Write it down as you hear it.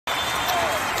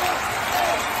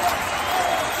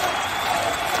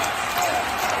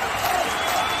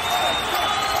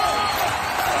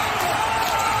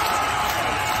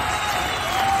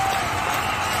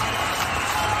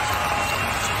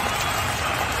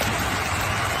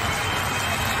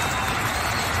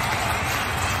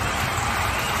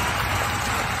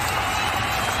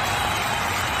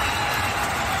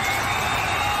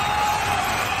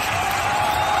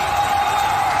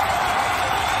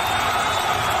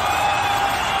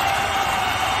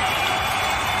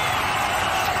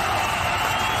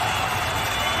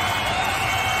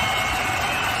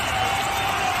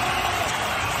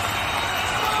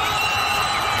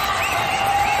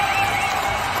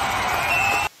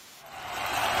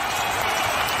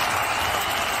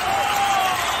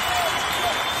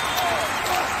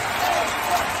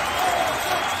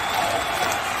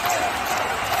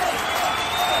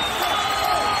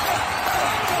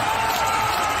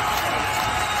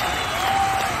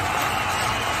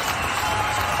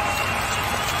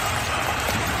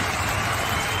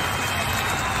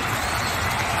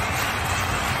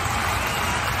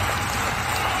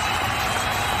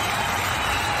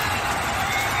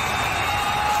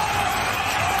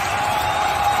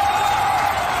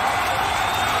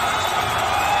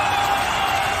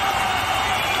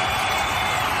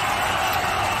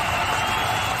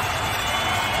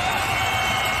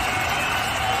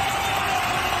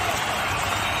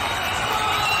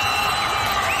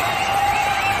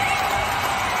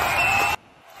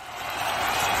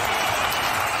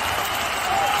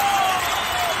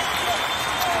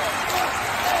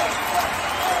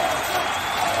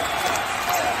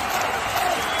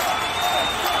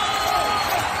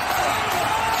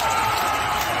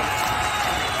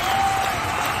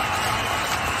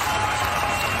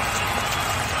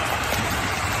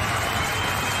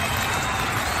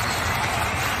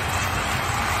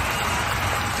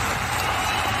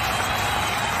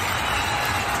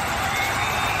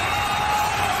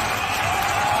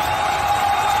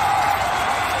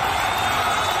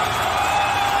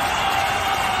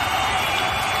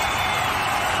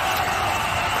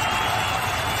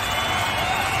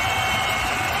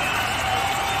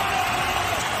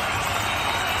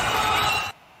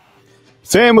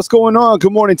Fam, what's going on?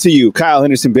 Good morning to you. Kyle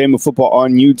Henderson, Bama Football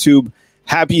on YouTube.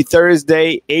 Happy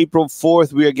Thursday, April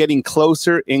 4th. We are getting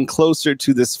closer and closer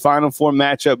to this Final Four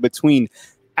matchup between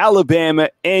Alabama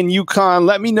and UConn.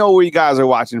 Let me know where you guys are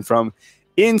watching from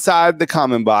inside the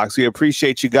comment box. We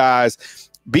appreciate you guys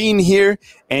being here,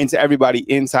 and to everybody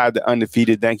inside the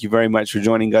Undefeated, thank you very much for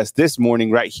joining us this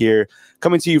morning right here,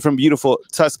 coming to you from beautiful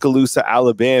Tuscaloosa,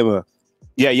 Alabama.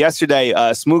 Yeah, yesterday,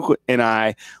 Smook and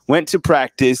I went to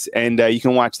practice, and you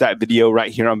can watch that video right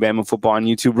here on Bama Football on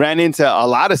YouTube. Ran into a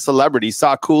lot of celebrities.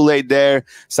 Saw Kool-Aid there.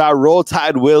 Saw Roll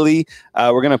Tide Willie.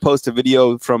 We're going to post a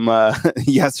video from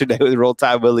yesterday with Roll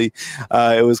Tide Willie.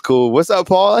 It was cool. What's up,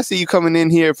 Paul? I see you coming in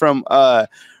here from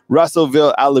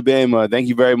Russellville, Alabama. Thank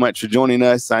you very much for joining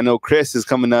us. I know Chris is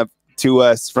coming up to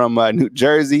us from New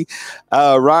Jersey.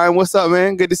 Ryan, what's up,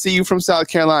 man? Good to see you from South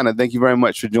Carolina. Thank you very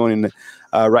much for joining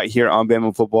right here on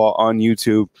Bama Football on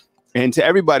YouTube. And to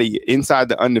everybody inside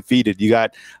the Undefeated, you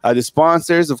got the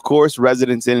sponsors, of course,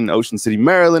 residents in Ocean City,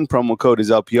 Maryland. Promo code is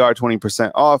LPR,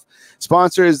 20% off.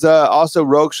 Sponsors also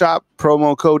Rogue Shop.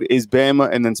 Promo code is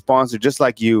Bama. And then sponsor, just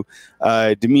like you,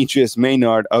 Demetrius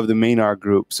Maynard of the Maynard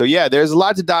Group. So, yeah, there's a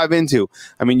lot to dive into.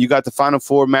 I mean, you got the Final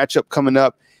Four matchup coming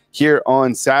up here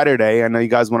on Saturday. I know you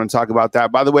guys want to talk about that.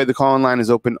 By the way, the call-in line is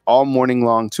open all morning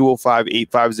long,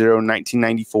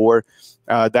 205-850-1994.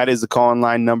 That is the call-in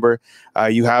line number.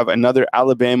 You have another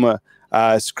Alabama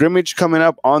scrimmage coming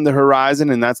up on the horizon,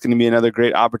 and that's going to be another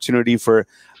great opportunity for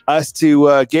us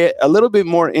to get a little bit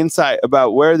more insight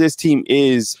about where this team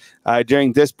is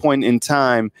during this point in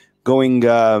time, going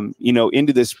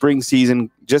into the spring season,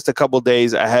 just a couple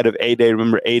days ahead of A-Day.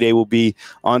 Remember, A-Day will be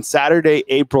on Saturday,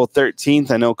 April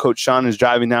 13th. I know Coach Sean is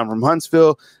driving down from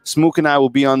Huntsville. Smook and I will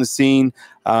be on the scene,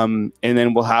 and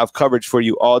then we'll have coverage for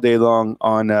you all day long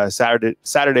on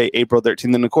Saturday, April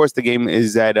 13th. And, of course, the game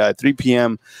is at 3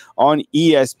 p.m. on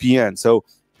ESPN. So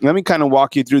let me kind of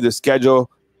walk you through the schedule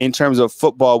in terms of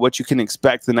football, what you can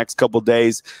expect the next couple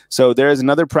days. So there is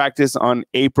another practice on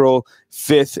April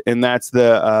 5th, and that's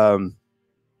the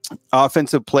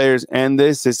offensive players and the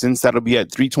assistants. That'll be at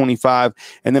 3:25.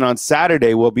 And then on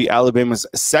Saturday will be Alabama's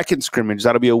second scrimmage.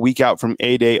 That'll be a week out from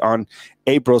A-Day on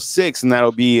April 6th, and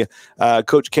that'll be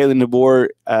Coach Kalen DeBoer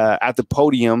at the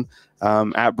podium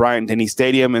at Bryant-Denny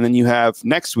Stadium. And then you have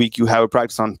next week, you have a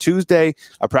practice on Tuesday,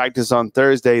 a practice on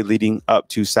Thursday, leading up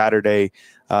to Saturday,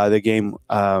 the game,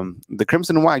 the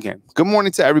Crimson and White game. Good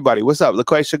morning to everybody. What's up?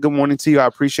 LaQuesha, good morning to you. I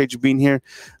appreciate you being here.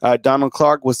 Donald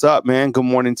Clark, what's up, man? Good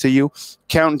morning to you.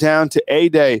 Counting down to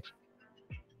A-Day.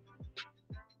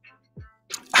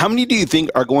 How many do you think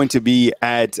are going to be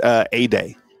at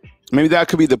A-Day? Maybe that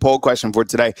could be the poll question for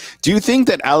today. Do you think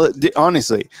that,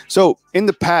 honestly, so in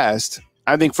the past,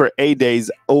 I think for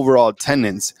A-Day's overall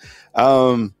attendance,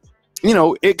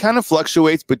 it kind of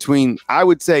fluctuates between, I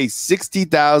would say,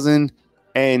 60,000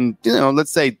 and,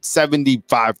 let's say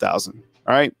 75,000.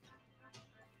 All right.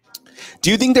 Do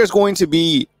you think there's going to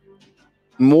be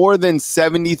more than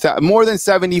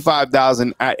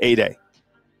 75,000 at A-Day?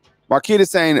 Marquita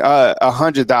is saying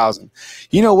 100,000.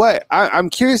 You know what? I'm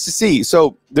curious to see.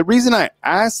 So the reason I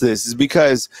asked this is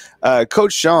because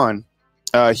Coach Sean,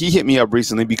 he hit me up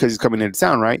recently because he's coming into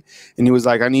town, right? And he was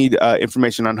like, I need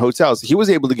information on hotels. He was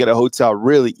able to get a hotel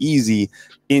really easy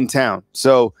in town.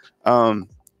 So,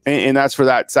 and that's for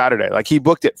that Saturday. Like, he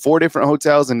booked at 4 different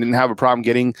hotels and didn't have a problem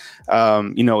getting,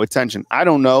 attention. I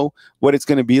don't know what it's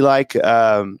going to be like.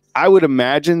 I would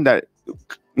imagine that,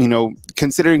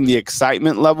 considering the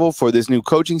excitement level for this new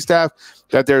coaching staff,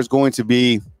 that there's going to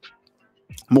be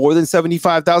more than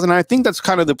 75,000. I think that's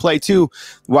kind of the play, too,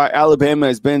 why Alabama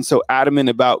has been so adamant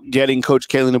about getting Coach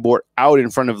Kalen DeBoer out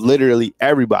in front of literally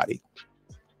everybody,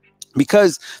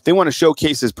 because they want to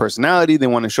showcase his personality. They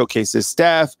want to showcase his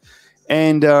staff.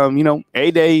 And,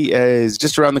 A-Day is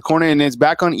just around the corner, and it's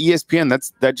back on ESPN.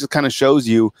 That just kind of shows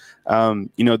you,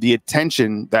 the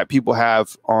attention that people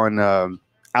have on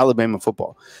Alabama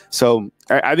football. So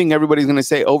I think everybody's going to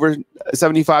say over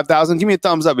 75,000. Give me a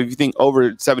thumbs up if you think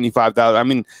over 75,000. I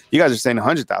mean, you guys are saying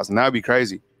 100,000. That would be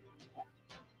crazy.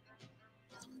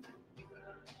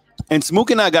 And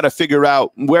Smook and I got to figure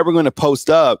out where we're going to post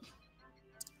up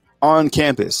on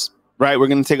campus, right? We're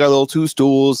going to take our little 2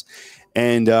 stools,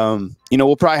 and,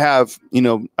 we'll probably have,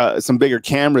 some bigger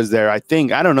cameras there, I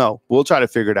think. I don't know. We'll try to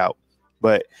figure it out.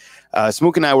 But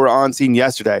Smook and I were on scene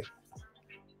yesterday.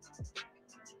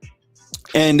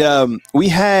 And we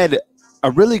had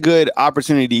a really good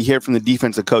opportunity to hear from the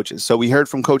defensive coaches. So we heard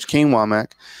from Coach Kane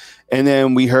Womack, and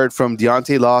then we heard from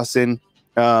Deontay Lawson,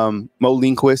 Mo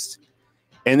Lindquist,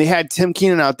 and they had Tim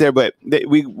Keenan out there, but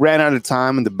we ran out of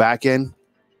time in the back end.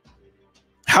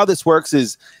 How this works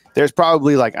is there's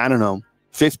probably, like, I don't know,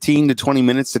 15 to 20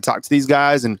 minutes to talk to these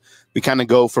guys, and we kind of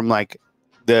go from like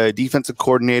the defensive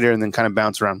coordinator and then kind of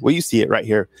bounce around. Well, you see it right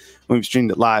here when we've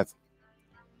streamed it live.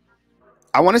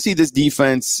 I want to see this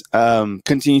defense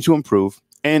continue to improve,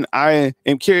 and I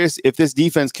am curious if this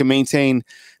defense can maintain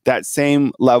that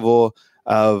same level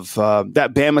of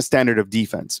that Bama standard of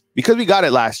defense, because we got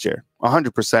it last year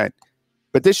 100%,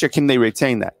 but this year, can they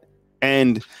retain that?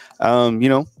 And you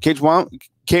know, K.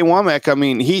 Womack, I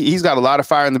mean, he's got a lot of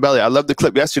fire in the belly. I love the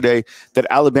clip yesterday that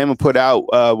Alabama put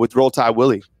out with Roll Tide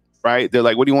Willie, right? They're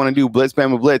like, what do you want to do? Blitz,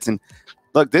 Bama, blitz. And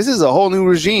look, this is a whole new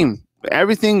regime.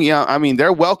 Everything, you know, I mean,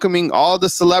 they're welcoming all the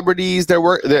celebrities.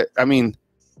 I mean,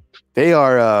 they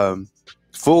are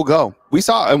full go. We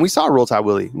saw Roll Tide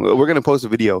Willie. We're going to post a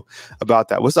video about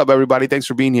that. What's up, everybody? Thanks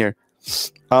for being here.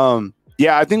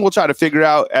 Yeah, I think we'll try to figure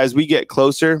out as we get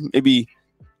closer, maybe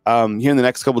here in the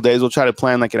next couple of days, we'll try to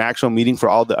plan like an actual meeting for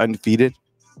all the undefeated.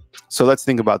 So let's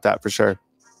think about that for sure.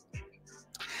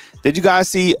 Did you guys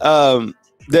see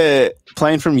the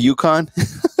plane from UConn?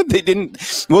 They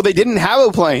didn't have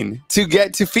a plane to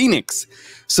get to Phoenix.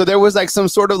 So there was like some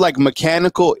sort of like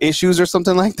mechanical issues or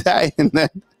something like that. And then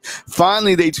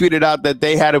finally they tweeted out that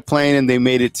they had a plane and they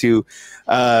made it to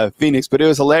Phoenix. But it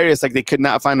was hilarious. Like they could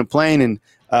not find a plane. And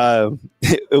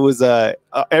it was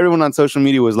everyone on social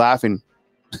media was laughing.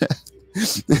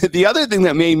 The other thing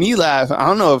that made me laugh, I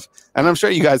don't know if, and I'm sure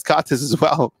you guys caught this as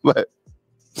well, but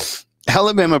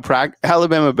Alabama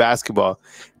basketball,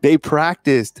 they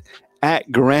practiced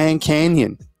at Grand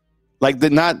Canyon, like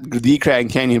not the Grand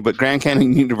Canyon, but Grand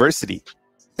Canyon University.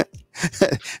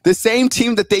 The same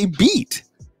team that they beat.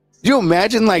 Do you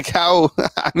imagine like how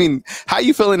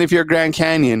you feeling if you're Grand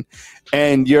Canyon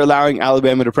and you're allowing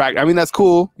Alabama to practice? I mean, that's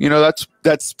cool. You know,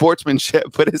 that's sportsmanship,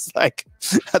 but it's like,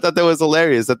 I thought that was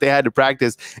hilarious that they had to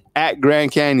practice at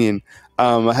Grand Canyon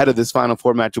ahead of this Final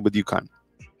Four matchup with UConn.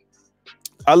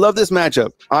 I love this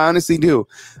matchup. I honestly do.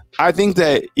 I think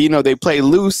that, you know, they play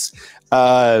loose.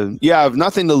 You have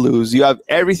nothing to lose. You have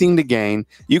everything to gain.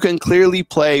 You can clearly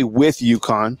play with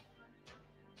UConn.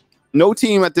 No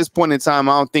team at this point in time,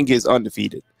 I don't think, is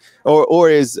undefeated or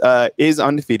is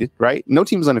undefeated, right? No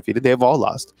team is undefeated. They have all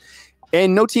lost.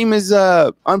 And no team is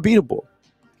unbeatable.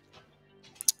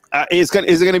 Is it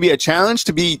going to be a challenge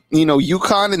to beat, you know,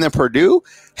 UConn and then Purdue?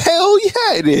 Hell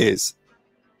yeah, it is.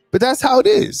 But that's how it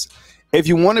is. If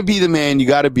you want to be the man, you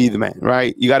got to be the man,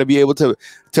 right? You got to be able to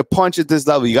punch at this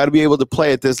level. You got to be able to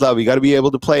play at this level. You got to be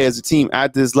able to play as a team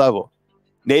at this level.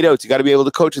 Nate Oates, you got to be able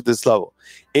to coach at this level.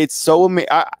 It's so amazing.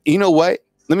 You know what?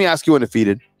 Let me ask you,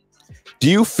 undefeated. Do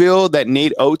you feel that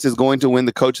Nate Oates is going to win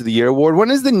the Coach of the Year award? When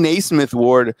is the Naismith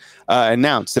Award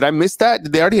announced? Did I miss that?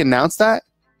 Did they already announce that?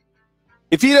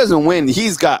 If he doesn't win,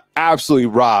 he's got absolutely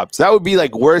robbed. So that would be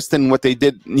like worse than what they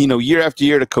did, you know, year after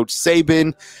year to Coach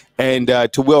Saban and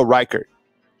to Will Reichert.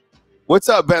 What's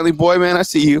up, Bentley boy, man? I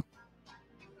see you.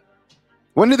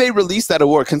 When did they release that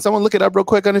award? Can someone look it up real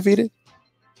quick, undefeated?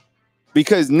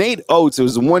 Because Nate Oates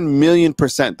was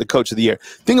 1,000,000% the Coach of the Year.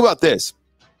 Think about this.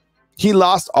 He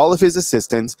lost all of his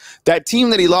assistants. That team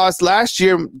that he lost last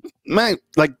year, man,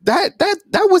 like that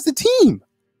was the team.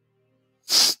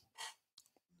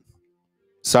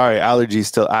 Sorry, allergies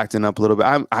still acting up a little bit.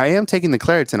 I am taking the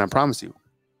Claritin, I promise you.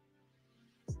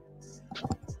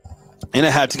 And I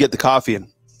had to get the coffee in.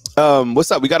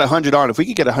 What's up? We got 100 on. If we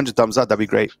could get 100 thumbs up, that'd be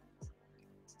great.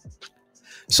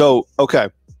 So, okay.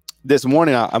 This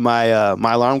morning, my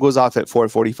alarm goes off at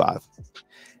 4:45.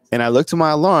 And I looked to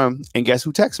my alarm, and guess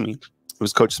who texted me? It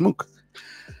was Coach Smook.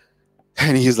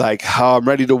 And he's like, oh, I'm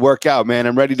ready to work out, man.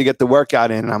 I'm ready to get the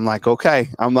workout in. And I'm like, okay.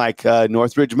 I'm like,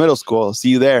 Northridge Middle School. I'll see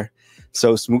you there.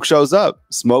 So Smook shows up.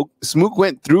 Smook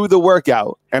went through the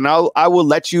workout. And I will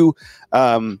let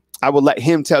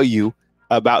him tell you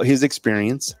about his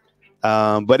experience.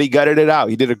 But he gutted it out.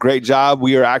 He did a great job.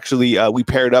 We are actually, we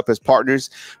paired up as partners.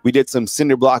 We did some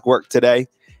cinder block work today.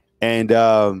 And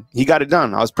he got it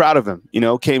done. I was proud of him, you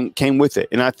know, came with it.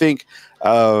 And I think,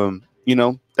 you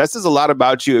know, that says a lot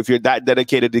about you if you're that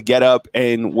dedicated to get up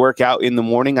and work out in the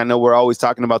morning. I know we're always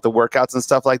talking about the workouts and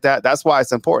stuff like that. That's why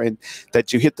it's important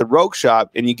that you hit the Rogue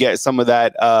Shop and you get some of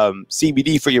that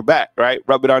CBD for your back, right?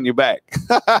 Rub it on your back.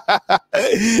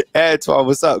 Antoine,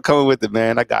 what's up? Coming with it,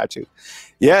 man. I got you.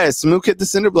 Yeah, Smook hit the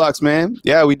cinder blocks, man.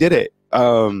 Yeah, we did it.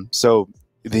 So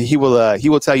he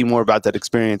will tell you more about that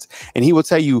experience, and he will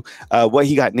tell you what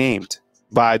he got named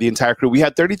by the entire crew. We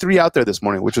had 33 out there this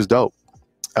morning, which was dope.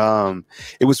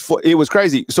 It was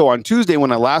crazy. So on Tuesday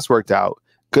when I last worked out,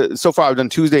 so far I've done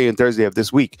Tuesday and Thursday of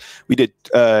this week. We did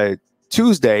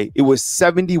Tuesday. It was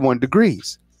 71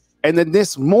 degrees, and then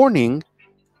this morning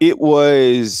it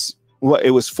was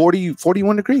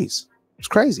 41 degrees. It's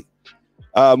crazy.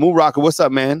 Moon Rocker, what's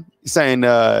up, man? He's saying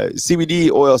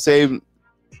CBD oil saved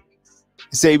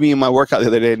me in my workout the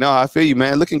other day. No, I feel you,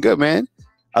 man. Looking good, man.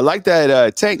 I like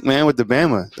that tank, man, with the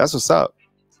Bama. That's what's up.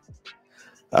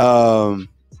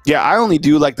 Yeah, I only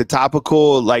do like the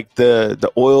topical, like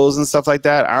the oils and stuff like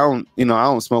that. I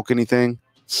don't smoke anything.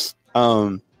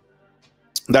 That's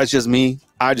just me.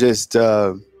 I just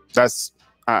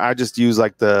use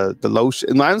like the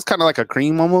lotion. Mine's kind of like a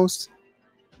cream almost.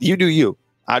 You do you.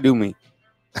 I do me.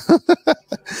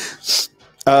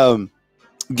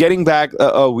 Getting back.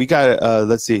 We got.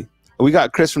 Let's see. We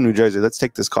got Chris from New Jersey. Let's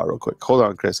take this call real quick. Hold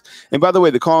on, Chris. And by the way,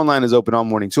 the call line is open all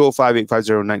morning.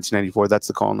 205-850-1994. That's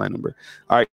the call line number.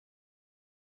 All right.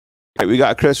 We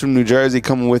got Chris from New Jersey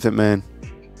coming with it, man.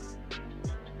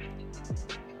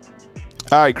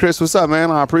 All right, Chris, what's up, man?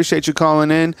 I appreciate you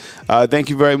calling in. Thank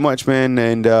you very much, man,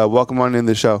 and welcome on in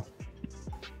the show.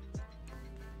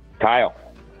 Kyle,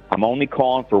 I'm only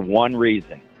calling for one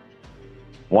reason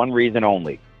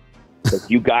only.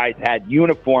 Because you guys had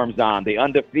uniforms on, the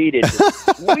undefeated.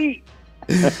 Sweet.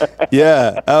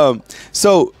 Yeah.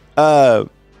 So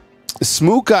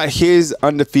Smook got his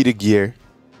undefeated gear,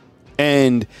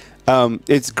 and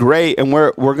it's great. And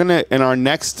we're gonna, in our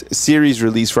next series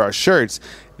release for our shirts,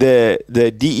 the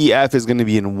DEF is gonna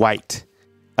be in white.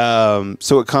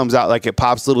 So it comes out like it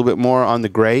pops a little bit more on the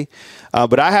gray.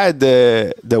 But I had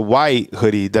the white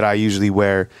hoodie that I usually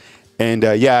wear. And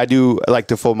yeah, I do like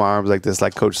to fold my arms like this,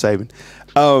 like Coach Saban.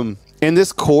 And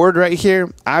this cord right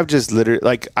here, I've just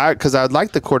literally because I'd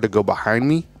like the cord to go behind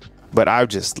me, but I've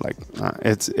just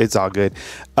it's all good.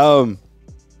 But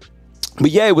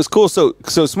yeah, it was cool. So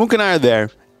Smook and I are there,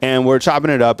 and we're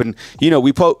chopping it up, and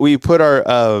we put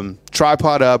our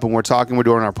tripod up, and we're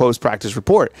doing our post practice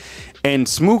report, and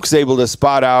Smook's able to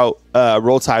spot out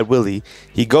Roll Tide Willie.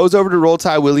 He goes over to Roll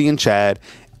Tide Willie and Chad.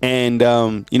 And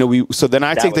that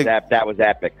was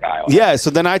epic, Kyle. Yeah, so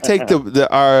then I take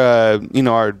our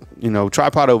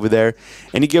tripod over there,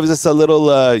 and he gives us a little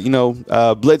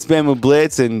blitz Bama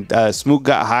blitz, and Smook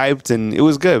got hyped, and it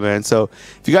was good, man. So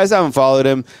if you guys haven't followed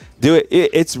him, do it.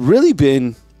 It's really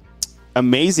been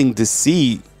amazing to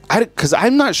see, because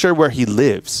I'm not sure where he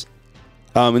lives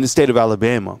in the state of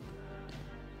Alabama.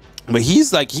 But he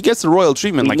gets the royal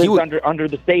treatment. He lives under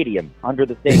the stadium.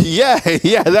 Yeah,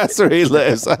 that's where he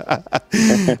lives.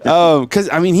 Because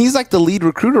he's like the lead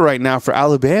recruiter right now for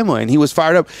Alabama, and he was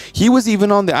fired up. He was even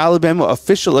on the Alabama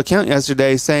official account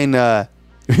yesterday saying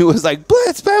he was like,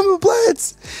 "Blitz, Bama,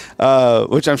 blitz,"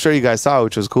 which I'm sure you guys saw,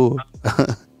 which was cool.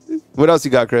 What else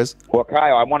you got, Chris? Well,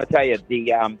 Kyle, I want to tell you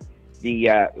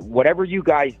the whatever you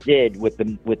guys did with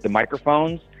the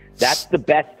microphones. That's the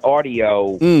best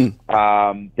audio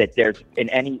that there's in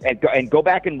any. And go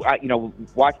back and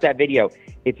watch that video.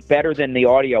 It's better than the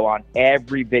audio on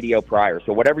every video prior.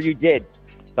 So whatever you did,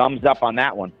 thumbs up on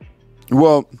that one.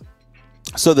 Well,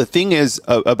 so the thing is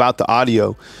about the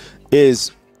audio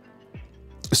is,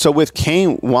 so with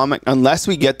Kane Womack, unless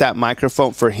we get that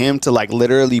microphone for him to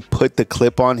literally put the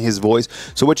clip on his voice.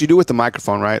 So what you do with the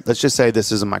microphone, right? Let's just say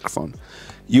this is a microphone.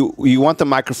 You want the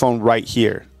microphone right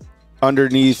here.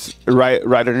 Underneath, right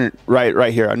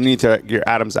here, underneath your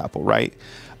Adam's apple, right?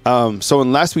 So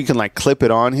unless we can clip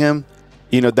it on him,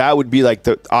 that would be like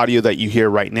the audio that you hear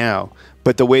right now.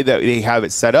 But the way that they have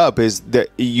it set up is that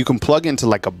you can plug into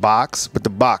a box, but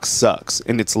the box sucks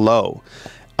and it's low.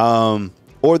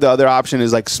 Or the other option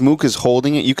is Smook is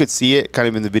holding it. You could see it kind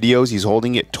of in the videos. He's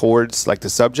holding it towards the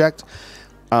subject.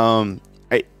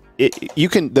 You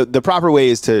can the proper way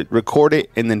is to record it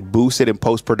and then boost it in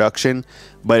post-production,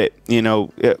 but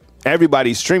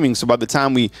everybody's streaming, so by the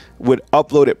time we would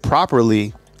upload it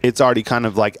properly, it's already kind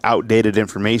of outdated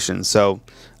information. So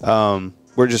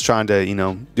we're just trying to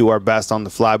do our best on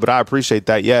the fly, but I appreciate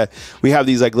that. Yeah, we have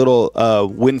these little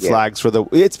wind flags for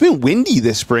it's been windy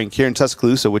this spring here in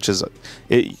Tuscaloosa, which is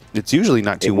it's usually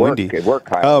not too windy. It worked,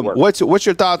 Kyle. What's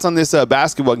your thoughts on this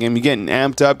basketball game? You getting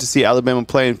amped up to see Alabama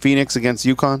play in Phoenix against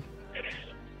UConn?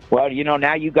 Well,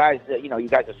 now you guys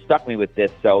have stuck me with this,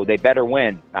 so they better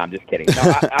win. No, I'm just kidding.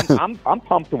 No, I'm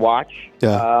pumped to watch.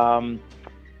 Yeah.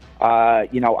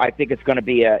 I think it's going to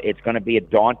be a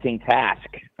daunting task.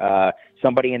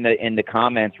 Somebody in the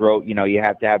comments wrote, you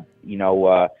have to have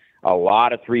a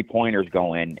lot of 3-pointers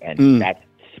go in, and that's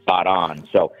spot on.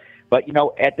 So, but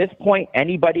at this point,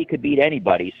 anybody could beat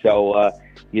anybody. So,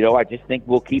 I just think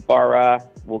we'll keep our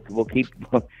we'll keep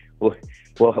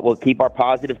we'll keep our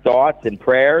positive thoughts and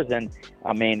prayers. And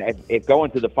I mean, if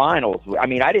going to the finals, I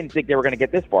mean, I didn't think they were going to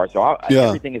get this far. So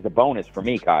everything is a bonus for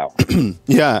me, Kyle.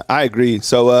 Yeah, I agree.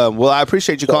 So, well, I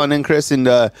appreciate you calling in, Chris, and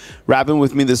rapping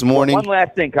with me this morning. One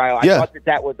last thing, Kyle. I thought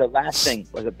that was the last thing.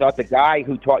 I thought the guy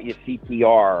who taught you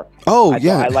CPR.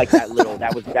 I like that little.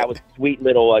 That was a sweet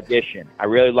little addition. I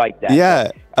really like that.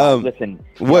 Yeah. Listen,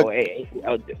 listen.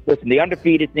 The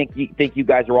undefeated think you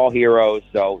guys are all heroes.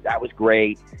 So that was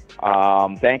great.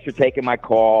 Thanks for taking my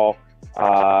call.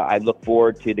 I look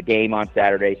forward to the game on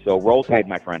Saturday. So roll Tide,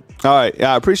 my friend. All right.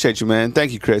 Yeah, I appreciate you, man.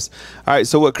 Thank you, Chris. All right.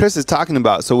 So what Chris is talking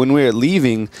about. So when we were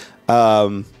leaving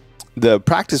the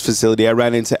practice facility, I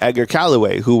ran into Edgar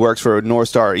Calloway, who works for North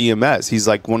Star EMS. He's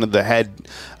like one of the head,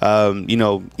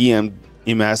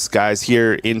 EMS guys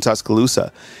here in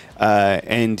Tuscaloosa.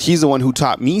 And he's the one who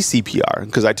taught me CPR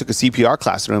because I took a CPR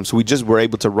class with him. So we just were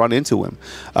able to run into him.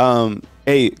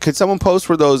 Hey, could someone post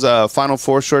where those Final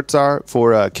Four shirts are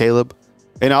for Caleb?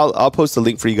 And I'll post a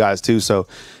link for you guys too. So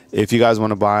if you guys want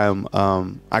to buy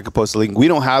them, I could post a link. We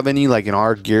don't have any like in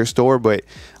our gear store, but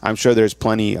I'm sure there's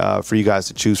plenty for you guys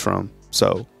to choose from.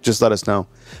 So just let us know.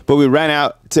 But we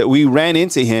ran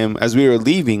into him as we were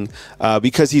leaving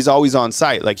because he's always on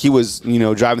site. Like he was,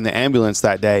 driving the ambulance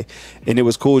that day, and it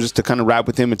was cool just to kind of rap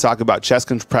with him and talk about chest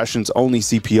compressions only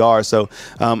CPR. So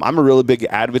I'm a really big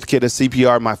advocate of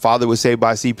CPR. My father was saved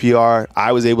by CPR.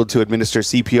 I was able to administer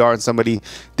CPR on somebody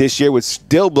this year, which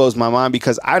still blows my mind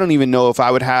because I don't even know if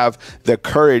I would have the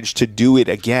courage to do it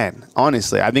again.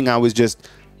 Honestly, I think I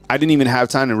didn't even have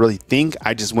time to really think.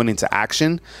 I just went into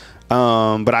action.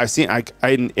 But I've seen, I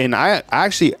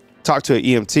actually talked to an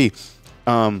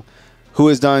EMT, who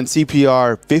has done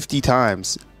CPR 50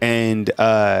 times and,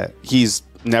 he's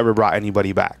never brought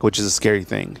anybody back, which is a scary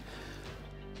thing.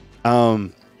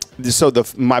 So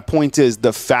my point is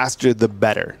the faster, the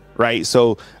better, right?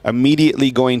 So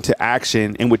immediately going to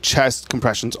action and with chest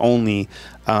compressions only,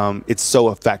 it's so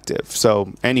effective.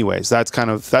 So anyways,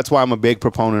 that's why I'm a big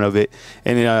proponent of it.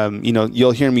 And,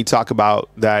 you'll hear me talk about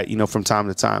that, from time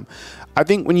to time. I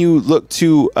think when you look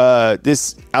to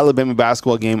this Alabama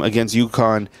basketball game against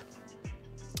UConn,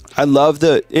 I love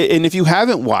and if you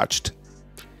haven't watched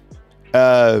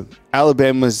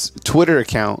Alabama's Twitter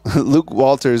account, Luke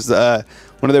Walters,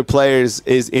 one of their players,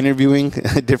 is interviewing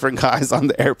different guys on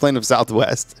the airplane of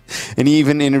Southwest. And he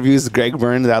even interviews Greg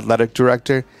Byrne, the athletic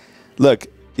director. Look,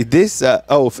 this,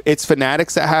 it's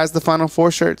Fanatics that has the Final Four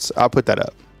shirts. I'll put that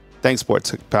up. Thanks,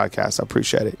 Sports Podcast. I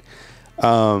appreciate it.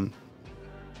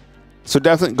 So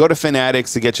definitely go to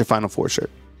Fanatics to get your Final Four shirt.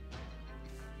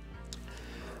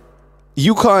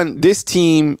 UConn, this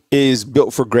team is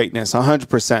built for greatness,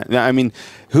 100%. I mean,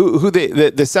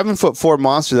 the 7'4"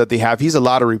 monster that they have, he's a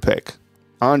lottery pick,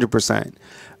 100%.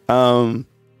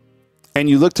 And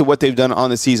you look to what they've done on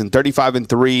the season,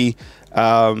 35-3.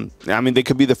 I mean, they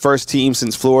could be the first team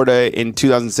since Florida in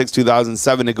 2006,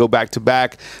 2007 to go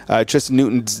back-to-back. Tristan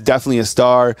Newton's definitely a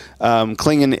star.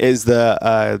 Klingon is the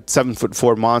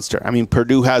 7'4" monster. I mean,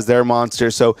 Purdue has their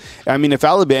monster. So, I mean, if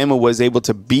Alabama was able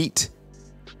to beat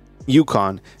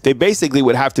UConn, they basically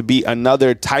would have to beat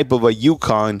another type of a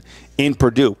UConn in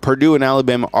Purdue. Purdue and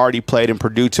Alabama already played, and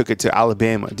Purdue took it to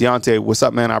Alabama. Deontay, what's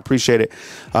up, man? I appreciate it.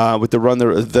 With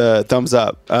the thumbs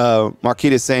up.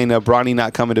 Marquita's saying Bronny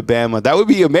not coming to Bama. That would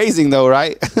be amazing, though,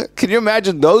 right? Could you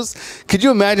imagine those? Could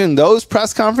you imagine those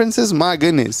press conferences? My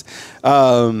goodness.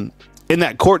 In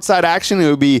that courtside action, it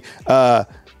would be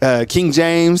King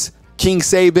James, King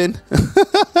Saban.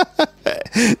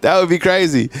 That would be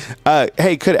crazy.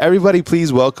 Hey, could everybody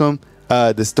please welcome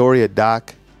the story of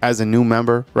Doc as a new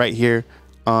member right here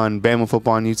on Bama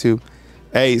Football on YouTube.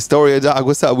 Hey, Story of Doc,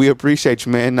 what's up? We appreciate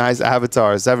you, man. Nice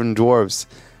avatar. 7 dwarves.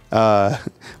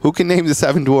 Who can name the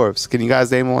 7 dwarves? Can you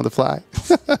guys name them on the fly?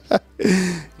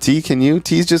 T, can you?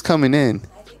 T's just coming in.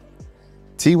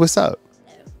 T, what's up?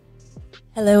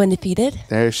 Hello, undefeated.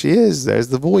 There she is. There's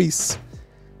the voice.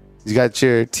 You got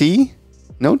your T?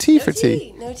 No T for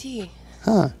T. No T.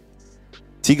 Huh.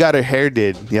 T got her hair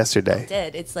did yesterday. It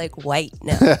did. It's like white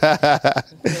now. I'm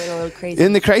feeling a little crazy.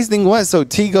 And the crazy thing was, so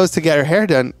T goes to get her hair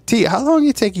done. T, how long did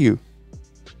it take you?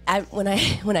 When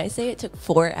I say it took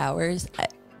 4 hours,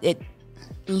 it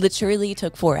literally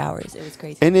took 4 hours. It was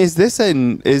crazy. And is this a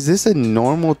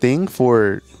normal thing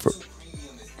for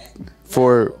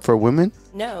women?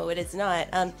 No, it is not.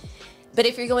 But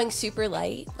if you're going super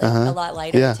light, like a lot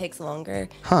lighter, it takes longer.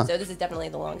 Huh. So this is definitely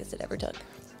the longest it ever took.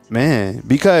 Man,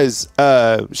 because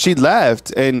she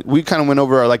left and we kind of went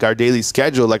over our daily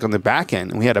schedule, like on the back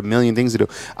end, and we had a million things to do.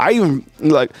 I even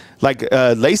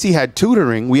Lacey had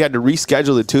tutoring. We had to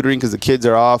reschedule the tutoring because the kids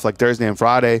are off like Thursday and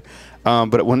Friday.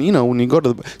 But when you go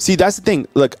to that's the thing.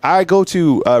 Look, I go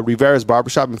to Rivera's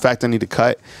barbershop. In fact, I need to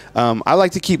cut. I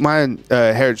like to keep my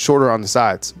hair shorter on the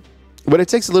sides, but it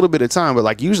takes a little bit of time. But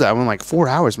like usually I'm like 4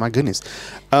 hours. My goodness.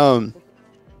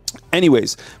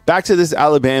 Anyways, back to this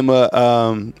Alabama.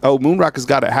 Moonrock has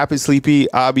got it. Happy, Sleepy,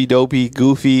 Obby, Dopey,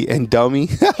 Goofy, and Dummy.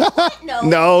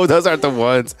 No, those aren't the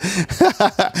ones.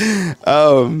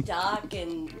 Doc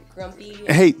and Grumpy.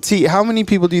 Hey, T, how many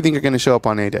people do you think are going to show up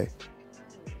on A-Day?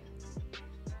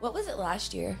 What was it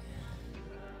last year?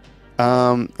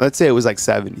 Let's say it was like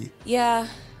 70. Yeah.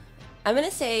 I'm going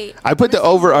to say... I put the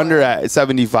over-under at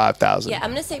 75,000. Yeah, I'm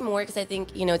going to say more because I think,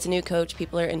 it's a new coach.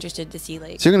 People are interested to see,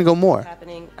 like... So you're going to go more? What's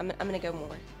happening. I'm going to go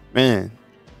more. Man.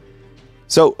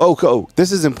 So,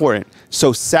 this is important.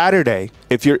 So Saturday,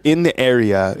 if you're in the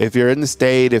area, if you're in the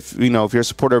state, if you're a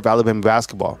supporter of Alabama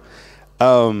basketball,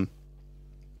 you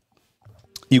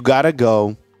got to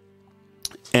go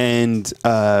and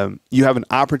you have an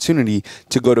opportunity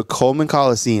to go to Coleman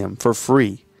Coliseum for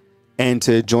free and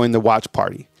to join the watch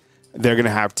party. They're going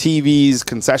to have TVs,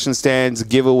 concession stands,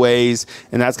 giveaways,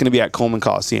 and that's going to be at Coleman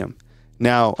Coliseum.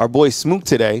 Now, our boy Smook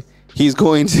today, he's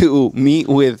going to meet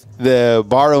with the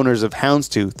bar owners of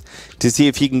Houndstooth to see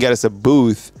if he can get us a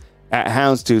booth at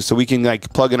Houndstooth so we can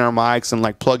like plug in our mics and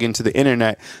like plug into the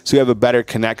internet so we have a better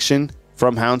connection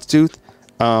from Houndstooth.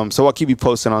 So I'll keep you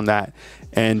posted on that.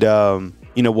 And,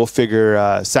 we'll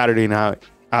figure Saturday night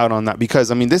out on that,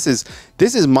 because I mean this is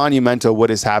monumental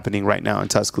what is happening right now in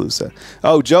Tuscaloosa.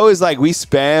 Oh, Joe is like, we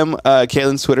spam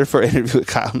Kaylin's Twitter for interview with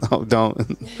Kyle. No, don't.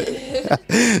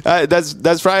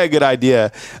 That's probably a good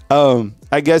idea.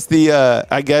 I guess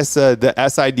the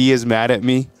SID is mad at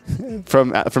me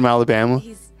from Alabama.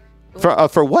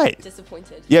 For what?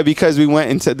 Disappointed. Yeah, because we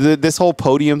went into this whole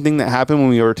podium thing that happened when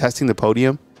we were testing the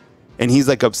podium, and he's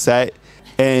like upset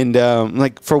and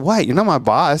like, for what? You're not my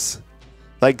boss.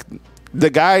 Like, the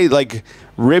guy like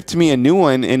ripped me a new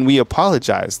one and we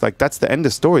apologized. Like, that's the end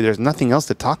of story. There's nothing else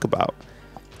to talk about.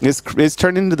 It's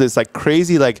turned into this like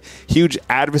crazy, like huge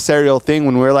adversarial thing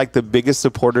when we're like the biggest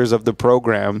supporters of the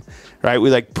program, right? We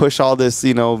like push all this,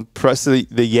 press the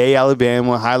yay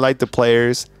Alabama, highlight the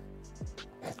players.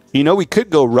 We could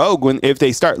go rogue if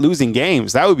they start losing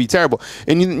games. That would be terrible.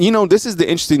 And this is the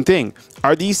interesting thing.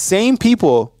 Are these same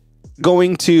people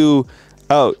going to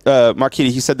Marquita,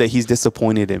 he said that he's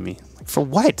disappointed in me. For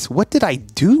what? What did I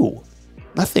do?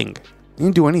 Nothing. I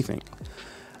didn't do anything.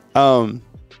 Because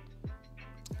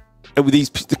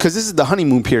this is the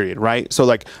honeymoon period, right? So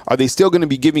like, are they still going to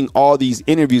be giving all these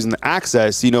interviews and the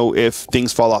access, if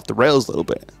things fall off the rails a little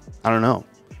bit? I don't know.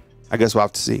 I guess we'll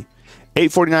have to see.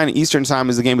 8:49 Eastern time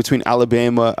is the game between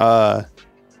Alabama.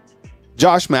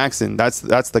 Josh Maxson, that's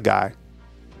the guy.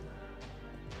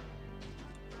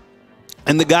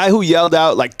 And the guy who yelled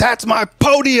out, like, that's my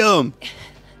podium,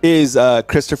 is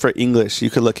Christopher English.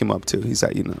 You could look him up, too. He's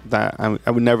that, that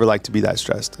I would never like to be that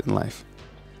stressed in life.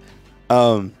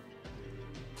 The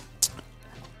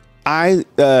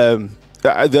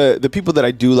people that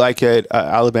I do like at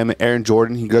Alabama, Aaron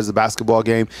Jordan, he does the basketball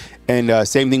game. And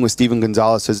same thing with Steven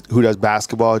Gonzalez, who does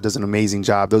basketball, does an amazing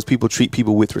job. Those people treat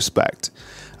people with respect.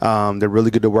 They're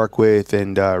really good to work with,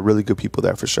 and really good people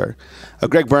there for sure.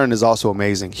 Greg Byrne is also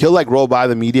amazing. He'll like roll by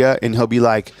the media and he'll be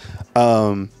like,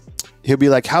 how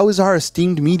is our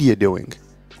esteemed media doing?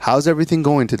 How's everything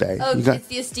going today? Oh, it's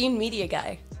the esteemed media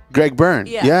guy. Greg Byrne.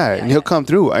 Yeah, and he'll come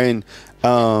through. And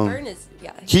Byrne is,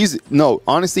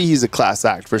 honestly, he's a class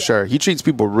act for sure. He treats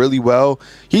people really well.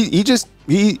 He's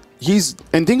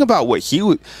and think about what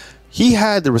he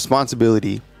had the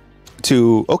responsibility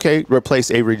to,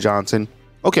 replace Avery Johnson.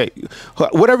 Okay,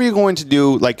 whatever you're going to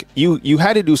do, like you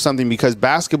had to do something because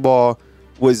basketball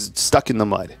was stuck in the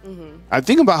mud. Mm-hmm. I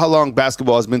think about how long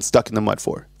basketball has been stuck in the mud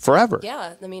for. Forever.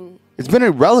 Yeah, I mean, it's been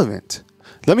irrelevant.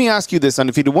 Let me ask you this,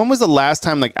 Undefeated. When was the last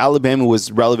time like Alabama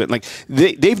was relevant? Like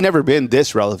they've never been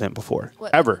this relevant before,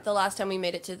 ever. The last time we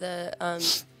made it to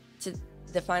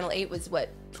the Final Eight was what?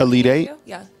 Elite Eight?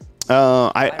 Yeah.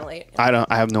 Final Eight.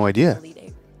 I have no idea. Elite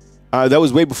Eight. That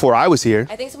was way before I was here.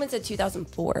 I think someone said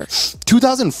 2004.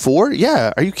 2004?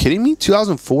 Yeah. Are you kidding me?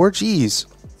 2004? Jeez.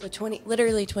 So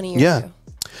literally 20 years ago.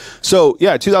 So,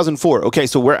 2004. Okay,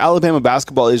 so where Alabama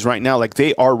basketball is right now, like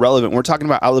they are relevant. We're talking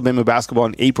about Alabama basketball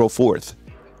on April 4th.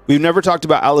 We've never talked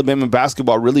about Alabama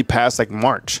basketball really past like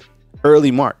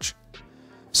early March.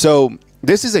 So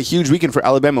this is a huge weekend for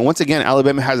Alabama. Once again,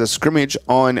 Alabama has a scrimmage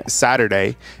on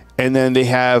Saturday, and then they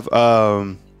have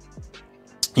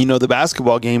the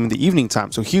basketball game in the evening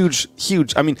time. So huge.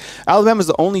 I mean, Alabama's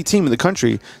the only team in the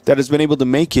country that has been able to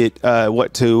make it,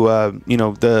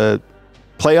 the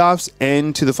playoffs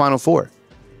and to the Final Four.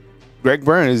 Greg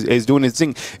Byrne is doing his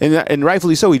thing, and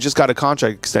rightfully so. He just got a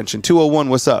contract extension. 201,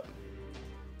 what's up?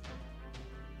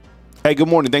 Hey, good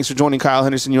morning. Thanks for joining, Kyle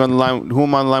Henderson. You on the line? Who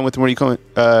am I on the line with? And where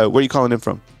are you calling in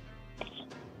from?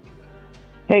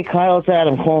 Hey, Kyle, it's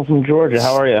Adam calling from Georgia.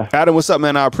 How are you? Adam, what's up,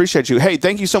 man? I appreciate you. Hey,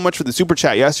 thank you so much for the super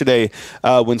chat yesterday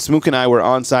when Smook and I were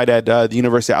on site at the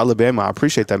University of Alabama. I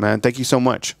appreciate that, man. Thank you so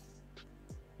much.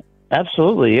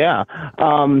 Absolutely, yeah.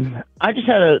 I just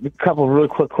had a couple of really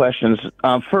quick questions.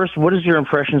 First, what is your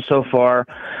impression so far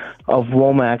of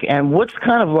Womack, and what's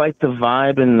kind of like the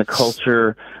vibe and the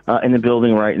culture in the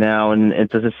building right now, and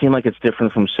does it seem like it's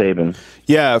different from Saban?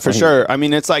 Yeah, for sure. I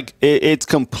mean, it's like it's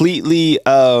completely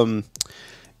up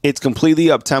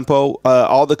tempo.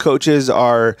 All the coaches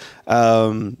are,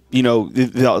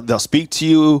 they'll speak to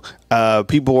you.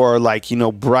 People are like,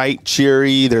 bright,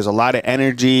 cheery. There's a lot of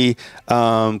energy,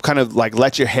 kind of like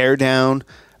let your hair down,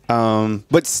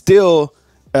 but still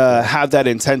have that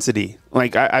intensity.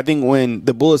 Like I think when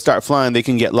the bullets start flying, they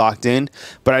can get locked in.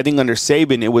 But I think under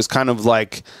Saban, it was kind of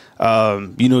like,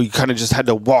 you kind of just had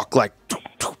to walk like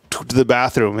to the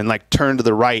bathroom and like turn to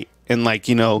the right. And like,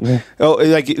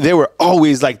 they were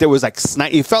always like, there was like,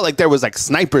 it felt like there was like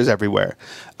snipers everywhere.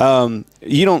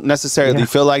 You don't necessarily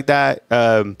feel like that.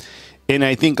 And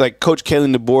I think like Coach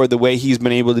Kalen DeBoer, the way he's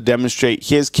been able to demonstrate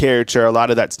his character, a lot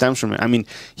of that stems from it. I mean,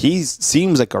 he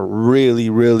seems like a really,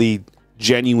 really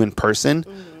genuine person.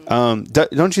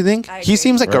 Don't you think? He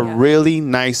seems like a really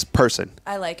nice person.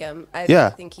 I like him.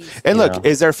 I think he's... And look,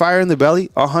 is there fire in the belly?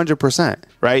 100%,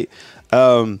 right?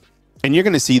 And you're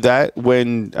going to see that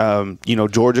when,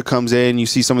 Georgia comes in. You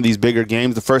see some of these bigger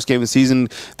games, the first game of the season,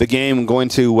 the game going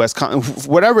to Wisconsin,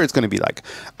 whatever it's going to be like.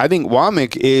 I think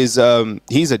Womack is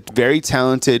he's a very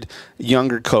talented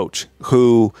younger coach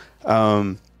who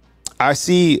I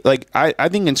see, like, I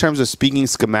think in terms of speaking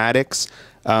schematics,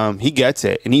 he gets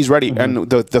it and he's ready. And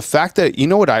the fact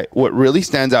that, what really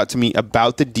stands out to me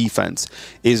about the defense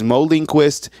is Mo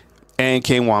Lindquist and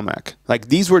Kane Womack. Like,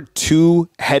 these were two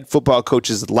head football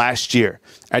coaches last year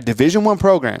at Division I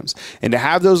programs, and to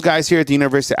have those guys here at the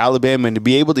University of Alabama and to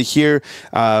be able to hear,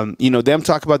 them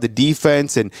talk about the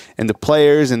defense and the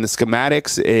players and the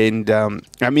schematics, and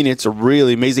I mean, it's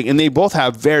really amazing. And they both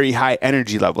have very high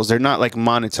energy levels. They're not like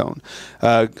monotone.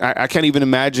 I can't even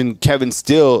imagine Kevin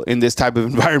Steele in this type of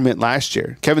environment last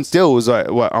year. Kevin Steele was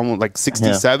almost like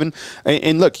 67,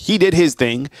 and look, he did his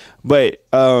thing, but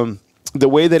the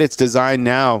way that it's designed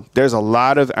now, there's a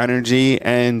lot of energy,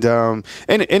 and of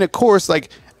course, like,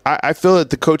 I feel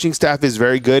that the coaching staff is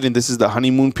very good, and this is the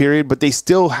honeymoon period, but they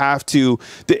still have to,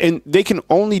 and they can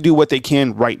only do what they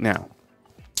can right now,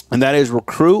 and that is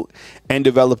recruit and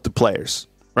develop the players,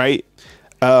 right?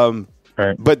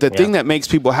 But the thing that makes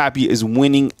people happy is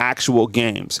winning actual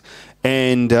games.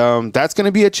 And that's going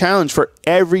to be a challenge for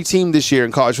every team this year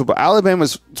in college football.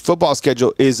 Alabama's football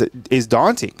schedule is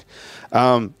daunting.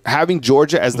 Having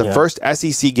Georgia as the first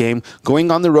SEC game,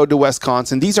 going on the road to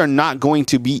Wisconsin, these are not going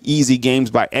to be easy games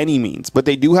by any means, but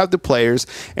they do have the players,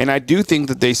 and I do think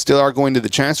that they still are going to the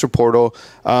transfer portal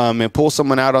and pull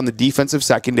someone out on the defensive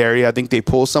secondary. I think they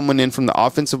pull someone in from the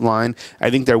offensive line. I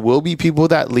think there will be people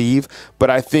that leave, but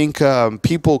I think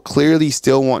people clearly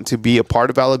still want to be a part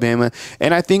of Alabama,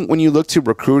 and I think when you look to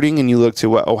recruiting and you look to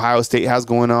what Ohio State has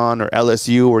going on, or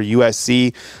LSU or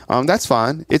USC, that's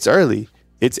fine. It's early.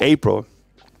 It's April.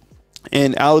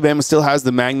 And Alabama still has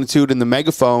the magnitude and the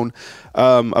megaphone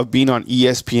of being on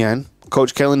ESPN.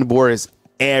 Coach Kellen DeBoer is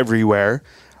everywhere.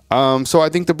 So I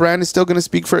think the brand is still going to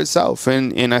speak for itself.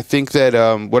 And I think that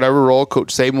whatever role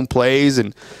Coach Saban plays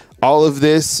and all of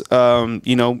this,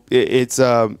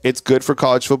 it's good for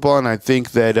college football. And I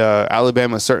think that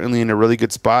Alabama is certainly in a really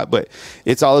good spot. But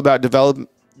it's all about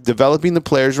developing the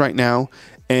players right now.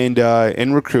 And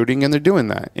recruiting, and they're doing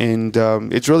that, and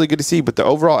it's really good to see. But the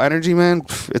overall energy, man,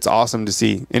 it's awesome to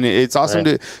see, and it's awesome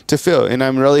to feel. And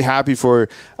I'm really happy for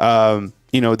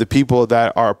the people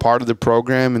that are a part of the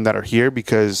program and that are here,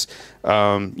 because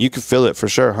you can feel it for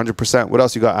sure, 100%. What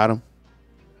else you got, Adam?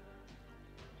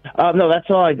 No, that's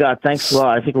all I got. Thanks a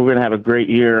lot. I think we're going to have a great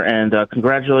year, and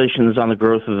congratulations on the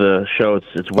growth of the show.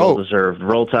 It's well deserved.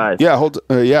 Roll Tide. Yeah,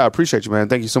 I appreciate you, man.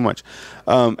 Thank you so much.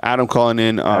 Adam calling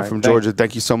in from Georgia.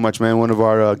 Thank you so much, man. One of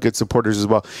our good supporters as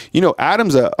well.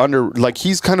 Adam's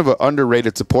he's kind of an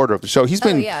underrated supporter of the show. He's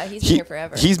been here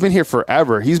forever. He's been here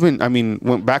forever. He's been,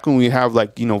 back when we have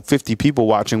 50 people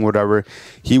watching, whatever,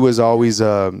 he was always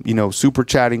super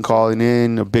chatting, calling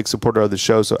in, a big supporter of the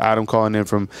show. So Adam calling in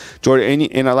from Georgia,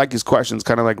 and I like his questions,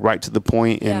 kind of like right to the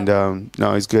point, and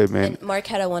no, he's good, man. And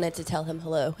Marquetta wanted to tell him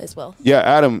hello as well. Yeah,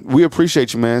 Adam, we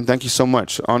appreciate you, man. Thank you so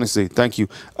much. Honestly, thank you.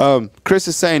 Chris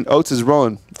is saying Oates is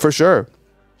rolling for sure.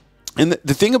 And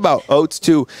the thing about Oates,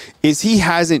 too, is he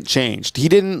hasn't changed. He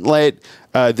didn't let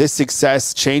this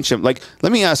success change him. Like,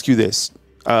 let me ask you this.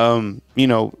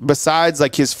 Besides,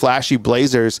 like, his flashy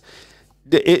Blazers,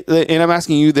 and I'm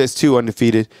asking you this, too,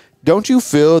 Undefeated, don't you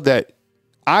feel that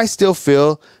I still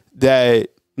feel that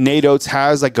Nate Oates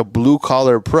has, like, a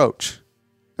blue-collar approach?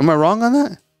 Am I wrong on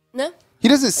that? No. He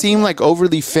doesn't seem like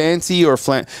overly fancy or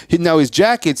now his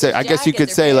jackets, I guess you could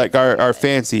say, like, are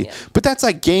fancy. Yeah. But that's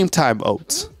like game time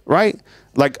Oates, right?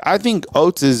 Like, I think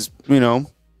Oates is,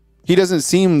 he doesn't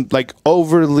seem like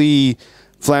overly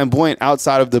flamboyant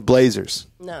outside of the Blazers.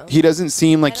 No. He doesn't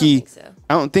seem like think so.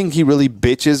 I don't think he really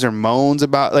bitches or moans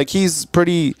about, like, he's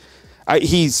pretty,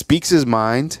 he speaks his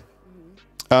mind.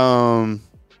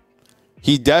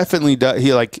 He definitely does.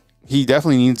 He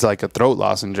definitely needs like a throat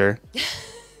lozenger.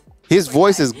 His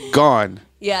voice is gone.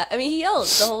 Yeah, I mean, he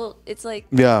yells the whole. It's like,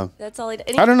 yeah, that's all he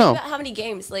does. I don't know about how many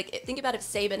games. Like, think about if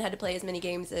Saban had to play as many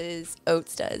games as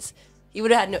Oates does. He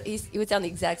would have had he would sound the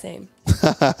exact same.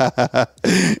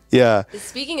 Yeah.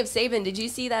 Speaking of Saban, did you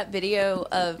see that video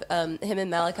of him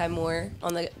and Malachi Moore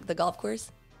on the golf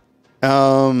course?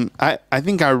 I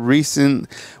think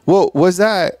Well, was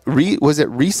that was it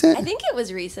recent? I think it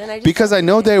was recent. Because I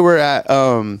know they were at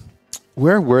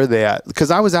where were they at?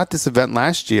 Because I was at this event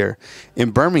last year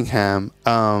in Birmingham,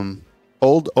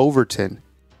 Old Overton,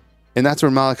 and that's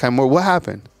where Malachi Moore. What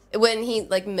happened? When he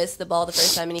missed the ball the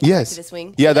first time and he corrected his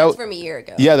swing. Yeah, that was from a year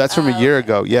ago. Yeah, that's from a year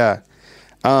ago. Yeah.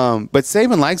 But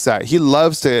Saban likes that. He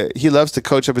loves to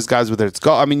coach up his guys with its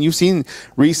golf. I mean, you've seen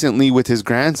recently with his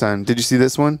grandson. Did you see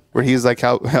this one where he's like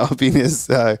helping his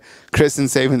Chris and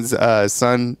Saban's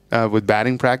son with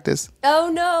batting practice? Oh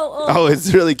no! Oh,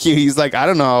 it's really cute. He's like, I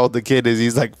don't know how old the kid is.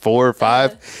 He's like 4 or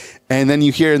 5, and then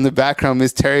you hear in the background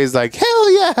Miss Terry's like,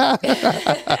 hell yeah!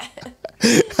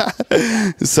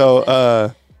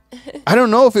 So. I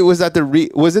don't know if it was at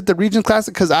was it the Region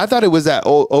Classic? Because I thought it was at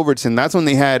Old Overton. That's when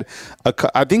they had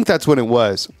I think that's when it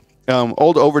was.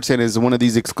 Old Overton is one of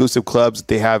these exclusive clubs that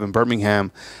they have in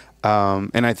Birmingham.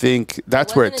 And I think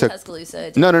that's where it took.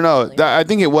 Tuscaloosa, No. I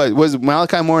think it was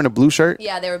Malachi Moore in a blue shirt?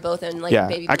 Yeah, they were both in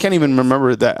baby. I can't even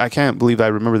remember that. I can't believe I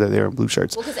remember that they were in blue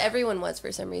shirts. Well, because everyone was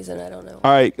for some reason. I don't know.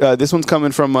 All right. This one's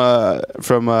coming from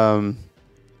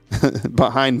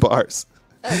behind bars.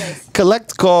 Oh, nice.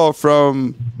 Collect call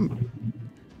from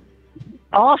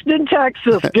Austin,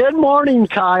 Texas. Good morning,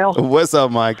 Kyle. What's up,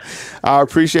 Mike? I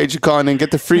appreciate you calling in. Get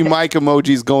the free Mike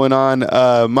emojis going on.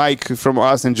 Mike from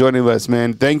Austin joining us,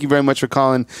 man. Thank you very much for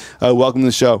calling. Welcome to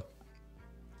the show.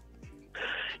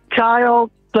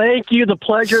 Kyle, thank you. The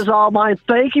pleasure's all mine.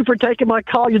 Thank you for taking my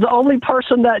call. You're the only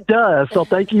person that does, so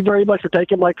thank you very much for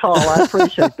taking my call. I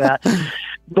appreciate that.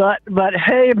 But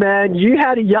hey, man,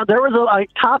 there was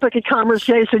a topic of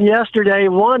conversation yesterday.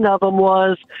 One of them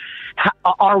was,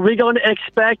 are we going to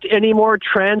expect any more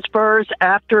transfers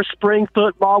after spring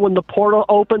football when the portal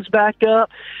opens back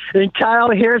up? And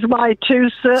Kyle, here's my 2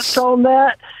 cents on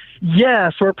that.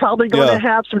 Yes, we're probably going to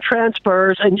have some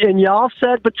transfers, and y'all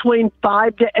said between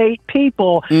 5 to 8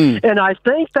 people, and I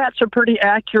think that's a pretty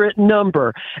accurate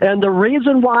number. And the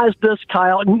reason why is this,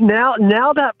 Kyle.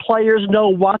 Now that players know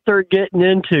what they're getting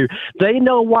into, they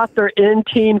know what their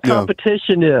in-team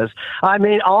competition is. I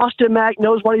mean, Austin Mack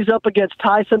knows what he's up against.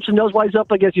 Ty Simpson knows what he's up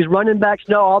against. These running backs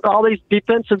know all these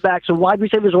defensive backs and wide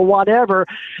receivers or whatever.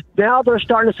 Now they're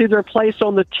starting to see their place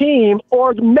on the team,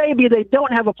 or maybe they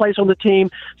don't have a place on the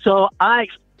team. So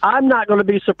I'm not going to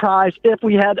be surprised if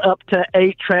we had up to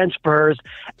 8 transfers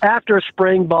after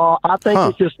spring ball. I think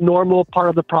it's just normal part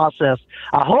of the process.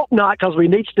 I hope not, because we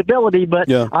need stability, but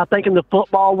I think in the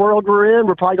football world we're in,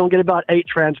 we're probably going to get about 8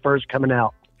 transfers coming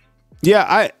out.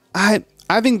 Yeah,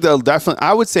 I think they'll definitely,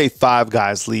 I would say 5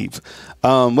 guys leave.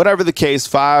 Whatever the case,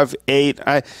 5, 8.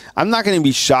 I'm not going to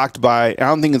be shocked by, I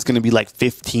don't think it's going to be like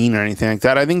 15 or anything like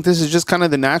that. I think this is just kind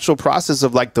of the natural process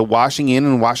of like the washing in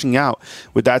and washing out.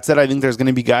 With that said, I think there's going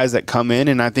to be guys that come in,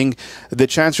 and I think the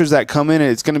transfers that come in,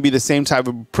 it's going to be the same type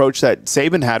of approach that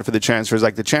Saban had for the transfers.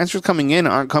 Like, the transfers coming in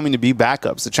aren't coming to be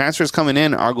backups. The transfers coming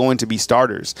in are going to be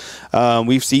starters.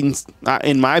 We've seen,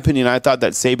 in my opinion, I thought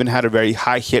that Saban had a very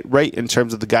high hit rate in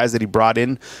terms of the guys that he brought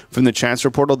in from the transfer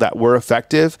portal that were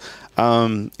effective.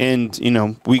 And,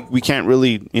 we can't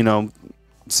really,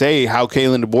 say how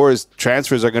Kalen DeBoer's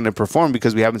transfers are going to perform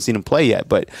because we haven't seen him play yet.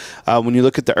 But when you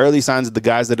look at the early signs of the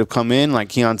guys that have come in, like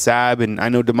Keon Sabb, and I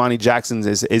know Damani Jackson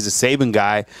is a Saban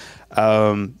guy,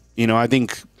 I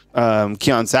think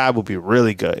Keon Sabb will be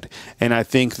really good. And I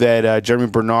think that Jeremy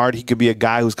Bernard, he could be a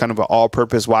guy who's kind of an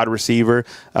all-purpose wide receiver.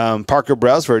 Parker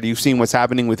Brailsford, you've seen what's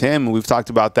happening with him, and we've talked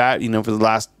about that, for the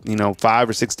last, 5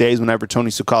 or 6 days whenever Tony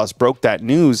Tsoukalas broke that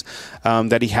news,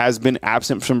 that he has been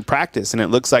absent from practice. And it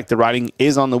looks like the writing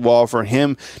is on the wall for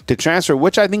him to transfer,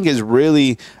 which I think is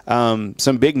really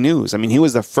some big news. I mean, he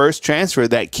was the first transfer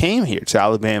that came here to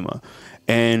Alabama.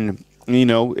 And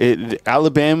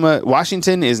Alabama,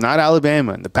 Washington is not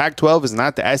Alabama. The Pac-12 is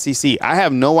not the SEC. I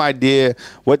have no idea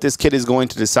what this kid is going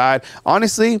to decide.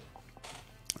 Honestly,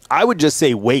 I would just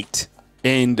say wait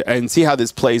and see how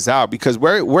this plays out, because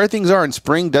where things are in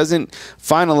spring doesn't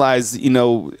finalize,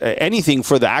 anything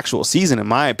for the actual season, in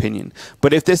my opinion.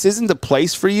 But if this isn't the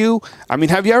place for you, I mean,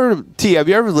 have you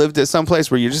ever lived at some place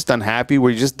where you're just unhappy,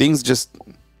 where things just...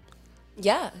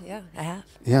 Yeah, I have.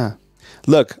 Yeah.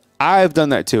 Look, I've done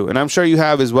that too, and I'm sure you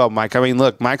have as well, Mike. I mean,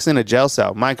 look, Mike's in a jail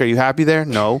cell. Mike, are you happy there?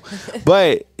 No.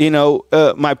 But,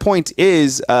 my point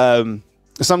is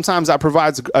sometimes that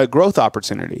provides a growth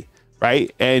opportunity,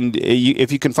 right? And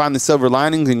if you can find the silver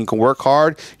linings and you can work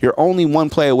hard, you're only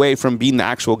one play away from being the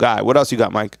actual guy. What else you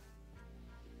got, Mike?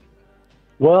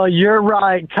 Well, you're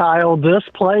right, Kyle. This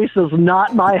place is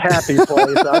not my happy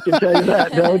place. I can tell you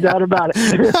that, no doubt about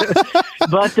it.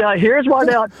 But here's what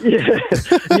else.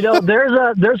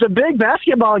 There's a big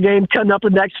basketball game coming up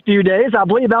the next few days. I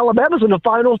believe Alabama's in the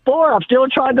Final Four. I'm still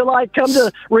trying to come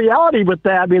to reality with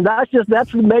that. I mean, that's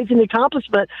an amazing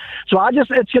accomplishment. So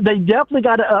they definitely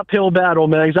got an uphill battle,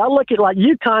 man. Because I look at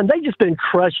UConn, they've just been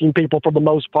crushing people for the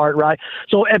most part, right?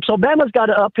 So Bama's got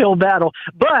an uphill battle,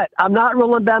 but I'm not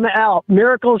ruling Bama out.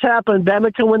 Miracles happen.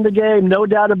 Bama can win the game, no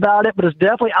doubt about it. But it's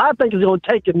definitely, I think it's going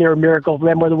to take a near miracle for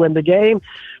Bama to win the game.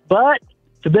 But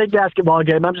it's a big basketball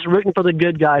game. I'm just rooting for the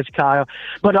good guys, Kyle.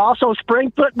 But also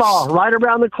spring football right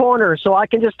around the corner. So I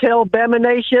can just tell Bama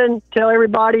Nation, tell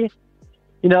everybody,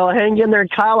 hang in there. And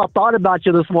Kyle, I thought about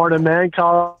you this morning, man.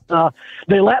 Kyle,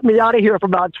 they let me out of here for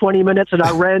about 20 minutes, and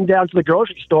I ran down to the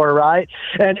grocery store, right?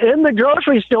 And in the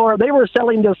grocery store, they were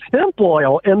selling this hemp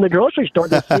oil in the grocery store,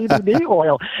 the CBD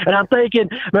oil. And I'm thinking,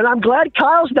 man, I'm glad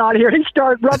Kyle's not here. He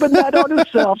started rubbing that on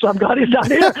himself, so I'm glad he's not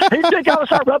here. He'd think I would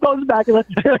start rubbing on his back.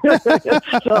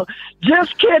 So,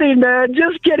 just kidding, man.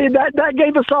 Just kidding. That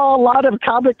gave us all a lot of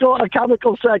comical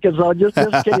seconds. So just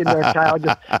kidding there, Kyle.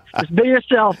 Just be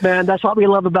yourself, man. That's what we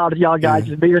love about it, y'all guys.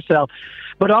 Just be yourself.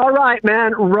 But all right,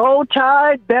 man. Roll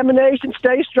Tide, Bama Nation,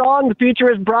 stay strong. The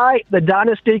future is bright. The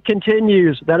dynasty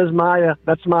continues. That's my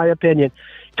opinion.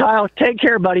 Kyle, take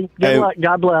care, buddy. Good luck.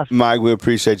 God bless. Mike, we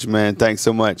appreciate you, man. Thanks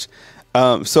so much.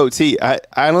 So T, I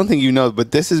don't think you know, but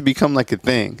this has become like a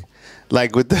thing.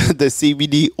 Like with the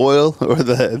CBD oil, or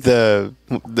the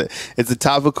it's a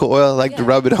topical oil, to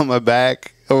rub it on my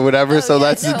back or whatever. This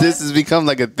has become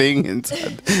like a thing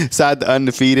inside the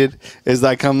Undefeated. It's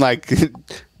like I'm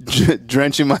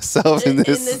drenching myself in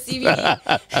this. In the CBD.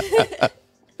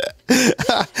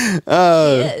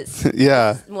 Yes.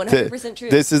 Yeah. 100% true.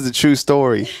 This is the true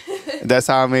story. That's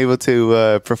how I'm able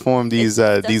to perform these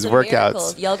workouts.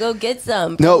 Miracles. Y'all go get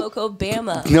some. Promo code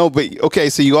Bama. No, but okay.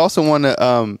 So you also want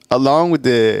to, along with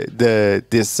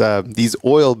these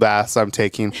oil baths I'm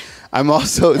taking, I'm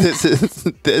also this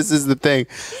is the thing.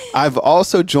 I've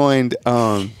also joined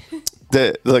I'm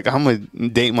gonna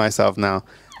date myself now,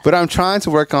 but I'm trying to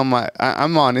work on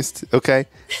I'm honest. Okay,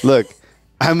 look.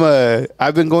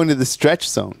 I've been going to the stretch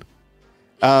zone.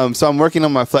 So I'm working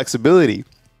on my flexibility.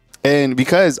 And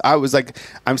because I was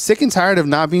I'm sick and tired of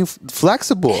not being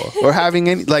flexible or having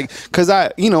any, cause I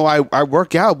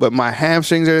work out, but my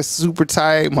hamstrings are super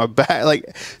tight, my back,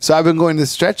 so I've been going to the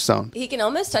stretch zone. He can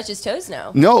almost touch his toes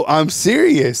now. No, I'm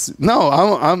serious. No,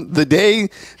 I'm the day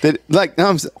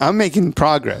that I'm making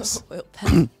progress. Oil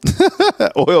bath.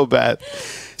 Oil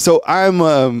bath. So I'm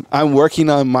working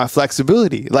on my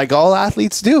flexibility, like all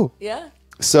athletes do. Yeah.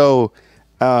 So,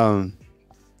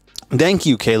 thank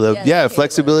you, Caleb. Yeah,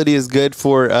 flexibility is good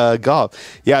for golf.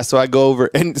 Yeah, so I go over,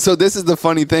 and so this is the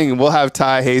funny thing. We'll have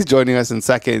Ty Hayes joining us in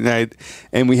second night,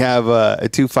 and we have a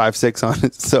 256 on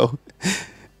it. So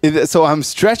I'm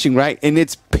stretching, right, and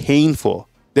it's painful.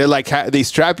 They're they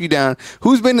strap you down.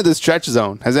 Who's been to the stretch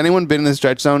zone? Has anyone been in the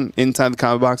stretch zone inside the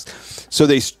combat box? So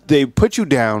they put you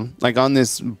down on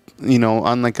this,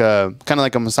 on a kind of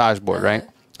like a massage board, right?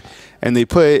 And they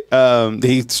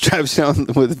strap you down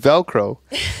with Velcro,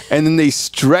 and then they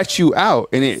stretch you out.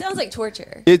 And it sounds like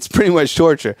torture. It's pretty much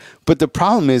torture. But the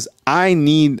problem is,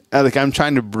 I'm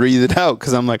trying to breathe it out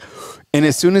because I'm and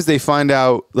as soon as they find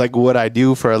out what I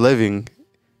do for a living,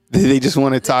 they just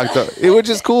want to talk which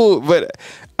is cool. But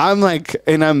I'm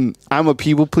I'm a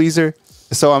people pleaser,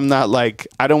 so I'm not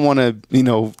I don't want to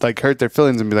hurt their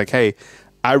feelings and be hey,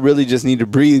 I really just need to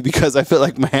breathe because I feel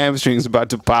like my hamstring's about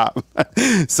to pop.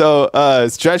 So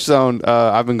stretch zone,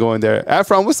 I've been going there.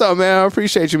 Efron, what's up, man? I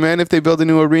appreciate you, man. If they build a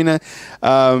new arena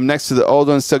next to the old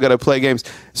one, still got to play games.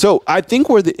 So I think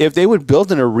if they would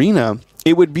build an arena,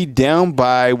 it would be down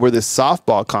by where the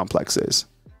softball complex is.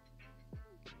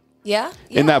 Yeah.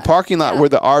 In that parking lot where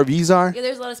the RVs are. Yeah,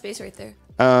 there's a lot of space right there.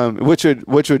 Which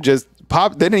would just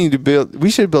pop. They didn't need to build.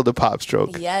 We should build a pop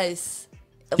stroke. Yes.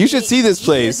 You should see this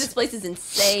place. This place is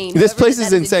insane. This place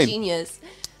is insane. Genius.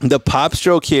 The pop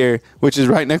stroke here, which is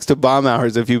right next to Bomb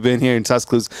Hours, if you've been here in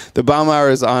Tuscaloosa, the Bomb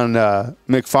Hours on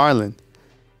McFarland.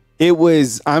 It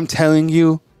was, I'm telling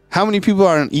you, how many people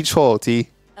are on each hole, T?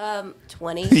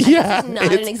 20. Yeah.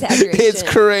 Not an exaggeration. It's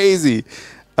crazy.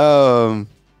 Yeah,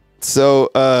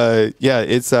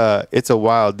 it's a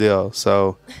wild deal.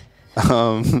 So,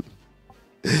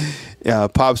 yeah,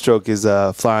 pop stroke is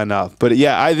flying off. But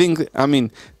yeah, I think,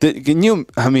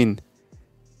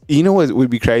 you know what would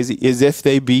be crazy is if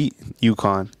they beat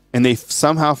UConn and they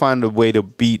somehow find a way to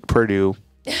beat Purdue.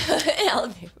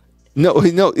 Alabama.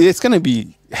 No, it's going to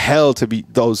be hell to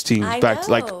beat those teams back. It's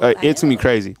going to be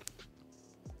crazy.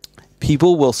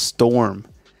 People will storm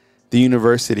the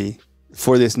university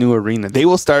for this new arena. They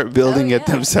will start building it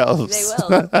themselves. They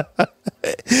will.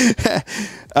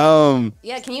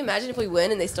 Yeah, can you imagine if we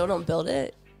win and they still don't build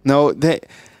it? No,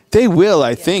 they will,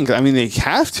 I think. I mean, they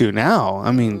have to now.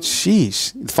 I mean,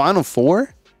 sheesh. Final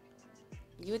Four?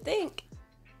 You would think.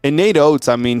 And Nate Oates,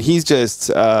 I mean, he's just,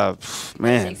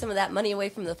 man. Take some of that money away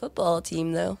from the football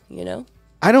team, though, you know?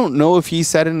 I don't know if he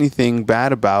said anything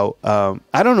bad about,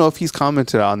 I don't know if he's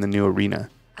commented on the new arena.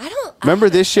 Remember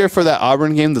this year for that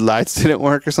Auburn game, the lights didn't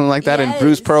work or something like that? Yes. And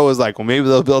Bruce Pearl was like, well, maybe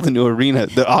they'll build a new arena,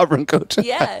 the Auburn coach.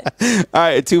 Yeah. All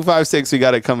right, 256, we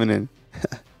got it coming in.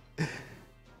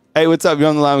 Hey, what's up? You're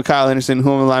on the line with Kyle Henderson.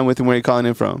 Who am I on the line with and where are you calling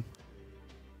in from?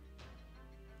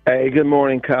 Hey, good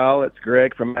morning, Kyle. It's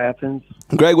Greg from Athens.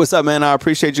 Greg, what's up, man? I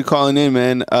appreciate you calling in,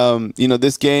 man.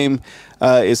 This game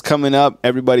is coming up.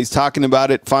 Everybody's talking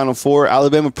about it. Final Four,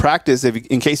 Alabama practice,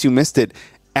 in case you missed it,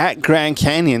 at Grand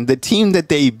Canyon. The team that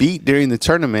they beat during the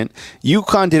tournament,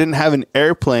 UConn didn't have an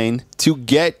airplane to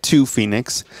get to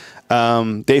Phoenix.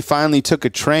 They finally took a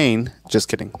train. Just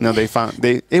kidding. No, they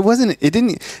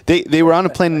were on a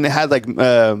plane and it had like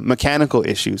mechanical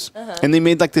issues. And they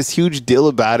made like this huge deal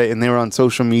about it and they were on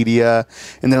social media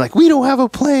and they're like, we don't have a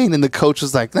plane. And the coach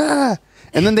was like, nah.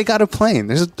 And then they got a plane.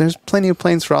 There's plenty of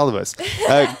planes for all of us.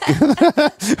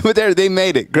 But they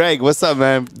made it. Greg, what's up,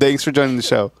 man? Thanks for joining the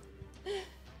show.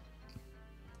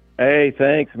 Hey,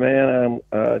 thanks, man.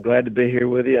 I'm glad to be here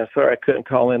with you. I'm sorry I couldn't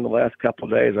call in the last couple of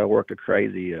days. I worked a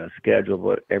crazy schedule,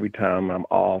 but every time I'm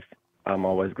off, I'm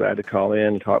always glad to call in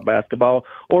and talk basketball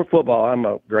or football. I'm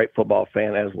a great football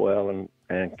fan as well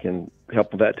and can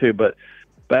help with that too. But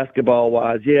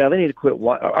basketball-wise, yeah, they need to quit.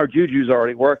 Our Juju's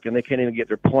already working. They can't even get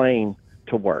their plane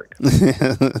to work.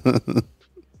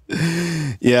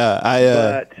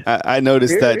 Yeah, I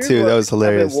noticed that too. That was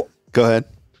hilarious. Go ahead.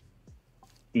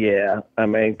 Yeah, I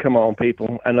mean, come on,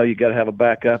 people. I know you got to have a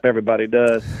backup. Everybody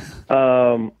does.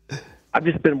 I've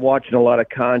just been watching a lot of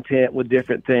content with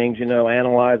different things,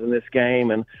 analyzing this game,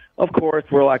 and of course,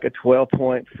 we're like a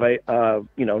 12-point, we're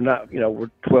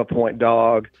 12-point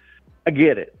dog. I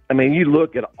get it. I mean, you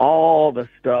look at all the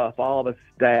stuff, all the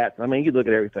stats. I mean, you look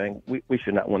at everything. We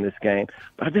should not win this game,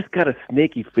 but I just got a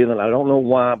sneaky feeling. I don't know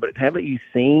why, but haven't you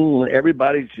seen when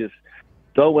everybody's just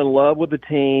so in love with the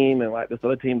team and like this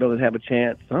other team doesn't have a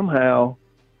chance, somehow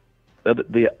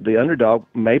the underdog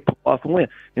may pull off a win.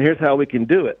 And here's how we can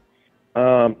do it.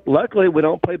 Luckily, we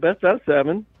don't play best out of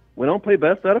 7. We don't play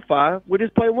best out of 5. We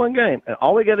just play one game. And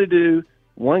all we got to do,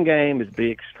 one game, is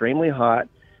be extremely hot.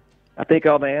 I think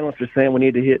all the analysts are saying we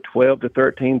need to hit 12 to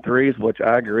 13 threes, which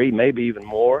I agree, maybe even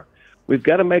more. We've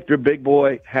got to make their big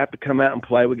boy have to come out and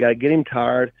play. We got to get him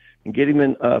tired and get him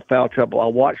in foul trouble. I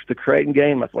watched the Creighton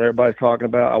game. That's what everybody's talking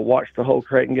about. I watched the whole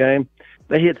Creighton game.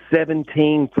 They hit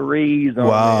 17 threes on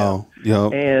them.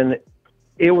 Yep. And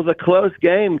it was a close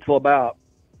game until about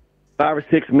 5 or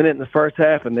 6 minutes in the first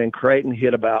half, and then Creighton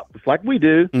hit just like we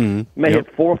do. They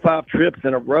hit 4 or 5 trips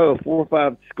in a row, 4 or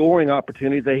 5 scoring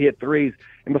opportunities. They hit threes.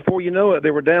 And before you know it,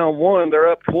 they were down 1. They're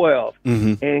up 12.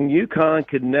 And UConn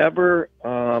could never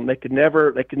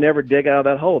dig out of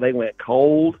that hole. They went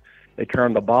cold. They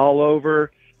turned the ball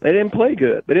over. They didn't play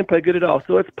good. They didn't play good at all.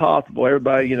 So it's possible.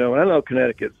 Everybody, and I know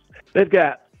Connecticut's. They've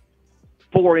got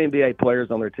 4 NBA players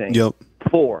on their team. Yep.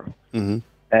 4.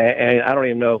 And I don't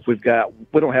even know if we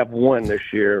don't have one this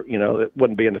year. It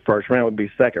wouldn't be in the first round. It would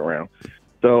be second round.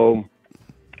 So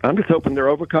I'm just hoping they're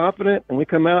overconfident and we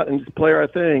come out and just play our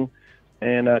thing.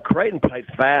 And Creighton played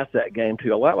fast that game,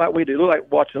 too. A lot like we do. It looked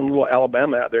like watching little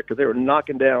Alabama out there because they were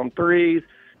knocking down threes,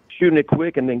 shooting it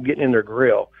quick, and then getting in their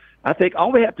grill. I think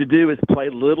all we have to do is play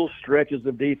little stretches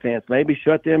of defense, maybe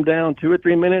shut them down 2 or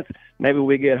 3 minutes. Maybe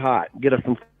we get hot, get us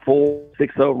some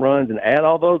 4-6-0 runs and add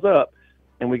all those up,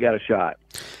 and we got a shot.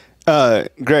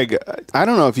 Greg, I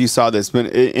don't know if you saw this, but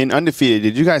in Undefeated,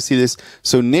 did you guys see this?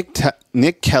 So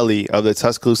Nick Kelly of the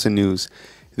Tuscaloosa News,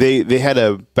 they had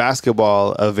a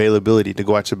basketball availability to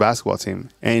go watch the basketball team,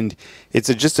 and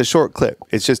it's just a short clip.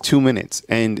 It's just 2 minutes,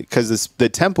 and because the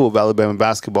tempo of Alabama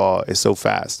basketball is so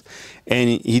fast, and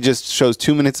he just shows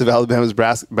 2 minutes of Alabama's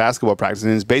basketball practice,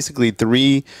 and it's basically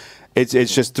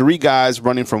It's just 3 guys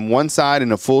running from one side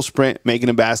in a full sprint, making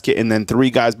a basket, and then 3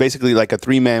 guys, basically like a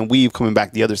 3-man weave coming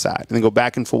back the other side, and then go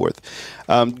back and forth.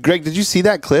 Greg, did you see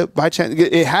that clip by chance?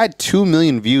 It had 2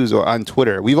 million views on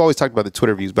Twitter. We've always talked about the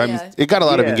Twitter views, but I mean, it got a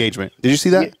lot of engagement. Did you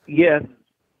see that? Yes.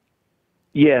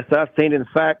 Yes, I've seen it. In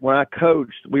fact, when I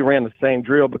coached, we ran the same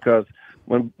drill because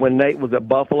when Nate was at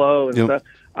Buffalo and stuff,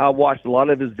 I watched a lot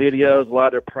of his videos, a lot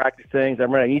of their practice things. I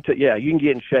remember, you can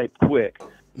get in shape quick.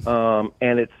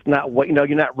 And it's not what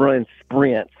you're not running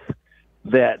sprints.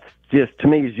 That's just, to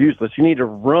me, is useless. You need to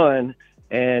run,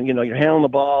 and you're handling the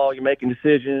ball, you're making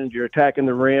decisions, you're attacking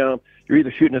the rim, you're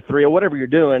either shooting a 3 or whatever you're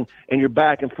doing, and you're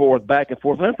back and forth.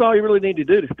 And that's all you really need to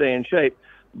do to stay in shape.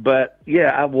 But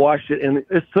yeah, I've watched it, and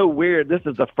it's so weird. This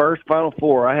is the first Final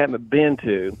Four I haven't been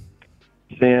to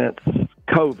since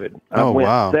COVID. I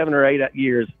went 7 or 8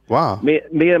 years. Wow. Me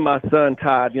and my son,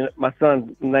 Todd, my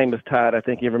son's name is Todd. I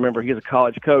think you remember. He's a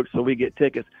college coach, so we get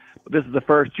tickets. But this is the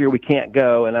first year we can't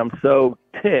go, and I'm so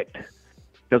ticked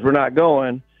because we're not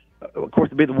going. Of course,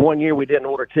 it'd be the one year we didn't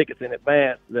order tickets in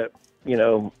advance that,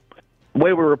 the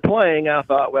way we were playing, I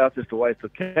thought, well, it's just a waste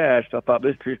of cash. I thought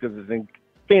this year, because it's in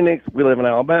Phoenix, we live in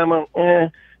Alabama,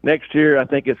 next year, I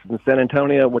think it's in San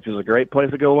Antonio, which is a great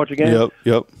place to go watch a game.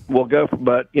 Yep. We'll go,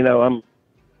 but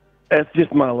that's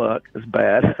just my luck. It's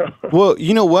bad. Well,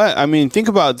 you know what? I mean, think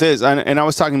about this, and I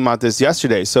was talking about this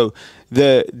yesterday. So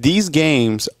these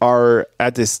games are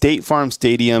at the State Farm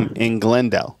Stadium in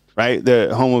Glendale, right?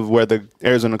 The home of where the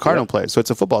Arizona Cardinal plays. So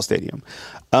it's a football stadium.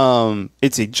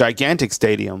 It's a gigantic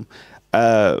stadium.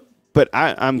 But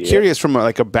I'm curious from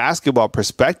a basketball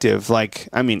perspective.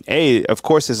 Of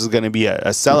course, this is going to be a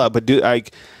sellout. But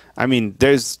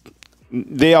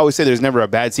they always say there's never a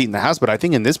bad seat in the house, but I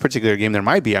think in this particular game there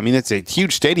might be. I mean, it's a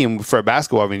huge stadium for a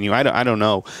basketball venue. I don't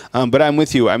know, but I'm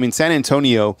with you. I mean, San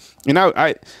Antonio,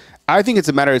 I think it's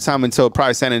a matter of time until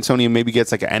probably San Antonio maybe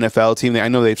gets like an NFL team. I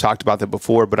know they've talked about that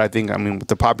before, but I think, with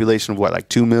the population of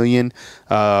 2 million,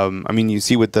 you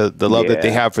see with the love that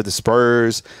they have for the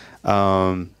Spurs.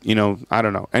 I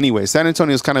don't know. Anyway, San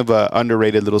Antonio is kind of a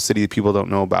underrated little city that people don't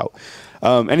know about.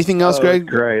 Anything else, Greg?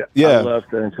 Great. Yeah. I love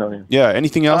San Antonio. Yeah.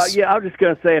 Anything else? I was just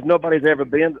going to say, if anybody's ever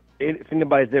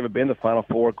been to Final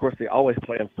Four, of course, they always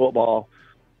play in football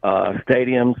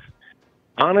stadiums.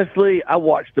 Honestly, I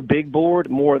watch the big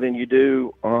board more than you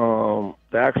do the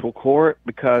actual court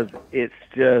because it's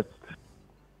just,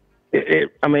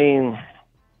 it's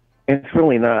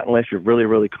really not, unless you're really,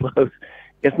 really close.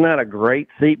 It's not a great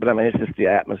seat, but it's just the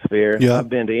atmosphere. Yeah. I've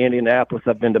been to Indianapolis.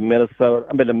 I've been to Minnesota.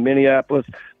 I've been to Minneapolis.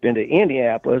 Been to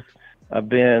Indianapolis. I've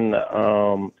been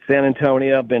San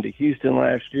Antonio. I've been to Houston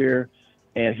last year,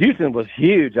 and Houston was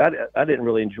huge. I didn't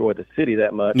really enjoy the city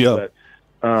that much, but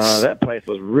that place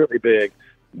was really big.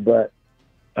 But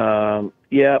I've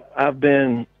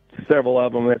been to several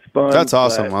of them. It's fun. That's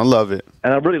awesome. I love it,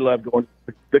 and I really love going.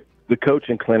 The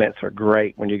coaching clinics are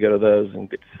great when you go to those and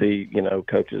get to see,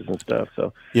 coaches and stuff.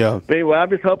 So, But anyway, I'm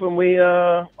just hoping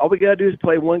all we got to do is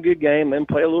play one good game and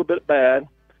play a little bit bad.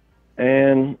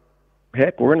 And,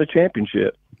 heck, we're in the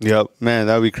championship. Yep, man,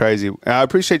 that would be crazy. I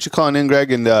appreciate you calling in, Greg,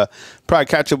 and probably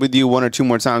catch up with you 1 or 2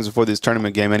 more times before this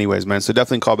tournament game anyways, man. So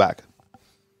definitely call back.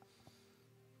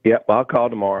 Yep, I'll call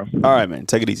tomorrow. All right, man.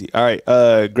 Take it easy. All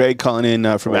right, Greg calling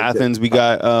in from Athens. We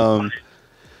got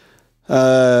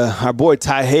our boy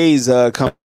Ty Hayes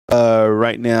coming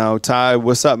right now. Ty,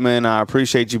 what's up, man? I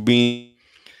appreciate you being.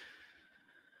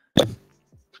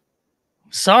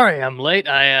 Sorry, I'm late.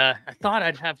 I thought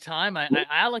I'd have time. I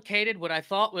allocated what I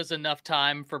thought was enough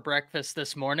time for breakfast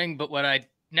this morning, but what I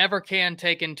never can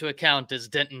take into account is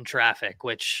Denton traffic,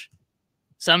 which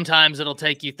sometimes it'll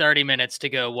take you 30 minutes to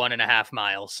go 1.5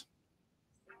 miles.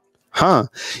 Huh.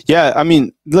 Yeah,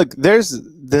 look, there's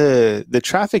the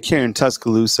traffic here in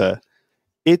Tuscaloosa.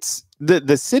 It's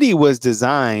the city was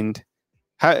designed.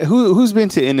 Who's been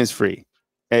to Innisfree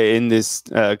in this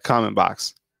comment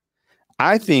box?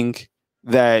 I think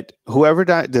that whoever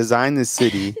designed this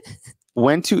city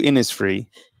went to Innisfree,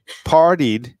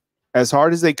 partied as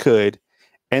hard as they could,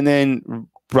 and then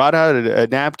brought out a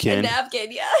napkin,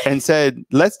 Yeah. and said,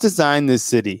 "Let's design this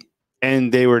city."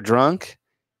 And they were drunk,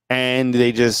 and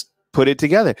they just put it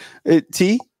together.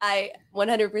 T. I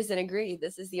 100% agree.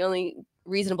 This is the only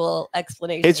reasonable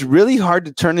explanation. It's really hard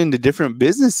to turn into different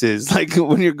businesses. Like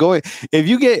when you're going, if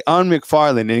you get on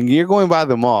McFarland and you're going by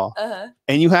the mall,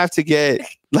 and you have to get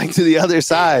like to the other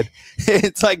side,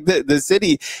 it's like the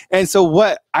city. And so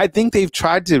what I think they've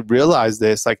tried to realize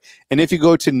this, like, and if you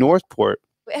go to Northport,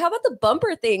 wait, how about the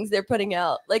bumper things they're putting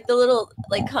out, like the little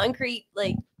like concrete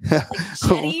like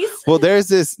jetties? Well, there's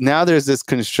this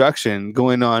construction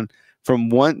going on from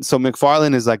one. So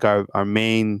McFarland is like our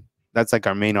main. That's like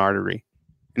our main artery.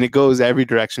 And it goes every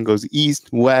direction, goes east,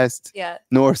 west,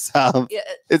 north, south. Yeah,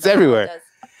 it's everywhere.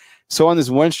 So on this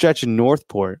one stretch in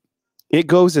Northport, it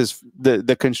goes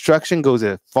the construction goes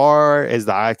as far as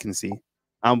the eye can see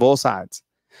on both sides.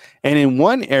 And in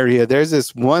one area, there's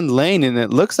this one lane, and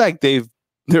it looks like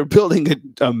they're building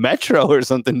a metro or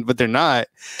something, but they're not.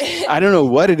 I don't know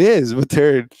what it is, but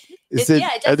are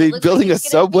they building like a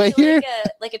subway here?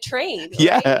 Like a train.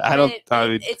 Yeah, right? I don't.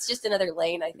 It's just another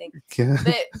lane, I think.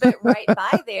 But right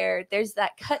by there's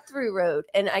that cut through road,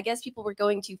 and I guess people were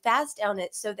going too fast down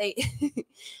it, so they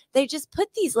they just put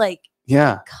these like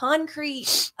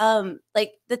concrete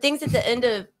like the things at the end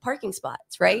of parking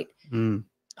spots, right?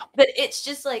 But it's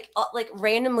just like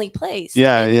randomly placed.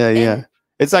 Yeah.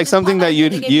 It's like something that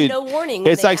you'd no warning.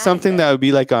 It's like something that would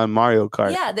be like on Mario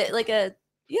Kart. Yeah,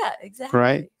 yeah, exactly.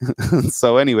 Right.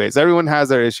 So, anyways, everyone has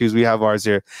their issues. We have ours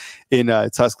here in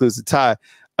Tuscaloosa. Ty,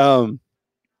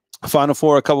 Final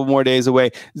Four, a couple more days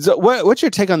away. So what's your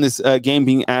take on this game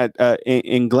being at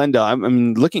in Glendale? I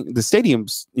mean, looking the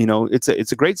stadiums.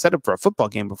 It's a great setup for a football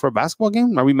game, but for a basketball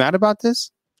game, are we mad about this?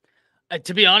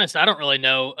 To be honest, I don't really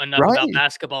know enough about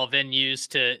basketball venues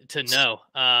to know.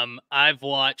 I've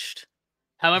watched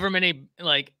however many.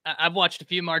 I've watched a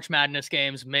few March Madness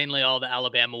games, mainly all the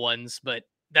Alabama ones, but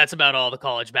that's about all the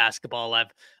college basketball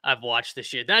I've watched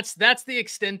this year. That's the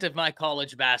extent of my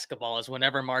college basketball. Is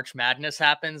whenever March Madness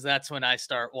happens, that's when I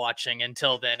start watching.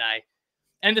 Until then,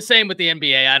 and the same with the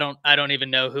NBA. I don't even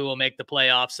know who will make the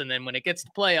playoffs. And then when it gets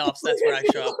to playoffs, that's where I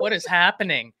show up. What is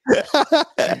happening?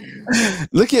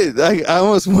 Look at I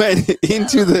almost went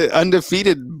into the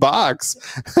undefeated box.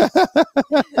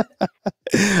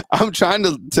 I'm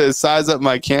trying to size up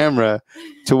my camera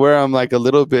to where I'm like a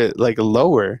little bit like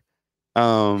lower.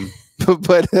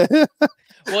 But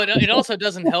well, it also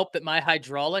doesn't help that my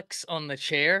hydraulics on the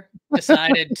chair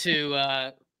decided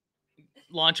to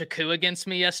launch a coup against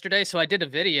me yesterday. So I did a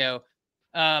video,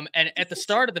 and at the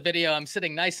start of the video, I'm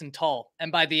sitting nice and tall,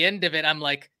 and by the end of it, I'm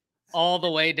like all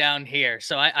the way down here.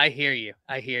 So I hear you.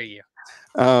 I hear you.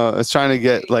 I was trying to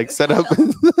get like set up.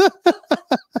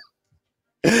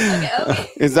 Okay.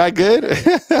 Is that good?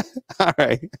 All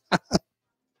right.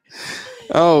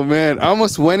 Oh man, I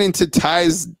almost went into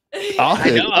Ty's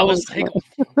office. I know. I was like,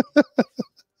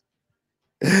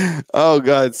 oh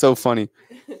god, so funny.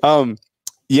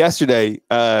 Yesterday,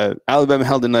 Alabama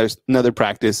held another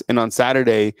practice, and on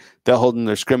Saturday they'll hold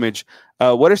another scrimmage.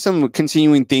 What are some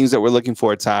continuing things that we're looking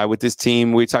for, Ty, with this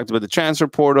team? We talked about the transfer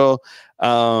portal.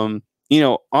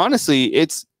 Honestly,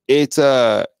 it's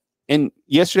and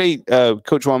yesterday,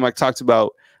 Coach Womack talked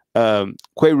about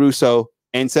Quay Russo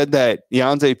and said that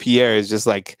Yonze Pierre is just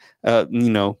like,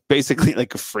 basically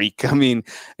like a freak. I mean,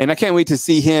 and I can't wait to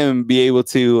see him be able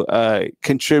to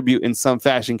contribute in some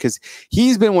fashion, because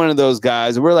he's been one of those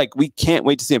guys. We're like, we can't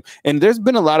wait to see him. And there's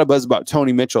been a lot of buzz about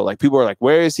Tony Mitchell. Like, people are like,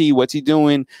 where is he? What's he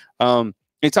doing?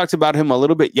 They talked about him a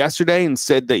little bit yesterday and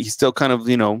said that he's still kind of,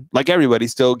 like everybody,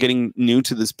 still getting new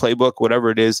to this playbook,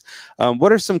 whatever it is.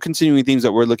 What are some continuing themes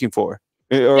that we're looking for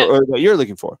or that you're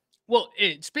looking for? Well,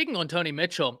 speaking on Tony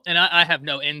Mitchell, and I have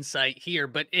no insight here,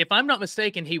 but if I'm not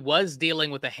mistaken, he was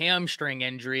dealing with a hamstring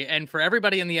injury. And for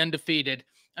everybody in the undefeated,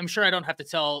 I'm sure I don't have to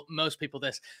tell most people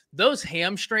this. Those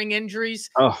hamstring injuries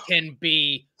can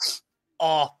be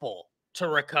awful to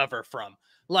recover from.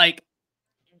 Like,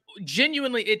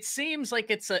 genuinely, it seems like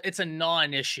it's a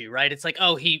non-issue, right? It's like,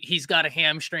 oh, he's got a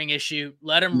hamstring issue.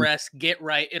 Let him rest, get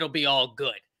right. It'll be all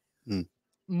good.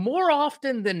 More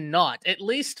often than not, at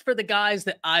least for the guys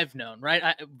that I've known, right?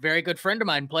 A very good friend of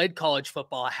mine played college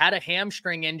football, had a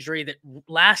hamstring injury that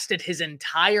lasted his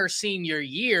entire senior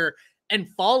year and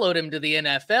followed him to the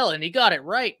NFL, and he got it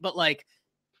right. But like,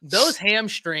 those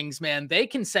hamstrings, man, they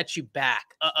can set you back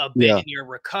a bit in your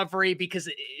recovery, because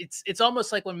it's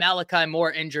almost like when Malachi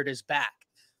Moore injured his back.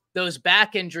 Those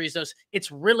back injuries,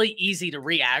 it's really easy to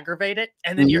re-aggravate it,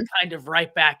 and then you're kind of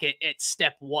right back at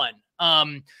step one.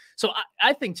 So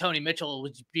I think Tony Mitchell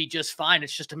would be just fine.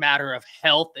 It's just a matter of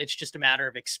health. It's just a matter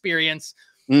of experience.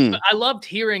 But I loved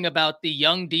hearing about the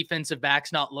young defensive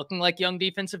backs not looking like young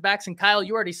defensive backs. And Kyle,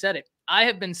 you already said it. I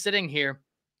have been sitting here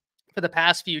for the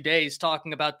past few days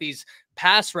talking about these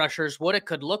pass rushers, what it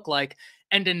could look like.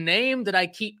 And a name that I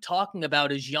keep talking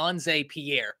about is Yonze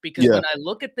Pierre, because when I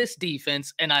look at this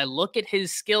defense and I look at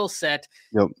his skill set,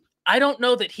 I don't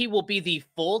know that he will be the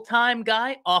full-time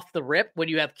guy off the rip when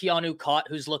you have Keanu Cott,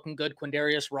 who's looking good,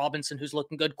 Quindarius Robinson, who's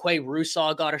looking good, Quay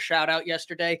Russaw got a shout out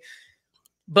yesterday.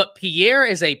 But Pierre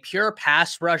is a pure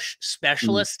pass rush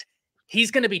specialist.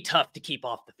 He's going to be tough to keep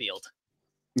off the field.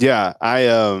 Yeah,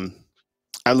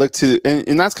 I look to,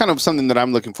 and that's kind of something that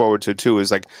I'm looking forward to too,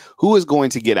 is like who is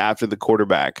going to get after the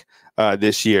quarterback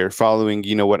this year, following,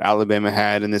 you know, what Alabama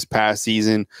had in this past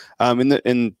season,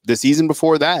 in the season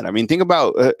before that. I mean, think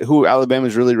about who Alabama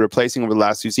is really replacing over the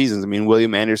last 2 seasons. I mean,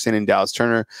 William Anderson and Dallas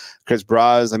Turner, Chris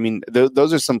Braz. I mean,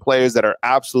 those are some players that are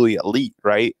absolutely elite,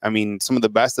 right? I mean, some of the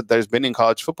best that there's been in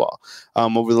college football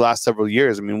over the last several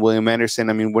years. I mean, William Anderson,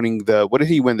 I mean, winning what did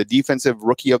he win? The Defensive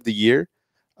Rookie of the Year.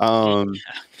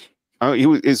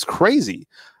 It's crazy.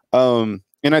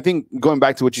 And I think going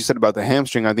back to what you said about the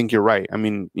hamstring, I think you're right. I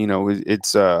mean, you know,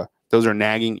 it's those are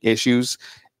nagging issues.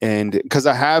 And because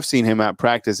I have seen him at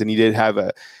practice, and he did have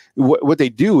what they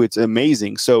do, it's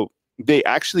amazing. So they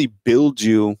actually build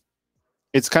you.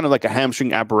 It's kind of like a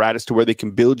hamstring apparatus to where they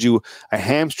can build you a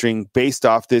hamstring based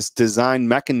off this design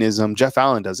mechanism. Jeff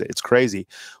Allen does it. It's crazy,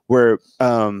 where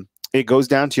it goes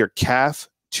down to your calf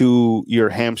to your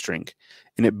hamstring.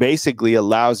 And it basically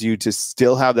allows you to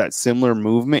still have that similar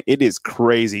movement. It is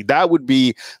crazy. That would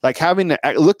be like having to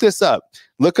look this up.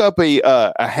 Look up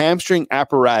a hamstring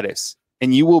apparatus,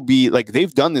 and you will be like,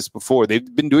 they've done this before.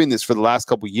 They've been doing this for the last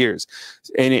couple of years,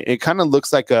 and it kind of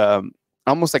looks like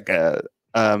almost like a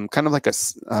kind of like a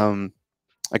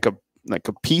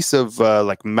piece of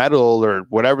like metal or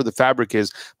whatever the fabric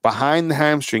is behind the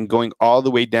hamstring, going all the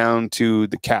way down to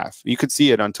the calf. You could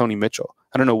see it on Tony Mitchell.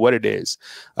 I don't know what it is,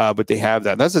 but they have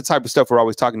that. That's the type of stuff we're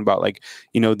always talking about, like,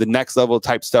 you know, the next level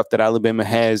type stuff that Alabama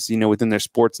has, you know, within their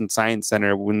sports and science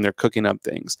center when they're cooking up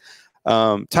things.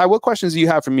 Ty, what questions do you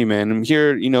have for me, man? I'm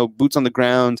here, you know, boots on the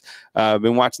ground.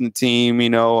 Been watching the team, you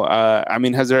know. I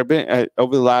mean, has there been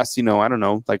over the last, you know, I don't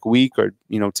know, like week or,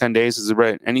 you know, 10 days, has there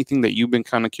been anything that you've been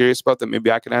kind of curious about that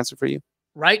maybe I could answer for you?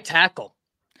 Right tackle,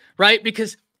 right?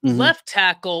 Because left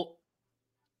tackle,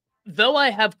 though I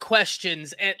have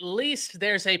questions, at least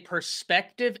there's a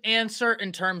perspective answer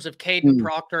in terms of Caden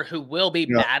Proctor, who will be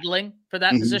battling for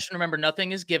that position. Remember,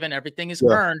 nothing is given, everything is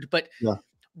earned. But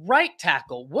right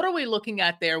tackle, what are we looking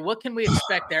at there? What can we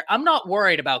expect there? I'm not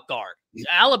worried about guard.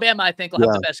 Alabama, I think, will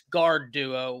have the best guard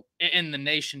duo in the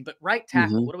nation. But right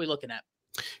tackle, what are we looking at?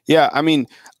 Yeah, I mean,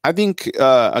 I think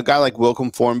a guy like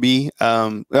Wilcom Formby,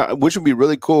 which would be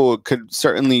really cool, could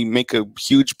certainly make a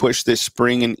huge push this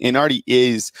spring, and already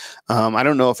is. I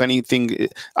don't know if anything.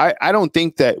 I don't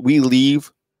think that we leave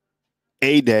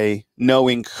A-Day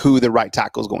knowing who the right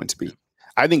tackle is going to be.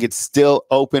 I think it's still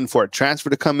open for a transfer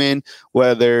to come in,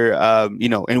 whether, you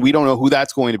know, and we don't know who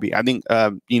that's going to be. I think,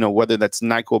 you know, whether that's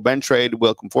Nyquil Bentrade,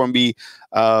 Wilcom Formby,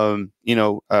 you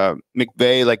know,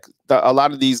 McVay, like a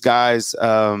lot of these guys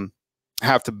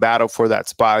have to battle for that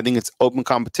spot. I think it's open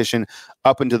competition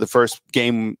up into the first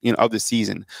game, you know, of the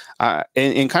season.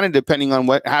 And kind of depending on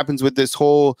what happens with this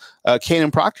whole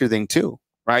Caden Proctor thing too,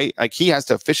 right? Like he has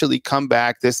to officially come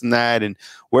back, this and that. And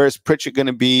where's Pritchett going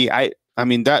to be? I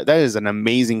mean, that is an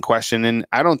amazing question, and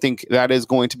I don't think that is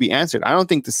going to be answered. I don't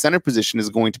think the center position is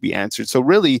going to be answered. So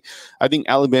really, I think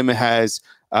Alabama has,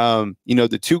 you know,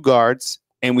 the 2 guards,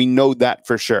 and we know that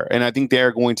for sure. And I think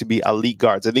they're going to be elite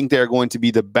guards. I think they're going to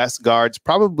be the best guards.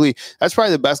 That's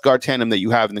probably the best guard tandem that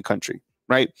you have in the country,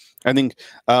 right? I think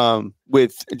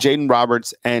with Jaden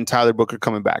Roberts and Tyler Booker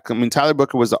coming back. I mean, Tyler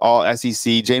Booker was all SEC.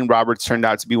 Jaden Roberts turned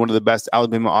out to be one of the best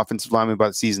Alabama offensive linemen by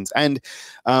the season's end.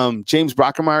 James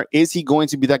Brockermeyer, is he going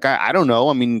to be that guy? I don't know.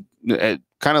 I mean, it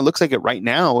kind of looks like it right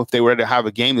now if they were to have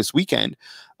a game this weekend.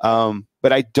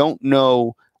 But I don't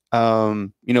know,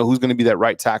 you know, who's going to be that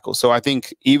right tackle. So I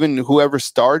think even whoever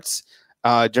starts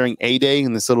during A-Day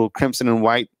in this little crimson and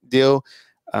white deal,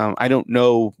 I don't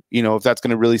know, you know, if that's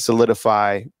going to really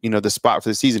solidify, you know, the spot for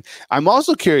the season. I'm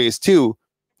also curious too,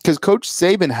 because Coach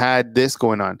Saban had this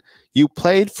going on. You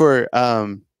played for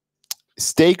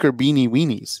steak or beanie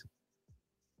weenies.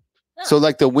 Oh. So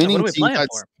like the winning team got,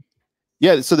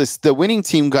 so the winning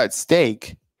team got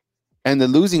steak, and the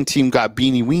losing team got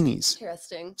beanie weenies.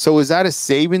 Interesting. So is that a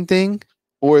Saban thing,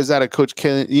 or is that a Coach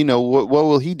Kelly? You know, what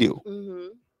will he do?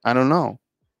 I don't know.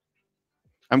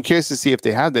 I'm curious to see if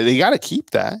they have that. They got to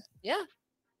keep that. Yeah.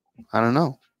 I don't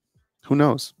know. Who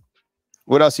knows?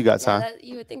 What else you got, Ty?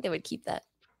 You would think they would keep that.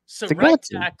 So right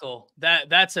tackle,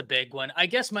 that's a big one. I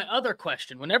guess my other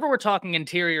question, whenever we're talking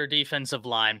interior defensive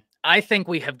line, I think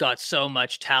we have got so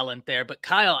much talent there. But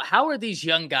Kyle, how are these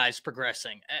young guys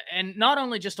progressing? And not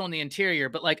only just on the interior,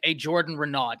 but like a Jordan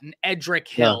Renaud, an Edric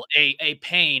Hill, a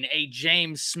Payne, a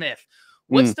James Smith.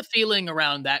 What's the feeling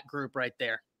around that group right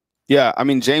there? Yeah, I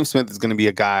mean, James Smith is going to be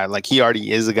a guy, like he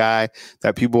already is a guy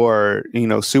that people are,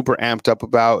 super amped up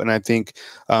about. And I think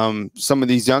some of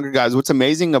these younger guys, what's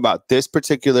amazing about this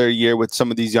particular year with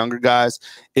some of these younger guys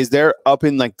is they're up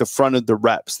in like the front of the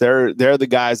reps. They're the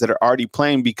guys that are already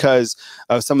playing because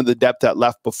of some of the depth that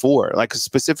left before, like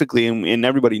specifically, and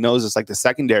everybody knows it's like the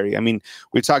secondary. I mean,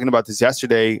 we were talking about this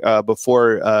yesterday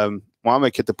before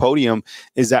Womack hit the podium,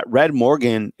 is that Red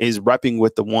Morgan is repping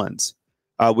with the ones.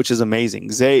 Which is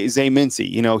amazing. Zay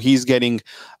Mincy, he's getting,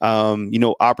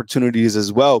 opportunities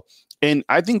as well. And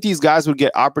I think these guys would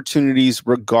get opportunities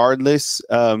regardless,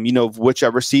 of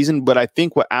whichever season. But I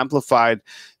think what amplified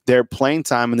their playing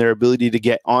time and their ability to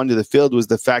get onto the field was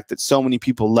the fact that so many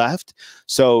people left.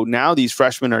 So now these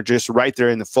freshmen are just right there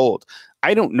in the fold.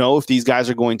 I don't know if these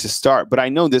guys are going to start, but I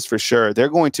know this for sure. They're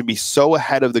going to be so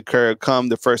ahead of the curve come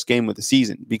the first game of the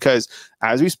season because,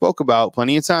 as we spoke about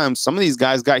plenty of times, some of these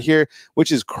guys got here,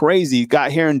 which is crazy,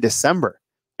 got here in December,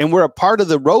 and we're a part of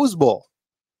the Rose Bowl.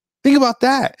 Think about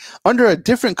that, under a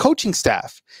different coaching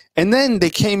staff. And then they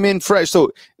came in fresh.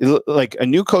 So like a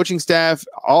new coaching staff,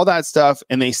 all that stuff,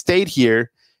 and they stayed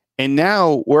here. And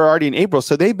now we're already in April.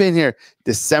 So they've been here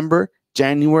December,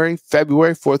 January,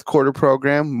 February, fourth quarter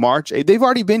program, March. They've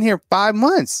already been here 5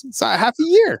 months. It's not half a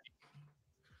year.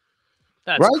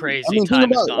 That's right? Crazy. I mean, time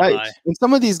has gone by. And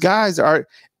some of these guys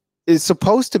is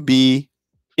supposed to be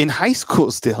in high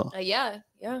school still. Yeah.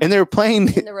 And they're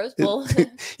playing in the Rose Bowl.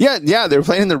 yeah, they're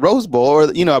playing in the Rose Bowl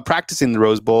or, practicing the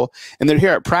Rose Bowl, and they're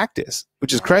here at practice,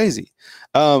 which is crazy.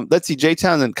 Let's see, Jay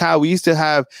Townsend, Kyle, we used to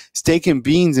have steak and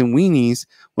beans and weenies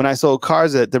when I sold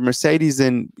cars at the Mercedes,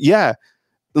 and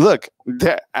look,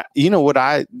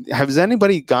 has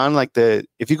anybody gone like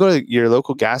if you go to your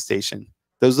local gas station,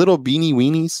 those little beanie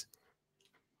weenies,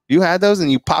 you had those and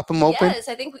you pop them open? Yes,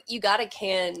 I think you got a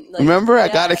can. Remember, I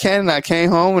got a can and I came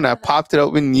home and I popped it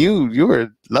open. You were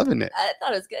loving it. I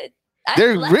thought it was good.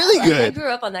 They're really good. I grew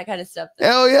up on that kind of stuff.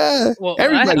 Hell yeah. Well,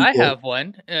 I have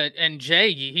one. And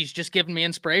Jay, he's just giving me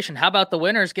inspiration. How about the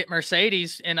winners get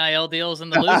Mercedes NIL deals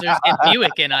and the losers get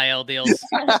Buick NIL deals?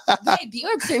 Hey,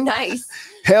 Buicks are nice.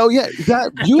 Hell yeah.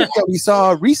 That Buick that we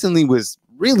saw recently was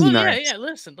really nice. Yeah.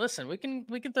 Listen. We can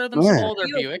throw them some older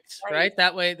Buicks, right?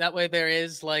 That way there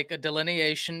is like a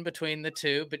delineation between the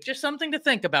two, but just something to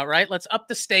think about, right? Let's up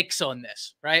the stakes on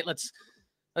this, right? Let's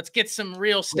get some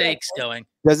real stakes going.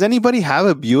 Does anybody have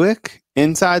a Buick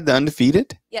inside the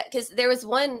undefeated? Yeah, because there was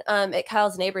one at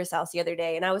Kyle's neighbor's house the other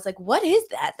day, and I was like, "What is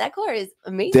that? That car is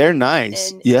amazing." They're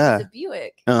nice. And yeah, it's a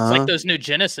Buick. It's like those new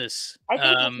Genesis. I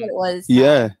think that's what it was.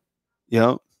 Yeah.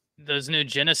 Yep. Those new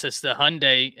Genesis, the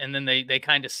Hyundai, and then they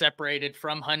kind of separated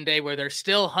from Hyundai, where they're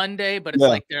still Hyundai, but it's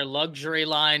like their luxury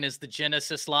line is the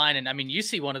Genesis line. And I mean, you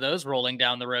see one of those rolling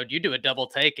down the road, you do a double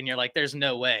take, and you're like, "There's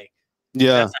no way."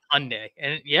 Yeah, that's a Hyundai,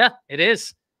 and it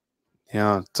is.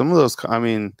 Yeah, some of those. I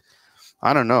mean,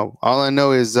 I don't know. All I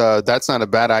know is that's not a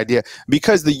bad idea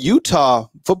because the Utah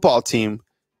football team,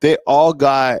 they all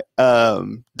got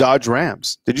Dodge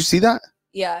Rams. Did you see that?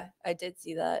 Yeah, I did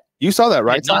see that. You saw that,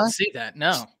 right? I did not see that.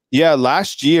 No. Yeah,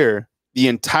 last year the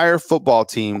entire football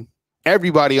team,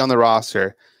 everybody on the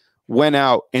roster, went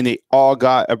out and they all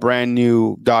got a brand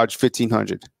new Dodge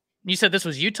 1500. You said this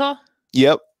was Utah?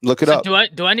 Yep. Look it up. Do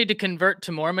I need to convert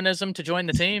to Mormonism to join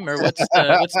the team, or what's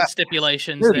the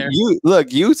stipulations there?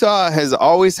 Look, Utah has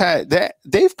always had that.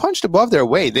 They've punched above their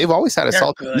weight. They've always had a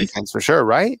solid defense for sure,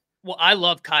 right? Well, I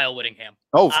love Kyle Whittingham.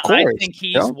 Oh, of course. I think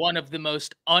he's one of the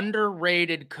most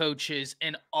underrated coaches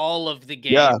in all of the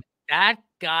game. Yeah. That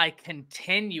guy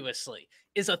continuously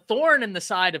is a thorn in the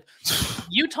side of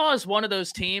Utah. Is one of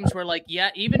those teams where, like,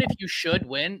 even if you should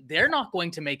win, they're not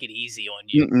going to make it easy on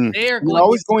you. They're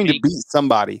always going to beat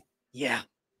somebody. Yeah,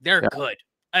 they're good.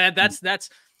 That's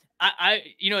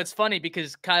it's funny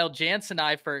because Kyle Jance and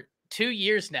I for 2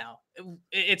 years now.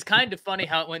 It's kind of funny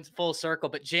how it went full circle,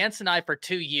 but Jance and I for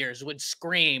 2 years would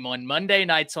scream on Monday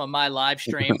nights on my live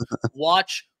stream,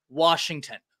 watch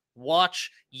Washington,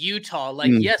 watch Utah.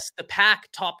 Like, yes, the pack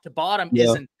top to bottom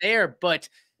isn't there, but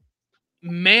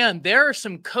man, there are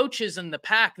some coaches in the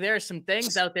pack. There are some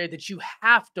things out there that you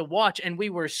have to watch. And we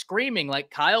were screaming like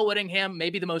Kyle Whittingham,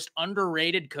 maybe the most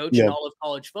underrated coach in all of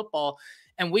college football.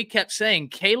 And we kept saying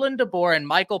Kalen DeBoer and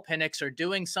Michael Penix are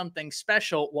doing something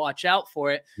special. Watch out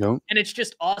for it. Yep. And it's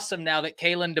just awesome now that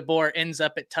Kalen DeBoer ends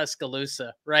up at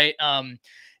Tuscaloosa, right?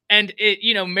 And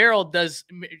Merrill does.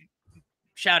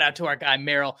 Shout out to our guy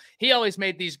Merrill. He always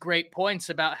made these great points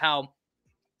about how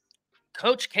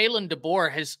Coach Kalen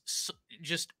DeBoer has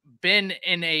just been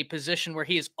in a position where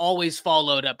he has always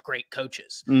followed up great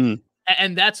coaches.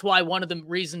 And that's why one of the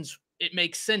reasons it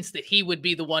makes sense that he would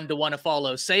be the one to want to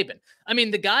follow Saban. I mean,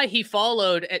 the guy he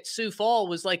followed at Sioux Fall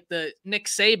was like the Nick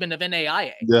Saban of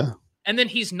NAIA. Yeah. And then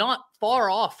he's not far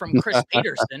off from Chris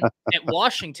Peterson at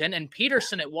Washington. And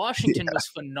Peterson at Washington was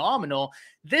phenomenal.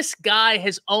 This guy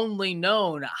has only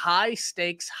known high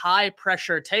stakes, high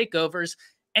pressure takeovers,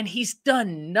 and he's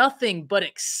done nothing but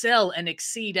excel and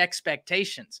exceed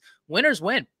expectations. Winners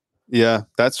win. Yeah,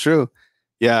 that's true.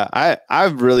 Yeah,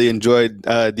 I've really enjoyed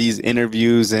these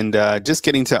interviews and just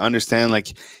getting to understand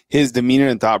like his demeanor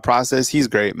and thought process. He's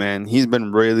great, man. He's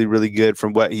been really, really good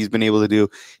from what he's been able to do.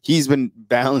 He's been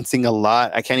balancing a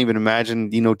lot. I can't even imagine,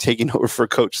 taking over for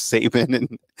Coach Saban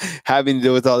and having to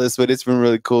deal with all this, but it's been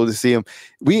really cool to see him.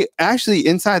 We actually,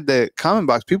 inside the comment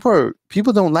box,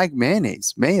 people don't like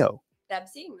mayo. I'm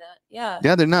seeing that. Yeah.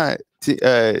 Yeah, they're not.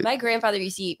 My grandfather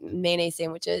used to eat mayonnaise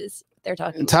sandwiches. They're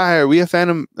talking. Ty, are we a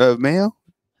fan of mayo?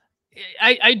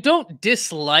 I don't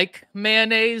dislike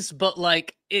mayonnaise, but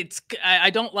like I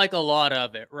don't like a lot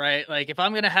of it, right? Like if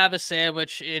I'm gonna have a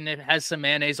sandwich and it has some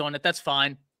mayonnaise on it, that's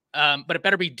fine. But it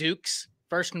better be Duke's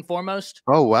first and foremost.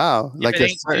 Oh wow! Like a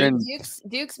certain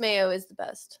Duke's mayo is the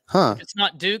best. Huh? If it's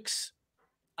not Duke's,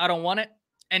 I don't want it.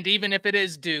 And even if it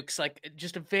is Duke's, like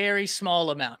just a very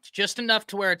small amount, just enough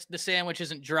to where the sandwich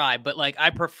isn't dry. But like I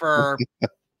prefer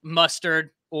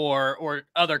mustard or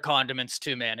other condiments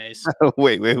to mayonnaise.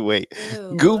 Wait. Ew,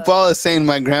 Goofball is saying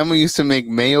my grandma used to make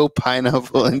mayo,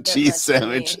 pineapple, and cheese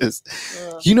sandwiches.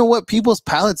 You know what? People's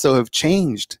palates though have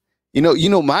changed. You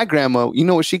know my grandma. You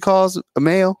know what she calls a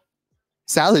mayo?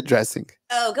 Salad dressing.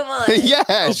 Oh, come on. Yeah,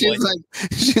 oh,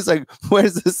 she's like,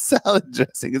 where's the salad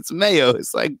dressing? It's mayo.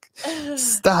 It's like,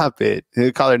 stop it.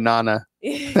 They call her Nana.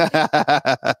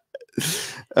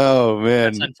 Oh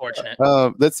man, that's unfortunate.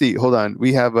 Let's see. Hold on.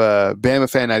 We have a Bama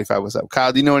fan 95. What's up,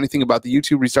 Kyle? Do you know anything about the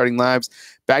YouTube restarting lives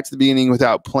back to the beginning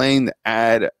without playing the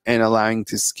ad and allowing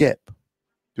to skip?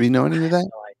 Do we know any of that?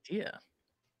 No idea.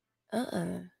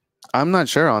 I'm not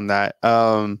sure on that.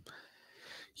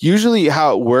 Usually,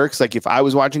 how it works, like if I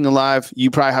was watching a live,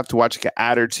 you probably have to watch like an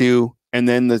ad or two, and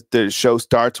then the show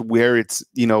starts where it's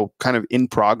kind of in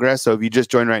progress. So if you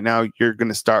just joined right now, you're going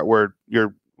to start where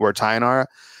Ty and are.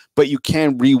 But you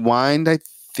can rewind, I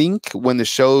think, when the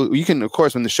show, you can, of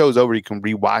course, when the show's over, you can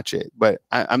rewatch it, but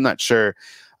I'm not sure.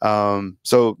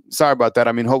 So sorry about that.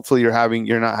 I mean, hopefully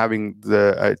you're not having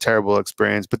the terrible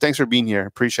experience, but thanks for being here.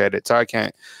 Appreciate it. Sorry I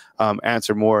can't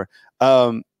answer more.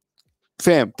 Fam,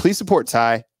 please support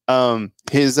Ty.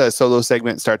 His solo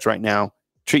segment starts right now.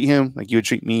 Treat him like you would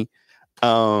treat me.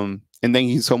 And thank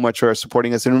you so much for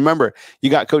supporting us. And remember,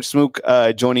 you got Coach Smook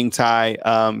joining Ty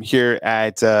here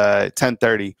at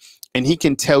 10:30. And he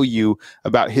can tell you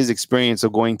about his experience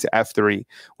of going to F3.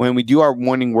 When we do our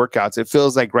morning workouts, it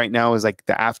feels like right now is like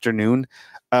the afternoon.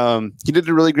 He did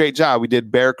a really great job. We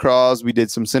did bear crawls. We did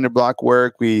some cinder block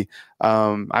work. We,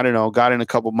 got in a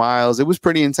couple miles. It was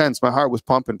pretty intense. My heart was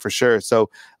pumping for sure. So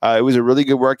it was a really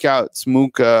good workout.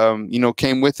 Smook,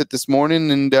 came with it this morning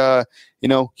and,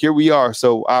 here we are.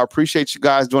 So I appreciate you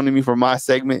guys joining me for my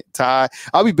segment, Ty.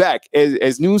 I'll be back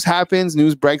as news happens,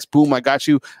 news breaks. Boom. I got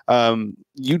you.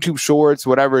 YouTube shorts,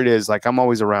 whatever it is. Like I'm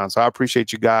always around. So I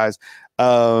appreciate you guys.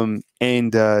 And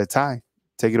Ty,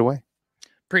 take it away.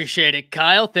 Appreciate it,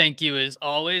 Kyle. Thank you as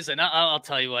always. And I'll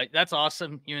tell you what, that's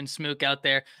awesome. You and Smook out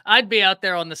there. I'd be out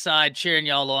there on the side cheering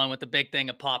y'all on with a big thing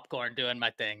of popcorn doing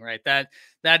my thing, right?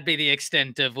 That'd be the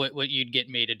extent of what you'd get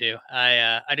me to do.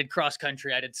 I did cross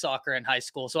country. I did soccer in high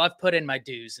school. So I've put in my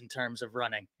dues in terms of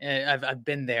running. I've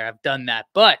been there. I've done that.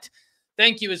 But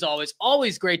thank you as always.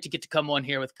 Always great to get to come on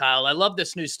here with Kyle. I love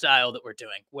this new style that we're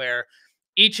doing where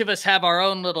each of us have our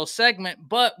own little segment,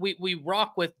 but we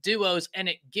rock with duos, and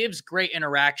it gives great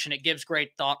interaction. It gives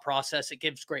great thought process. It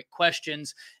gives great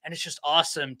questions, and it's just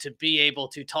awesome to be able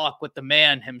to talk with the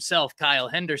man himself, Kyle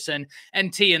Henderson,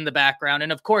 and T in the background.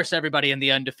 And, of course, everybody in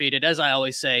the Undefeated. As I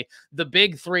always say, the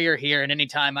big three are here, and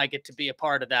anytime I get to be a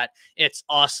part of that, it's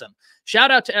awesome.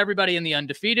 Shout out to everybody in the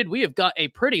Undefeated. We have got a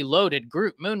pretty loaded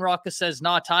group. Moonrocka says,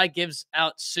 nah, Ty gives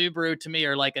out Subaru to me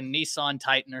or like a Nissan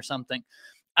Titan or something.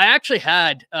 I actually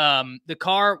had the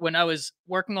car when I was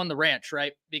working on the ranch,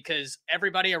 right? Because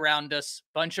everybody around us,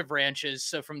 bunch of ranches.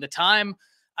 So from the time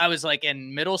I was like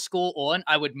in middle school on,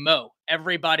 I would mow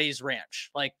everybody's ranch.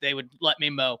 Like they would let me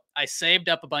mow. I saved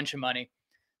up a bunch of money.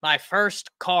 My first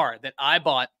car that I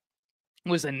bought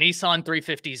was a Nissan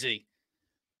 350Z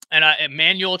and a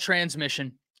manual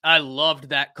transmission. I loved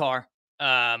that car.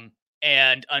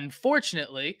 And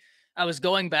unfortunately, I was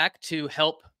going back to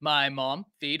help my mom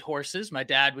feed horses. My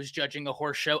dad was judging a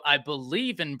horse show, I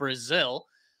believe in Brazil.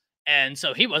 And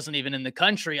so he wasn't even in the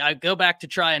country. I go back to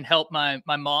try and help my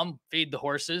mom feed the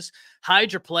horses,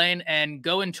 hydroplane, and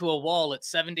go into a wall at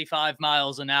 75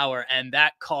 miles an hour. And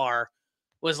that car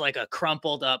was like a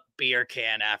crumpled up beer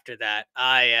can after that.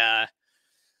 How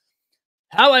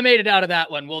I made it out of that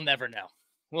one, we'll never know.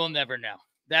 We'll never know.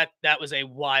 That was a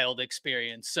wild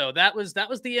experience. So that was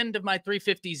the end of my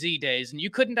 350Z days. And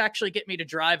you couldn't actually get me to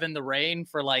drive in the rain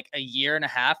for like a year and a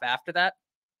half after that.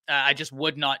 I just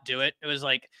would not do it. It was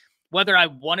like, whether I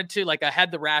wanted to, like, I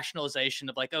had the rationalization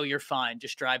of like, oh, you're fine,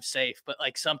 just drive safe. But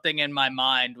like something in my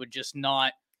mind would just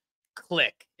not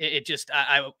click. It just,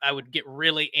 I would get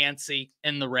really antsy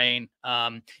in the rain.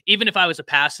 Even if I was a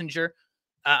passenger,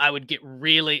 I would get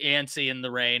really antsy in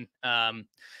the rain.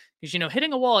 Because, you know,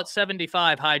 hitting a wall at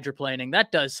 75 hydroplaning, that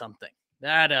does something.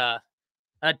 That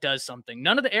does something.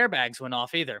 None of the airbags went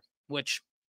off either, which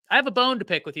I have a bone to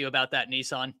pick with you about that,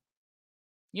 Nissan.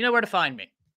 You know where to find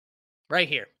me. Right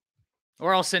here.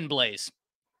 Or I'll send Blaze.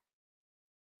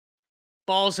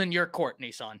 Ball's in your court,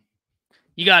 Nissan.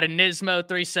 You got a Nismo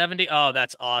 370? Oh,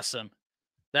 that's awesome.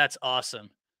 That's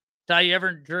awesome. Ty, you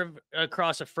ever driven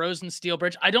across a frozen steel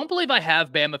bridge? I don't believe I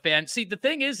have, Bama fan. See, the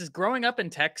thing is growing up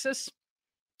in Texas,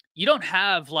 you don't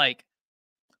have like,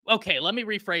 okay, let me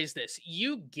rephrase this.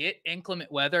 You get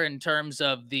inclement weather in terms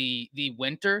of the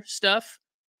winter stuff,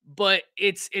 but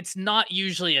it's not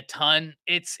usually a ton.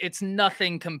 It's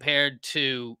nothing compared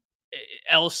to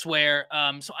elsewhere.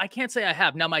 So I can't say I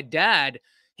have. Now, my dad,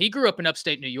 he grew up in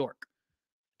upstate New York.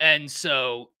 And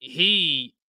so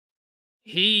he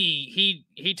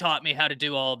taught me how to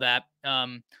do all that.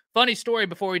 Funny story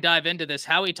before we dive into this,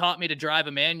 how he taught me to drive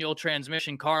a manual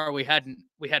transmission car. We had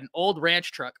an old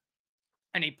ranch truck,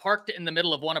 and he parked it in the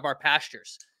middle of one of our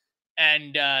pastures.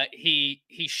 And he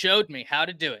showed me how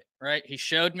to do it, right? He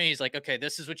showed me, he's like, okay,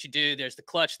 this is what you do. There's the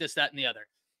clutch, this, that, and the other.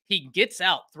 He gets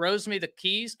out, throws me the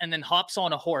keys, and then hops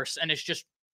on a horse and is just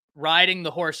riding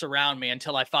the horse around me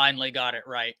until I finally got it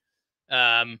right.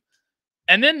 And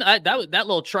then that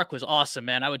little truck was awesome,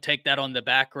 man. I would take that on the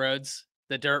back roads,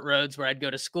 the dirt roads where I'd go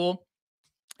to school,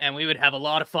 and we would have a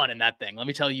lot of fun in that thing. Let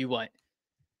me tell you what.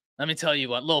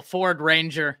 Little Ford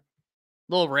Ranger,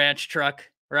 little ranch truck,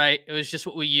 right? It was just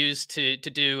what we used to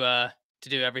do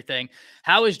everything.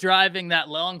 How is driving that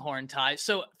Longhorn, Ty?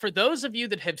 So for those of you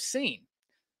that have seen,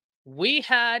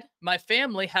 my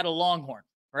family had a Longhorn,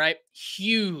 right?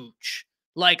 Huge.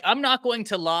 Like, I'm not going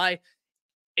to lie.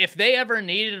 If they ever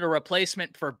needed a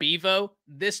replacement for Bevo,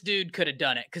 this dude could have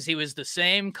done it because he was the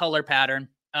same color pattern.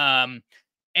 And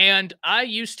I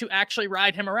used to actually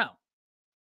ride him around.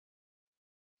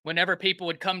 Whenever people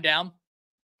would come down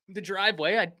the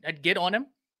driveway, I'd get on him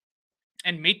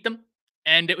and meet them.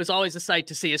 And it was always a sight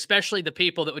to see, especially the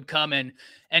people that would come in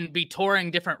and be touring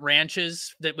different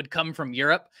ranches that would come from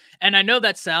Europe. And I know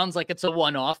that sounds like it's a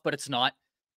one-off, but it's not.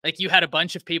 Like, you had a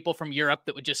bunch of people from Europe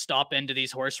that would just stop into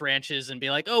these horse ranches and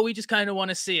be like, oh, we just kind of want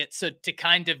to see it. So to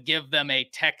kind of give them a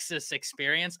Texas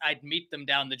experience, I'd meet them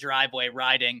down the driveway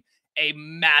riding a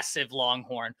massive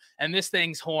Longhorn. And this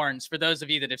thing's horns, for those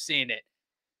of you that have seen it,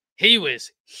 he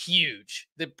was huge.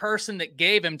 The person that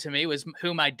gave him to me was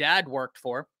who my dad worked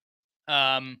for.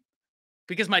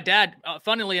 Because my dad,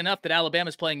 funnily enough, that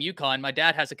Alabama's playing UConn, my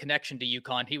dad has a connection to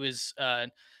UConn. He was,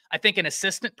 I think, an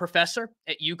assistant professor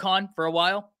at UConn for a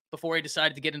while before he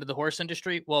decided to get into the horse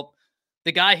industry. Well,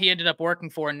 the guy he ended up working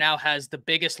for now has the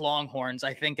biggest Longhorns,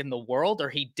 I think, in the world, or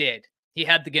he did. He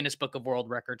had the Guinness Book of World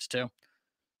Records too.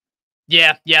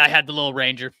 Yeah, I had the little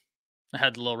Ranger.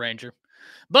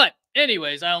 But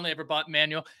anyways, I only ever bought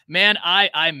manual. Man,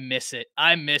 I miss it.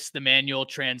 I miss the manual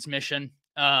transmission.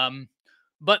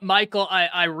 But Michael,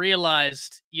 I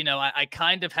realized, you know, I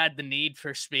kind of had the need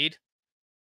for speed,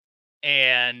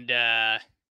 and I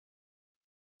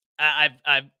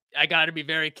got to be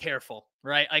very careful,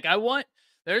 right? Like,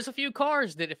 there's a few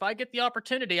cars that if I get the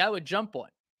opportunity, I would jump on.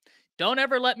 Don't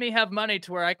ever let me have money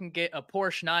to where I can get a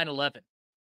Porsche 911,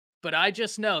 but I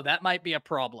just know that might be a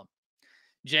problem.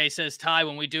 Jay says, Ty,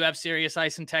 when we do have serious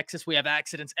ice in Texas, we have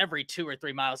accidents every 2 or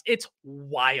 3 miles. It's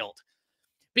wild.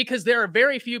 Because there are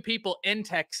very few people in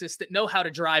Texas that know how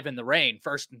to drive in the rain,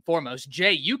 first and foremost.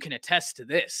 Jay, you can attest to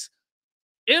this.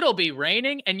 It'll be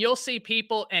raining, and you'll see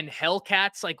people in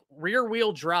Hellcats, like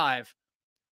rear-wheel drive,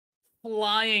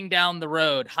 flying down the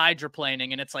road,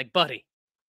 hydroplaning, and it's like, buddy,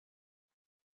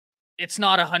 it's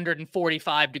not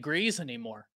 145 degrees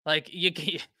anymore. Like,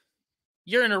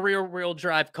 you're in a rear-wheel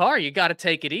drive car. You got to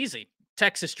take it easy.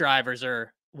 Texas drivers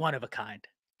are one of a kind.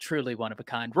 Truly one of a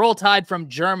kind. Roll Tide from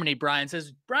Germany. Brian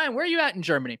says, Brian, where are you at in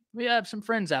Germany? We have some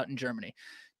friends out in Germany.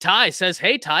 Ty says,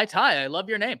 hey, Ty, I love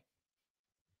your name.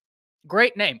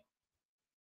 Great name.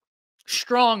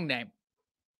 Strong name.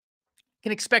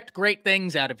 Can expect great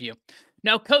things out of you.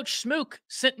 Now, Coach Smook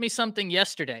sent me something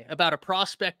yesterday about a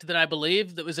prospect that I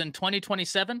believe that was in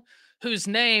 2027, whose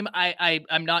name,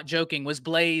 I'm not joking, was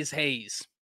Blaze Hayes.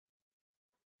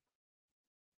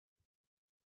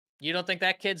 You don't think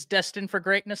that kid's destined for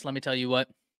greatness? Let me tell you what.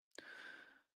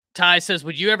 Ty says,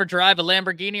 would you ever drive a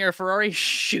Lamborghini or a Ferrari?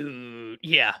 Shoot,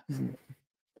 yeah.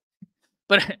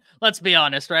 But let's be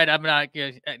honest, right? I'm not,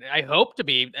 I hope to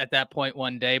be at that point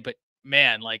one day, but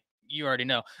man, like you already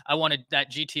know, I wanted that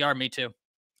GTR. Me too.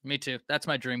 Me too. That's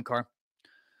my dream car.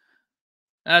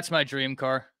 That's my dream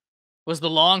car. Was the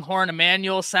Longhorn a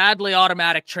manual? Sadly,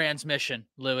 automatic transmission,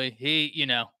 Louis. He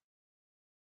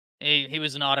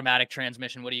was an automatic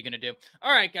transmission. What are you going to do?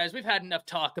 All right, guys, we've had enough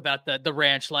talk about the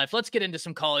ranch life. Let's get into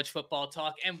some college football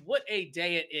talk. And what a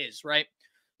day it is, right?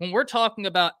 When we're talking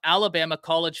about Alabama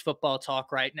college football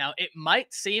talk right now, it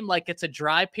might seem like it's a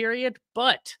dry period,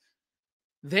 but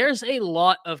there's a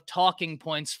lot of talking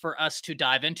points for us to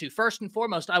dive into. First and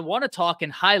foremost, I want to talk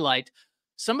and highlight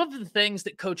some of the things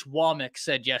that Coach Womack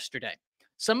said yesterday.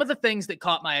 Some of the things that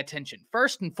caught my attention.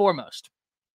 First and foremost,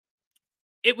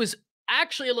 it was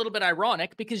actually a little bit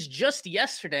ironic because just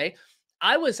yesterday,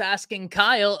 I was asking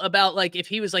Kyle about like if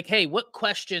he was like, hey, what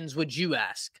questions would you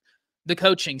ask the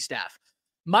coaching staff?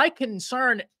 My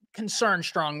concern,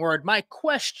 strong word, my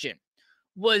question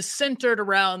was centered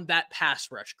around that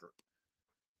pass rush group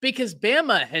because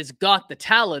Bama has got the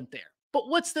talent there. But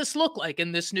what's this look like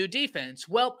in this new defense?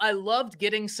 Well, I loved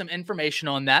getting some information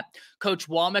on that. Coach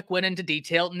Womack went into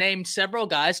detail, named several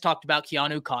guys, talked about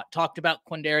Keanu Cott, talked about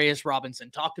Quindarius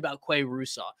Robinson, talked about Quay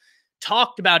Russaw,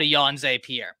 talked about Ionze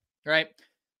Pierre, right?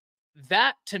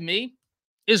 That, to me,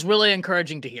 is really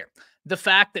encouraging to hear. The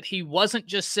fact that he wasn't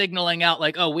just signaling out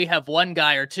like, oh, we have one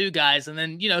guy or two guys, and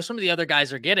then, some of the other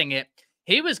guys are getting it.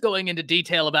 He was going into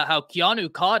detail about how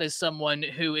Keanu Cott is someone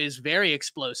who is very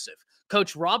explosive.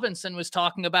 Coach Robinson was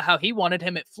talking about how he wanted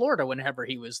him at Florida whenever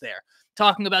he was there,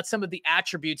 talking about some of the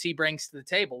attributes he brings to the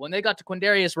table. When they got to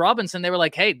Quindarius Robinson, they were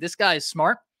like, hey, this guy is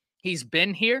smart. He's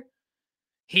been here.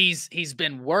 He's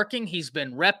been working. He's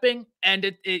been repping,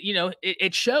 and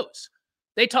it shows.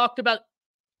 They talked about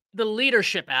the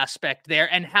leadership aspect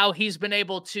there and how he's been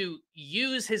able to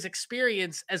use his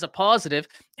experience as a positive,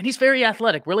 and he's very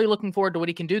athletic. Really looking forward to what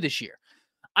he can do this year.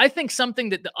 I think something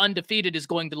that the undefeated is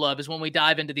going to love is when we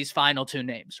dive into these final two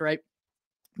names, right?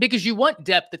 Because you want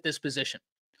depth at this position.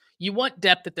 You want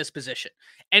depth at this position.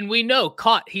 And we know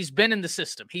Cott, he's been in the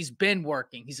system. He's been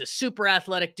working. He's a super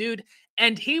athletic dude.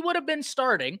 And he would have been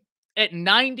starting at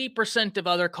 90% of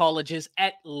other colleges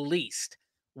at least.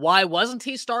 Why wasn't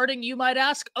he starting, you might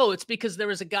ask? Oh, it's because there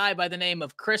was a guy by the name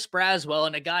of Chris Braswell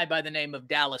and a guy by the name of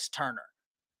Dallas Turner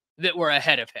that were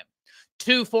ahead of him.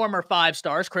 Two former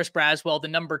 5-stars, Chris Braswell, the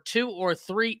number 2 or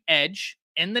 3 edge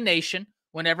in the nation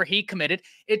whenever he committed.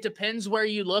 It depends where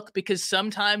you look because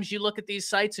sometimes you look at these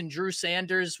sites and Drew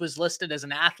Sanders was listed as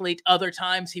an athlete. Other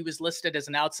times he was listed as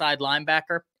an outside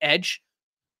linebacker, edge,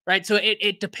 right? So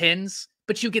it depends,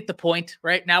 but you get the point,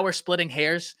 right? Now we're splitting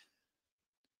hairs.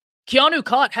 Keanu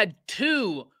Cott had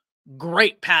 2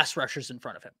 great pass rushers in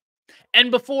front of him.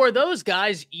 And before those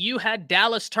guys, you had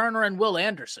Dallas Turner and Will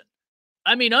Anderson.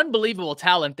 I mean, unbelievable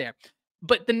talent there.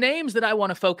 But the names that I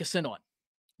want to focus in on,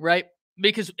 right?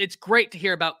 Because it's great to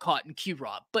hear about Cott and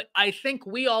Q-Rob, but I think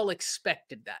we all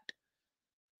expected that.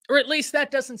 Or at least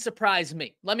that doesn't surprise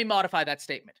me. Let me modify that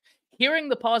statement. Hearing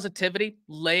the positivity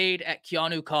laid at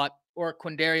Keanu Cott or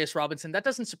Quindarius Robinson, that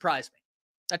doesn't surprise me.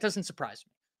 That doesn't surprise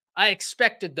me. I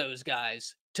expected those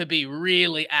guys to be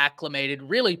really acclimated,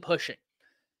 really pushing.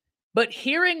 But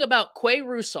hearing about Quay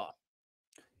Russaw,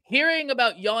 hearing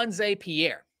about Ionze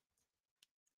Pierre,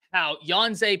 how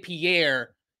Ionze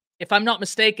Pierre, if I'm not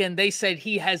mistaken, they said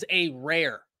he has a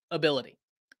rare ability.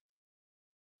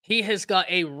 He has got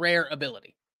a rare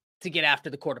ability to get after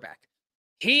the quarterback.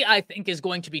 He, I think, is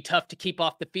going to be tough to keep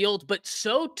off the field, but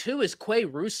so too is Quay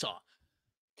Russaw.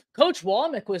 Coach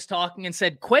Womack was talking and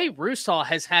said Quay Russaw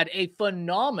has had a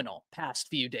phenomenal past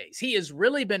few days. He has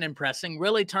really been impressing,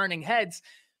 really turning heads.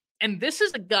 And this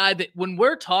is a guy that when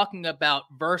we're talking about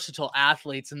versatile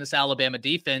athletes in this Alabama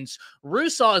defense,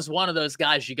 Russaw is one of those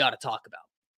guys you got to talk about.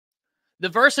 The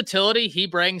versatility he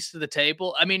brings to the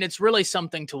table, I mean, it's really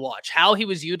something to watch. How he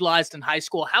was utilized in high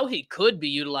school, how he could be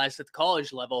utilized at the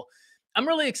college level. I'm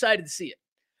really excited to see it.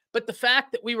 But the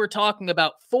fact that we were talking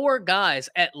about 4 guys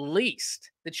at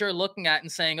least that you're looking at and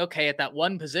saying, okay, at that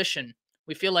one position,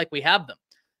 we feel like we have them.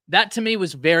 That to me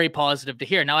was very positive to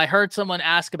hear. Now, I heard someone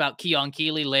ask about Keon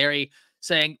Keeley, Larry,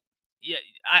 saying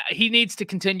he needs to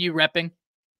continue repping,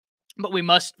 but we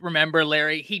must remember,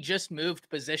 Larry, he just moved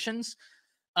positions.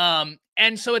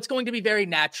 And so it's going to be very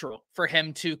natural for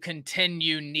him to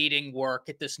continue needing work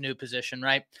at this new position,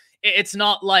 right? It's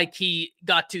not like he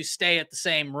got to stay at the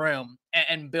same room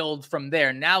and build from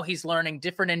there. Now he's learning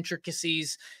different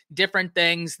intricacies, different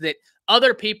things that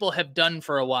other people have done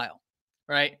for a while,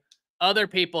 right? Other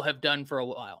people have done for a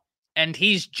while. And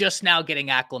he's just now getting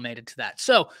acclimated to that.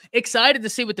 So excited to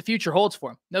see what the future holds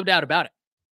for him. No doubt about it.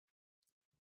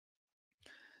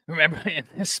 Remember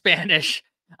in Spanish,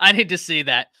 I need to see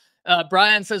that.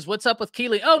 Brian says, what's up with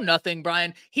Keeley? Oh, nothing,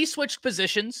 Brian. He switched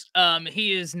positions.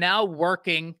 He is now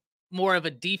working more of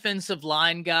a defensive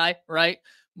line guy, right?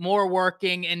 More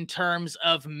working in terms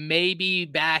of maybe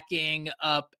backing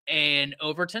up an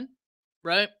Overton,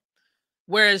 right?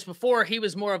 Whereas before he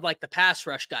was more of like the pass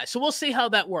rush guy. So we'll see how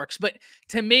that works. But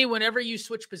to me, whenever you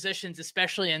switch positions,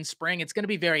 especially in spring, it's going to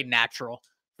be very natural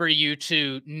for you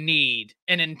to need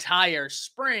an entire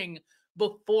spring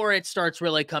before it starts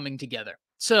really coming together.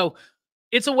 So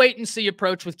it's a wait and see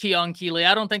approach with Keon Keeley.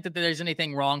 I don't think that there's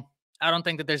anything wrong.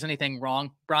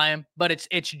 Brian, but it's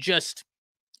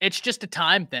just a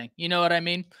time thing. You know what I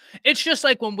mean? It's just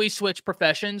like when we switch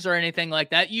professions or anything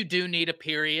like that, you do need a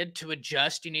period to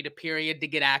adjust. You need a period to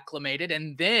get acclimated,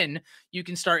 and then you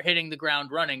can start hitting the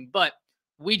ground running. But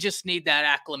we just need that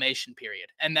acclimation period.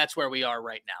 And that's where we are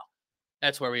right now.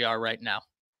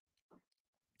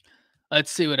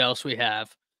 Let's see what else we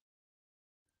have.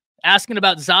 Asking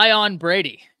about Zion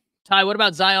Brady. Ty, what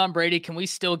about Zion Brady? Can we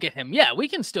still get him? Yeah, we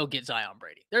can still get Zion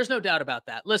Brady. There's no doubt about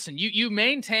that. Listen, you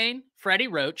maintain Freddie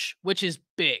Roach, which is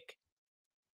big.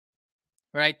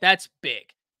 Right? That's big.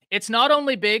 It's not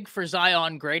only big for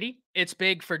Zion Grady, it's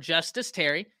big for Justice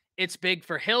Terry. It's big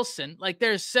for Hilson. Like,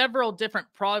 there's several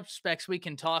different prospects we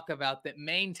can talk about that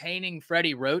maintaining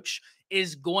Freddie Roach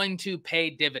is going to pay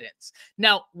dividends.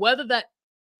 Now, whether that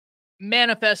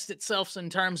manifests itself in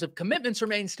terms of commitments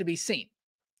remains to be seen,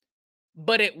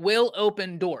 but it will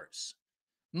open doors.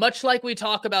 Much like we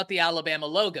talk about the Alabama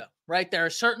logo, right? There are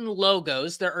certain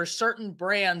logos, there are certain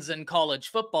brands in college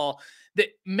football that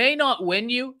may not win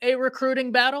you a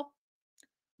recruiting battle,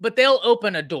 but they'll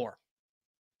open a door,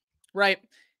 right?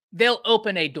 They'll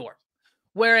open a door.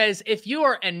 Whereas if you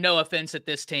are, and no offense at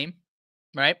this team,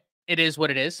 right? It is what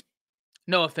it is.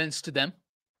 No offense to them.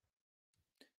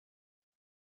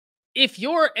 If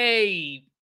you're a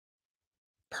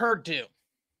Purdue,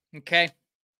 okay,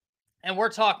 and we're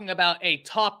talking about a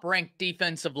top-ranked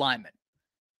defensive lineman,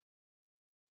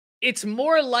 it's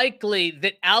more likely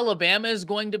that Alabama is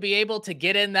going to be able to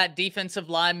get in that defensive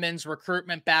lineman's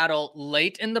recruitment battle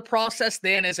late in the process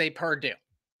than is a Purdue,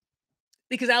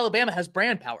 because Alabama has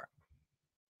brand power.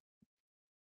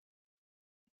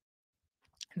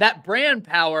 That brand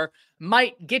power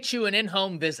might get you an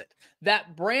in-home visit.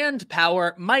 That brand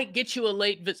power might get you a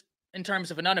late visit in terms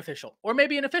of an unofficial or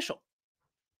maybe an official.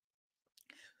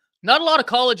 Not a lot of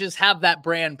colleges have that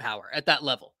brand power at that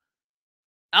level.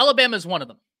 Alabama is one of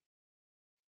them.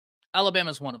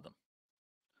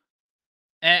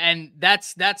 And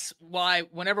that's why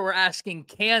whenever we're asking,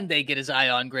 can they get a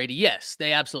Zion Grady? Yes,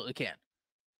 they absolutely can.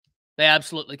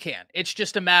 It's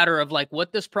just a matter of like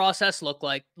what this process looks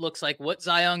like, what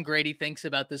Zion Grady thinks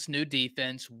about this new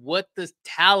defense, what the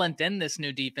talent in this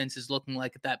new defense is looking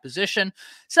like at that position.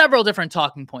 Several different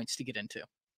talking points to get into.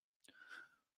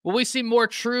 Will we see more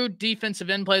true defensive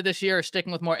end play this year or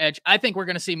sticking with more edge? I think we're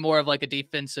going to see more of like a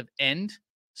defensive end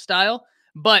style,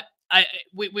 but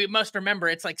we must remember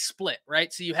it's like split,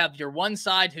 right? So you have your one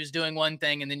side who's doing one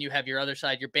thing, and then you have your other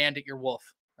side, your bandit, your wolf,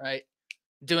 right?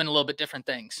 Doing a little bit different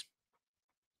things.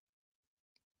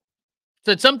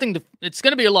 So it's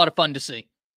going to be a lot of fun to see.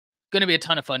 Going to be a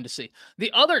ton of fun to see.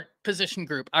 The other position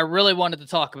group I really wanted to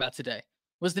talk about today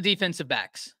was the defensive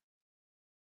backs.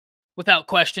 Without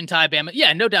question, Ty Bama.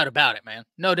 Yeah, no doubt about it, man.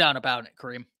 No doubt about it,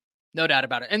 Kareem. No doubt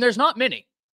about it. And there's not many.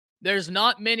 There's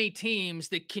not many teams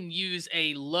that can use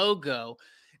a logo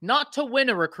not to win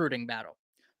a recruiting battle,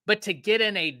 but to get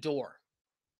in a door.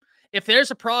 If there's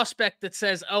a prospect that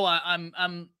says,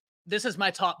 "Oh, this is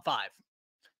my top 5,"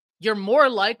 you're more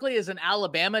likely as an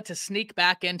Alabama to sneak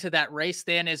back into that race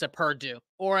than as a Purdue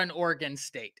or an Oregon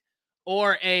State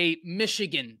or a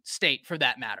Michigan State for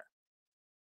that matter.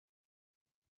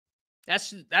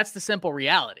 That's the simple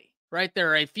reality, right?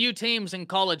 There are a few teams in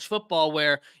college football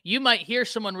where you might hear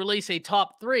someone release a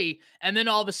top 3, and then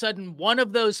all of a sudden one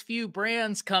of those few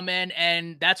brands come in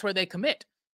and that's where they commit.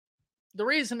 The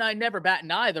reason I never bat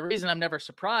an eye, the reason I'm never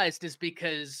surprised is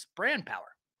because brand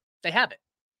power. They have it.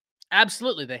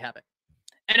 Absolutely, they have it.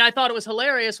 And I thought it was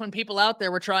hilarious when people out there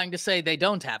were trying to say they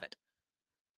don't have it.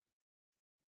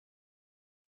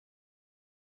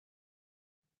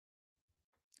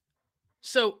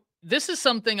 So this is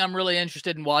something I'm really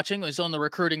interested in watching, is on the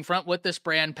recruiting front, what this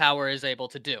brand power is able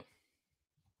to do.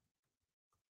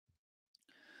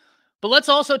 But let's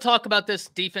also talk about this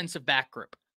defensive back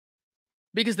group.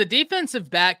 Because the defensive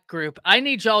back group, I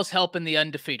need y'all's help in the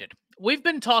undefeated. We've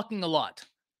been talking a lot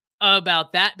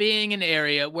about that being an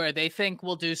area where they think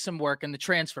we'll do some work in the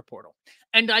transfer portal.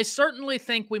 And I certainly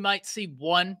think we might see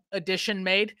one addition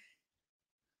made.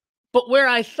 But where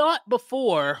I thought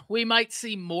before we might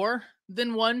see more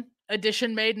than one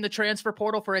addition made in the transfer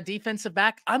portal for a defensive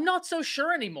back, I'm not so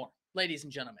sure anymore, ladies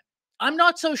and gentlemen. I'm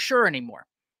not so sure anymore.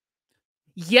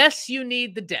 Yes, you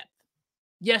need the depth.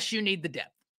 Yes, you need the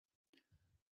depth.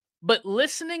 But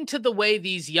listening to the way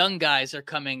these young guys are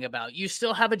coming about, you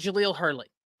still have a Jaleel Hurley.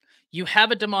 You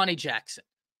have a Damani Jackson.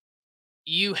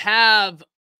 You have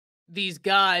these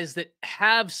guys that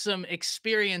have some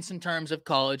experience in terms of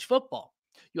college football.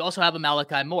 You also have a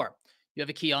Malachi Moore. You have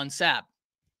a Keon Sabb.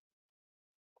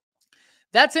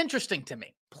 That's interesting to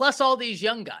me. Plus all these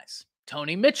young guys.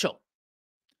 Tony Mitchell.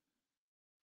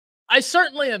 I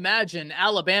certainly imagine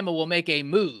Alabama will make a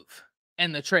move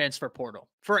in the transfer portal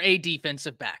for a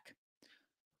defensive back.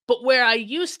 But where I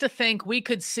used to think we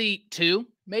could see 2,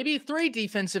 maybe 3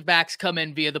 defensive backs come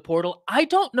in via the portal, I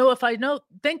don't know if I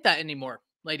think that anymore,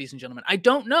 ladies and gentlemen. I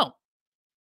don't know.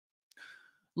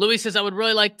 Louis says, I would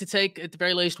really like to take, at the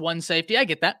very least, one safety. I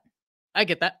get that. I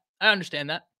understand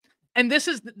that. And this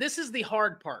is the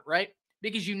hard part, right?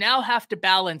 Because you now have to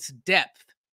balance depth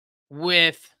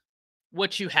with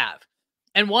what you have.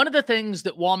 And one of the things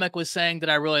that Womack was saying that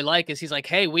I really like is he's like,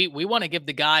 hey, we want to give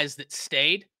the guys that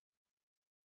stayed,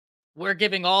 we're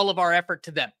giving all of our effort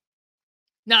to them.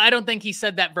 Now, I don't think he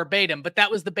said that verbatim, but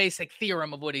that was the basic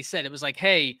theorem of what he said. It was like,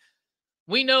 hey,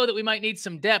 we know that we might need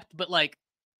some depth, but like,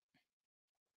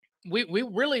 we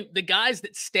really, the guys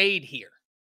that stayed here,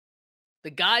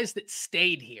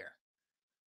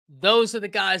 those are the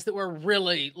guys that we're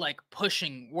really like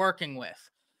pushing, working with.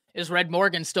 Is Red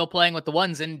Morgan still playing with the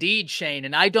ones? Indeed, Shane.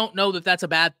 And I don't know that that's a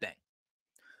bad thing.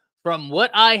 From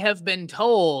what I have been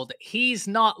told, he's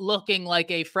not looking like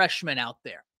a freshman out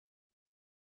there.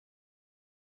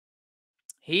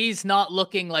 He's not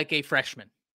looking like a freshman.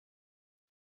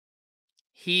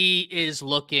 He is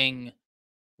looking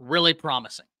really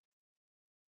promising.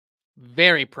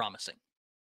 Very promising.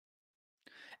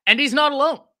 And he's not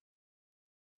alone.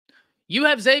 You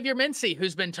have Xavier Mincy,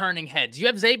 who's been turning heads. You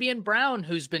have Zabian Brown,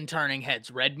 who's been turning heads.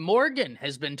 Red Morgan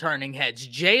has been turning heads.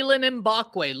 Jalen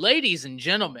Mbakwe. Ladies and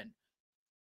gentlemen,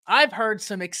 I've heard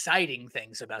some exciting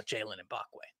things about Jalen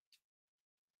Mbakwe.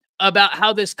 About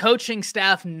how this coaching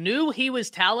staff knew he was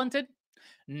talented,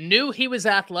 knew he was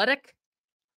athletic,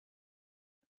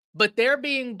 but they're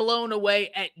being blown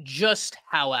away at just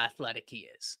how athletic he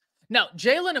is. Now,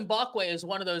 Jalen Mbakwe is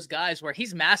one of those guys where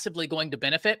he's massively going to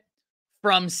benefit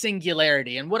from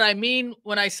singularity. And what I mean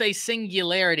when I say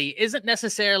singularity isn't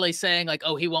necessarily saying like,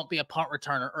 oh, he won't be a punt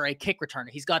returner or a kick returner.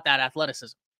 He's got that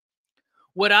athleticism.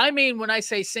 What I mean when I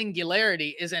say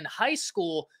singularity is in high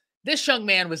school, this young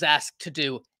man was asked to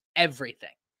do everything.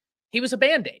 He was a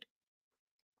Band-Aid.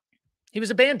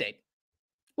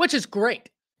 Which is great.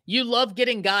 You love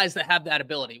getting guys that have that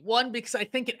ability. One, because I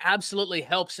think it absolutely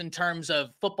helps in terms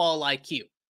of football IQ.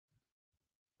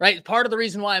 Right? Part of the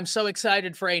reason why I'm so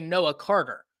excited for a Noah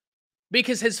Carter,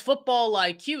 because his football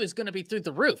IQ is going to be through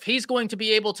the roof. He's going to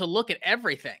be able to look at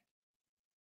everything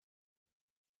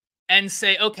and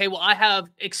say, okay, well, I have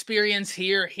experience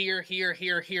here.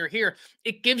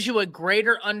 It gives you a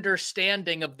greater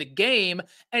understanding of the game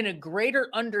and a greater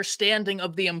understanding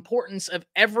of the importance of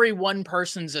every one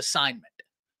person's assignment.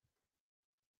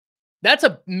 That's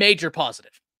a major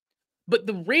positive. But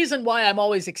the reason why I'm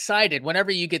always excited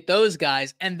whenever you get those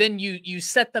guys and then you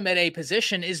set them at a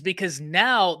position is because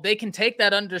now they can take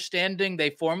that understanding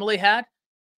they formerly had,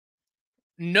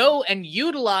 know and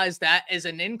utilize that as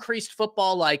an increased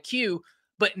football IQ,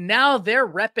 but now they're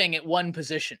repping at one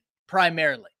position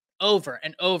primarily over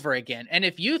and over again. And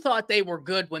if you thought they were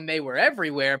good when they were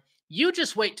everywhere, you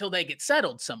just wait till they get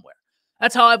settled somewhere.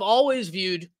 That's how I've always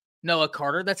viewed Noah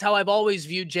Carter. That's how I've always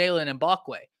viewed Jalen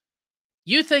Mbakwe.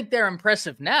 You think they're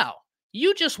impressive now.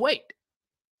 You just wait.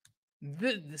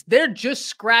 They're just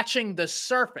scratching the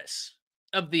surface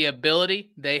of the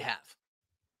ability they have.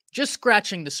 Just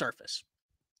scratching the surface.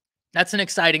 That's an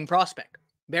exciting prospect.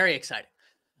 Very exciting.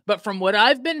 But from what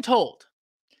I've been told,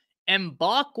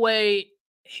 Mbakwe,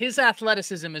 his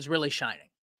athleticism is really shining.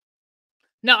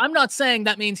 Now, I'm not saying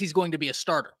that means he's going to be a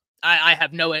starter. I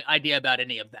have no idea about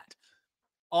any of that.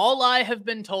 all I have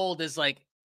been told is like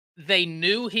they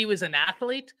knew he was an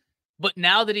athlete, but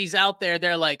now that he's out there,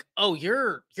 they're like, "Oh,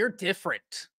 you're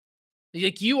different.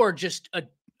 Like you are just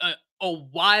a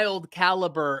wild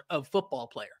caliber of football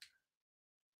player."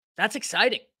 That's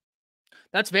exciting.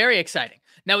 That's very exciting.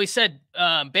 Now, he said,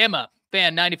 Bama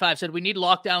fan 95 said, we need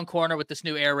lockdown corner with this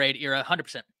new air raid era.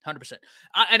 100%. 100%.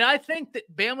 And I think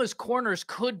that Bama's corners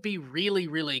could be really,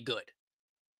 really good.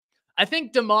 I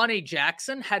think Damani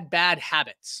Jackson had bad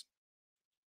habits.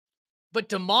 But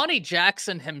Damani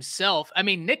Jackson himself, I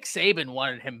mean, Nick Saban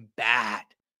wanted him bad.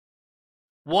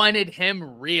 Wanted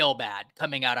him real bad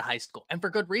coming out of high school. And for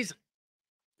good reason.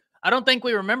 I don't think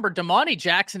we remember Damani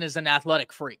Jackson is an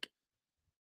athletic freak.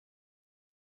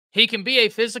 He can be a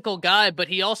physical guy, but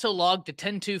he also logged a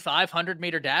 10-2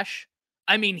 500-meter dash.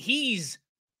 I mean, he's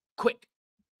quick.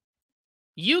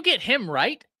 You get him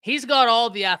right, he's got all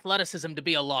the athleticism to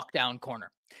be a lockdown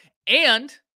corner.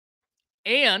 And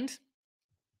he's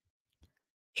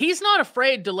not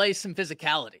afraid to lay some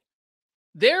physicality.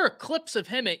 There are clips of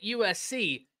him at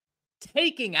USC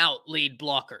taking out lead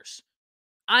blockers.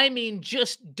 I mean,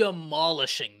 just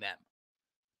demolishing them.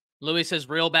 Louis says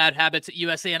real bad habits at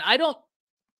USC, and I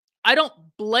don't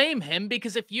blame him,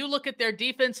 because if you look at their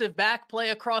defensive back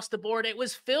play across the board, it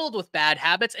was filled with bad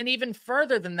habits. And even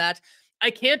further than that, I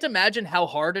can't imagine how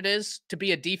hard it is to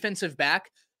be a defensive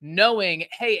back, knowing,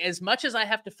 hey, as much as I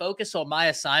have to focus on my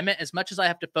assignment, as much as I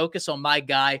have to focus on my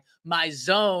guy, my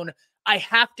zone, I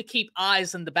have to keep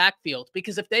eyes in the backfield,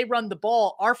 because if they run the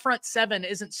ball, our front seven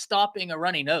isn't stopping a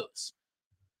runny nose.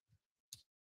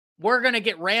 We're going to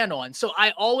get ran on. So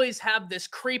I always have this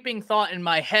creeping thought in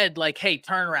my head, like, hey,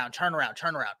 turn around, turn around,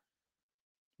 turn around.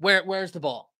 Where's the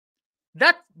ball?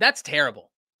 That's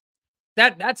terrible.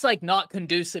 That's like not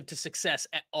conducive to success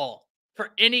at all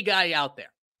for any guy out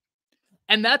there.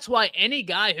 And that's why any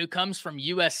guy who comes from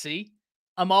USC,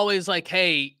 I'm always like,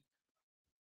 hey,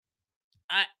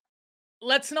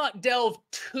 let's not delve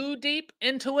too deep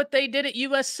into what they did at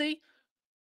USC,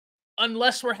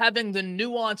 unless we're having the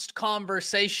nuanced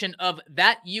conversation of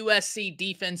that USC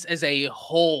defense as a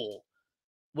whole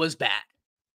was bad.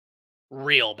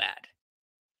 Real bad.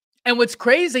 And what's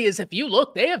crazy is if you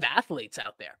look, they have athletes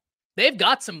out there. They've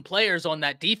got some players on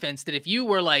that defense that if you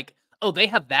were like, oh, they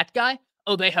have that guy,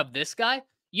 oh, they have this guy,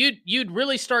 you'd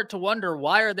really start to wonder,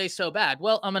 why are they so bad?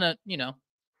 Well, I'm going to,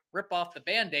 rip off the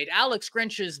Band-Aid. Alex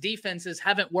Grinch's defenses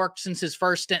haven't worked since his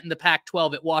first stint in the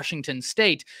Pac-12 at Washington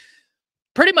State.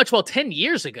 Pretty much, 10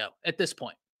 years ago at this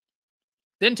point.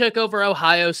 Then took over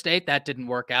Ohio State. That didn't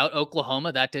work out.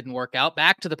 Oklahoma, that didn't work out.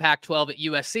 Back to the Pac-12 at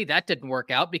USC. That didn't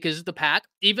work out because the Pac,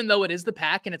 even though it is the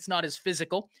Pac and it's not as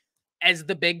physical as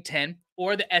the Big Ten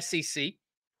or the SEC,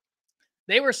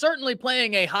 they were certainly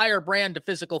playing a higher brand of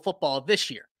physical football this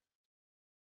year.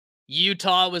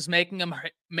 Utah was making them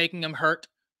hurt.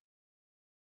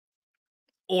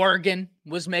 Oregon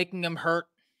was making them hurt.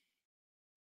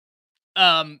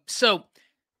 So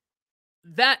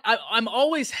that I'm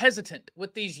always hesitant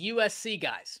with these USC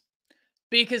guys,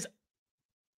 because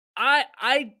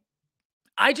I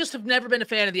just have never been a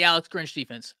fan of the Alex Grinch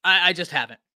defense. I just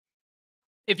haven't.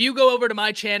 If you go over to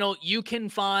my channel, you can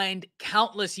find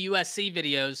countless USC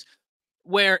videos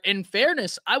where, in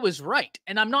fairness, I was right,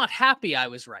 and I'm not happy I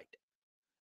was right.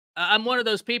 I'm one of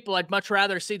those people, I'd much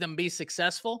rather see them be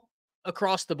successful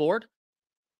across the board.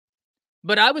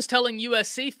 But I was telling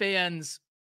USC fans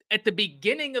at the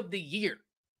beginning of the year,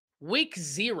 week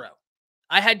 0,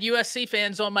 I had USC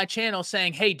fans on my channel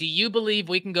saying, hey, do you believe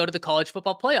we can go to the college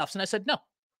football playoffs? And I said, no.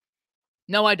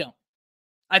 No, I don't.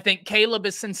 I think Caleb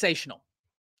is sensational.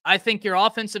 I think your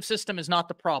offensive system is not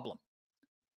the problem.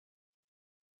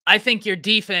 I think your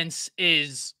defense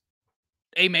is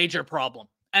a major problem.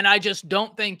 And I just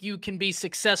don't think you can be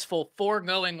successful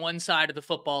foregoing one side of the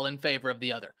football in favor of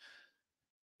the other.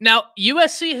 Now,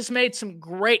 USC has made some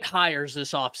great hires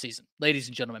this offseason, ladies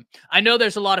and gentlemen. I know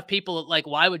there's a lot of people like,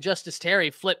 why would Justice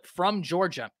Terry flip from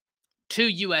Georgia to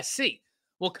USC?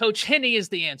 Well, Coach Henney is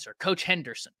the answer. Coach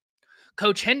Henderson.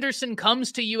 Coach Henderson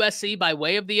comes to USC by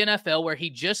way of the NFL, where he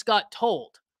just got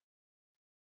told,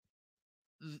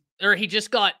 or he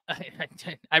just got,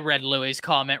 I read Louis'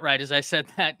 comment right as I said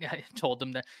that. I told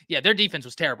them that, yeah, their defense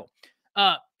was terrible.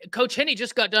 Coach Henney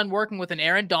just got done working with an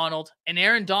Aaron Donald, and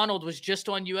Aaron Donald was just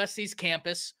on USC's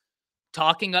campus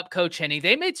talking up Coach Henney.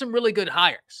 They made some really good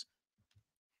hires.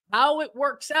 How it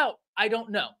works out, I don't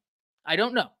know.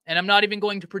 And I'm not even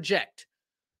going to project.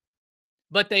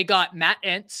 But they got Matt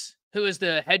Entz, who is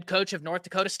the head coach of North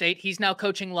Dakota State. He's now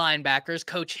coaching linebackers.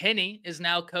 Coach Henney is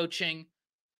now coaching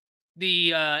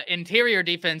the interior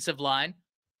defensive line.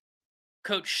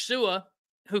 Coach Sua,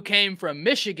 who came from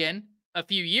Michigan, a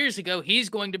few years ago. He's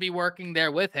going to be working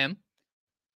there with him.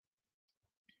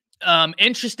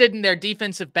 Interested in their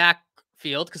defensive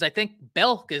backfield because I think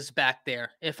Belk is back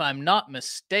there, if I'm not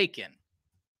mistaken.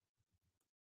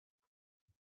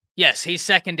 Yes, he's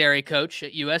secondary coach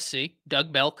at USC,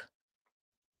 Doug Belk.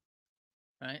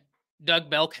 Right. Doug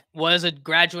Belk was a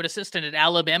graduate assistant at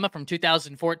Alabama from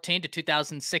 2014 to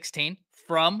 2016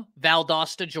 from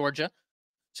Valdosta, Georgia.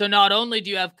 So not only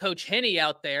do you have Coach Henney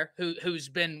out there who's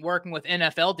been working with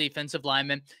NFL defensive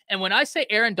linemen, and when I say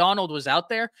Aaron Donald was out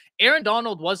there, Aaron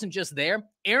Donald wasn't just there.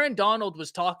 Aaron Donald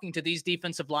was talking to these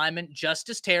defensive linemen,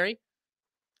 Justice Terry,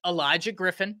 Elijah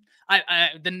Griffin.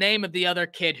 The name of the other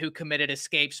kid who committed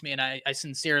escapes me, and I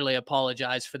sincerely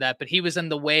apologize for that, but he was in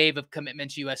the wave of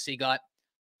commitments USC got.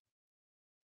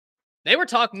 They were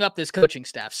talking up this coaching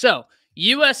staff. So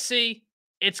USC,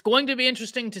 it's going to be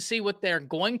interesting to see what they're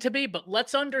going to be, but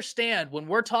let's understand when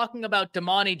we're talking about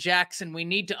Damani Jackson, we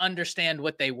need to understand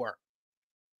what they were.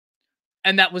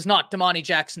 And that was not Damani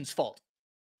Jackson's fault.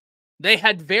 They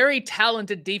had very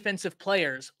talented defensive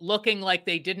players looking like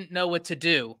they didn't know what to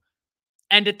do.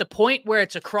 And at the point where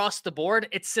it's across the board,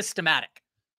 it's systematic.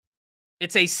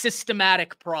 It's a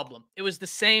systematic problem. It was the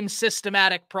same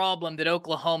systematic problem that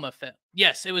Oklahoma fit.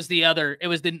 Yes, it was the other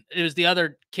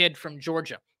kid from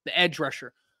Georgia, the edge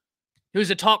rusher, who's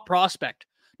a top prospect.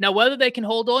 Now, whether they can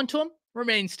hold on to him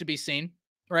remains to be seen,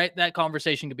 right? That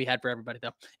conversation could be had for everybody,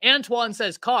 though. Antoine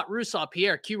says, Cott, Rousseau,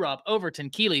 Pierre, Q-Rob,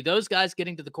 Overton, Keeley, those guys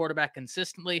getting to the quarterback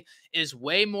consistently is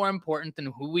way more important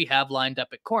than who we have lined up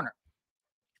at corner.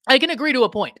 I can agree to a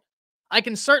point. I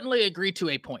can certainly agree to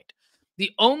a point.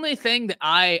 The only thing that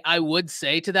I would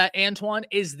say to that, Antoine,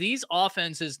 is these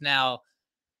offenses now,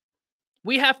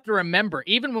 we have to remember,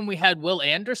 even when we had Will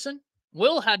Anderson,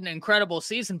 Will had an incredible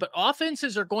season, but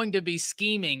offenses are going to be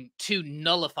scheming to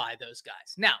nullify those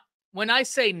guys. Now, when I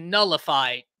say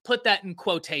nullify, put that in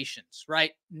quotations,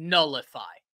 right?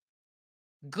 Nullify.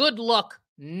 Good luck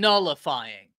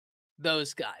nullifying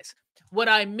those guys. What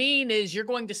I mean is you're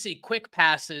going to see quick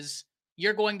passes.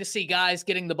 You're going to see guys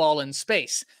getting the ball in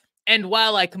space. And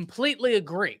while I completely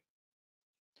agree,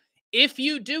 if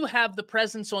you do have the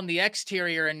presence on the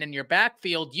exterior and in your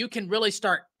backfield, you can really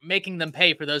start making them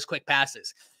pay for those quick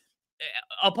passes.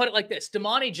 I'll put it like this.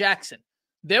 Damani Jackson,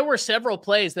 there were several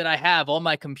plays that I have on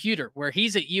my computer where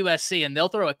he's at USC and they'll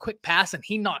throw a quick pass and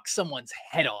he knocks someone's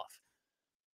head off.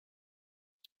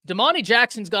 Damani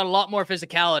Jackson's got a lot more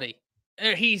physicality.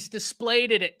 He's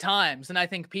displayed it at times, and I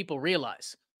think people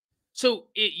realize. So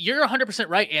you're 100%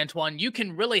 right, Antoine. You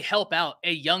can really help out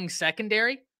a young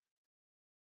secondary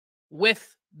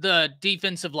with the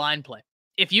defensive line play.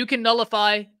 If you can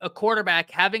nullify a quarterback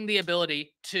having the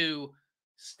ability to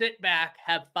sit back,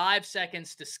 have 5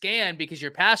 seconds to scan because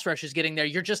your pass rush is getting there,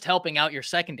 you're just helping out your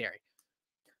secondary.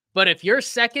 But if your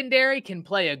secondary can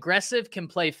play aggressive, can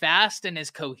play fast, and is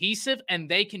cohesive, and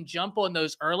they can jump on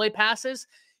those early passes,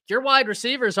 your wide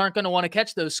receivers aren't going to want to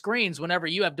catch those screens whenever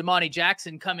you have Damani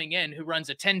Jackson coming in who runs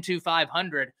a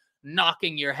 10-2-500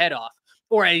 knocking your head off,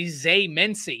 or a Zay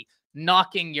Mincy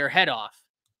knocking your head off.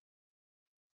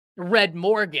 Red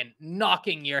Morgan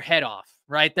knocking your head off,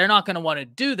 right? They're not going to want to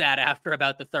do that after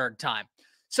about the third time.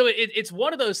 So it's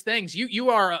one of those things. You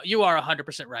are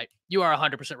 100% right. You are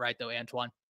 100% right, though,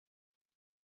 Antoine.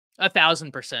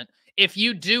 1,000%. If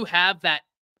you do have that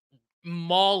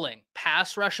mauling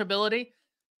pass rush ability,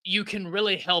 you can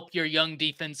really help your young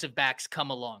defensive backs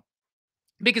come along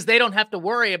because they don't have to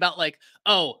worry about like,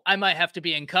 oh, I might have to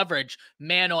be in coverage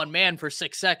man on man for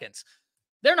 6 seconds.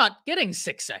 They're not getting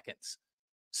 6 seconds.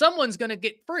 Someone's going to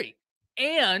get free.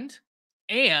 And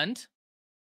to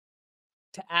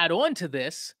add on to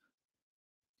this,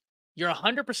 you're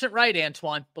 100% right,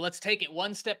 Antoine, but let's take it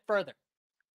one step further.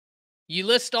 You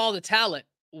list all the talent.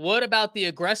 What about the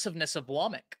aggressiveness of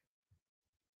Womack?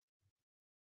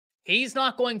 He's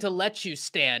not going to let you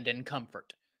stand in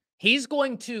comfort. He's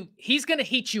going to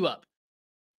heat you up.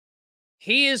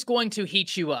 He is going to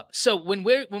heat you up. So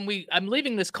I'm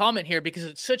leaving this comment here because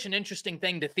it's such an interesting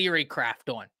thing to theory craft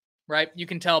on, right? You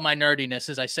can tell my nerdiness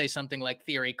as I say something like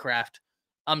theory craft.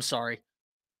 I'm sorry.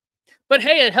 But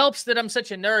hey, it helps that I'm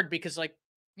such a nerd because like,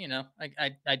 you know,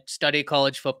 I study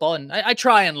college football and I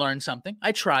try and learn something.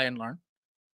 I try and learn.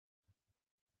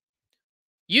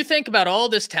 You think about all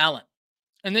this talent.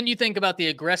 And then you think about the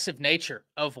aggressive nature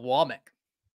of Womack.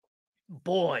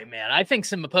 Boy, man, I think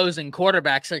some opposing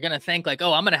quarterbacks are going to think like,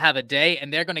 oh, I'm going to have a day,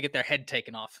 and they're going to get their head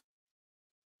taken off.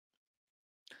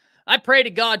 I pray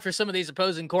to God for some of these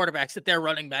opposing quarterbacks that their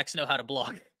running backs know how to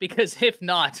block. Because if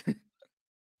not,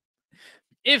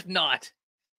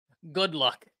 good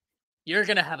luck. You're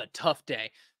going to have a tough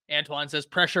day. Antoine says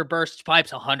pressure bursts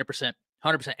pipes 100%.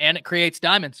 100%. And it creates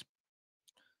diamonds.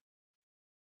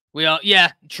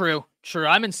 Yeah, true.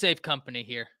 I'm in safe company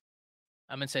here.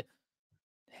 I'm in safe.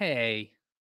 Hey,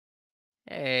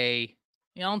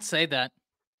 you don't say that.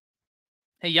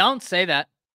 Hey, you don't say that.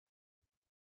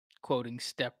 Quoting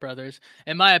Step Brothers.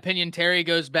 In my opinion, Terry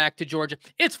goes back to Georgia.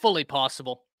 It's fully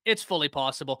possible. It's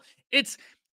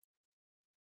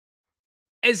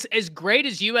as great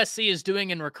as USC is doing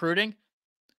in recruiting.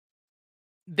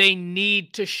 They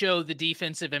need to show the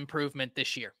defensive improvement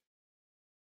this year.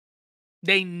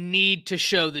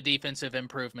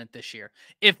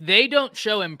 If they don't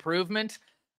show improvement,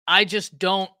 I just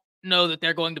don't know that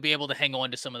they're going to be able to hang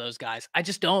on to some of those guys. I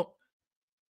just don't.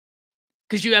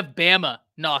 Because you have Bama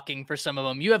knocking for some of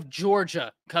them. You have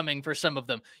Georgia coming for some of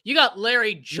them. You got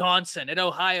Larry Johnson at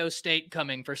Ohio State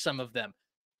coming for some of them.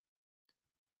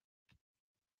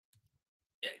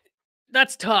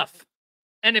 That's tough.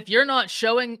 And if you're not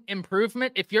showing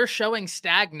improvement, if you're showing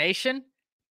stagnation,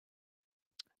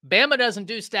 Bama doesn't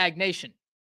do stagnation.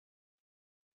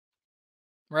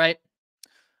 Right?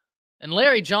 And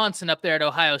Larry Johnson up there at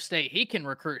Ohio State, he can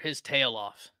recruit his tail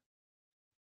off.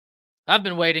 I've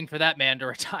been waiting for that man to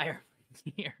retire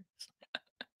for years.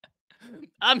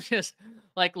 I'm just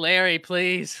like, Larry,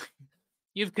 please.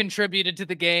 You've contributed to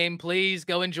the game. Please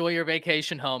go enjoy your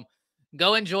vacation home.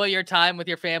 Go enjoy your time with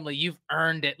your family. You've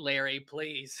earned it, Larry,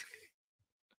 please.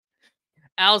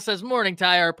 Al says, morning,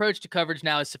 Ty. Our approach to coverage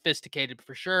now is sophisticated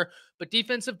for sure, but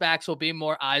defensive backs will be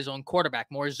more eyes on quarterback,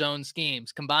 more zone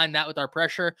schemes. Combine that with our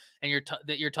pressure and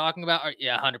that you're talking about.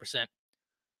 Yeah, 100%.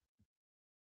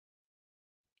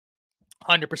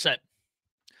 100%.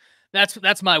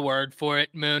 That's my word for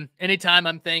it, Moon. Anytime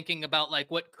I'm thinking about like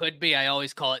what could be, I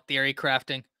always call it theory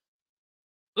crafting.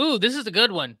 Ooh, this is a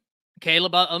good one.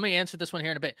 Caleb, let me answer this one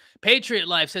here in a bit. Patriot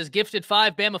Life says, gifted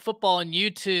 5 Bama football on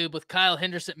YouTube with Kyle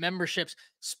Henderson memberships.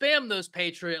 Spam those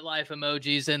Patriot Life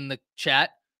emojis in the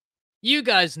chat. You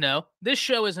guys know this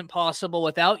show isn't possible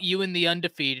without you and the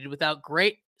undefeated, without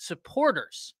great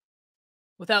supporters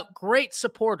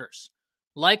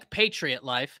like Patriot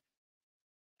Life.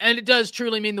 And it does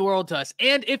truly mean the world to us.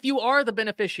 And if you are the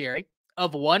beneficiary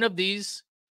of one of these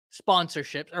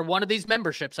sponsorships, or one of these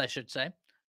memberships, I should say,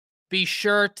 be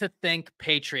sure to thank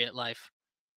Patriot Life,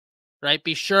 right?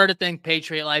 Be sure to thank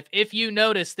Patriot Life. If you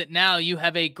notice that now you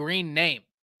have a green name,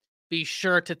 be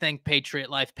sure to thank Patriot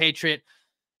Life. Patriot,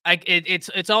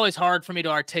 it's always hard for me to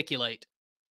articulate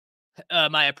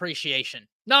my appreciation,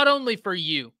 not only for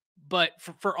you, but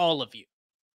for all of you.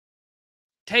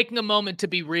 Taking a moment to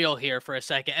be real here for a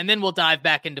second, and then we'll dive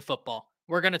back into football.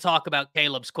 We're going to talk about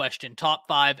Caleb's question, top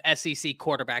 5 SEC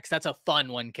quarterbacks. That's a fun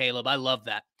one, Caleb. I love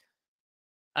that.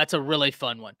 That's a really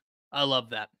fun one. I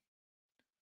love that.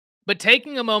 But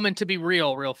taking a moment to be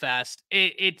real fast,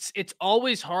 it's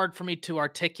always hard for me to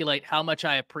articulate how much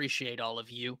I appreciate all of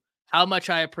you, how much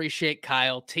I appreciate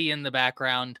Kyle, T in the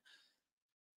background,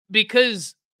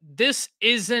 because this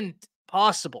isn't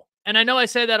possible. And I know I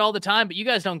say that all the time, but you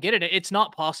guys don't get it. It's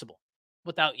not possible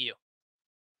without you.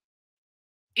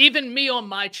 Even me on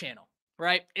my channel,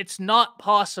 right? It's not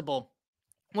possible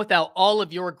without all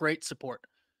of your great support.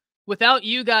 Without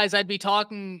you guys, I'd be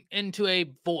talking into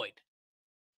a void.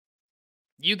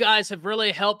 You guys have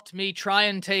really helped me try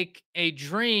and take a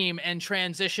dream and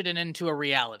transition it into a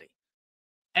reality.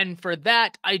 And for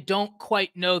that, I don't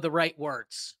quite know the right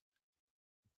words.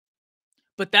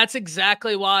 But that's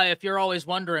exactly why, if you're always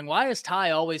wondering, why is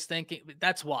Ty always thinking?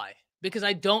 That's why. Because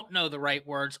I don't know the right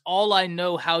words. All I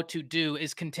know how to do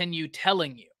is continue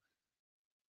telling you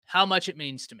how much it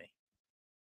means to me.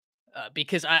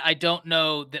 Because I don't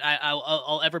know that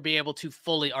I'll ever be able to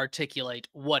fully articulate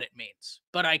what it means.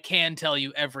 But I can tell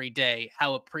you every day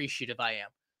how appreciative I am.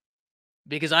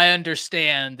 Because I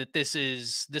understand that this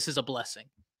is a blessing.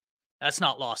 That's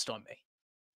not lost on me.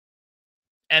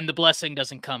 And the blessing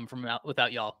doesn't come from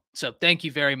without y'all. So thank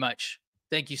you very much.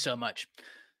 Thank you so much.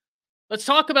 Let's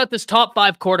talk about this top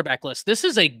 5 quarterback list. This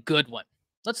is a good one.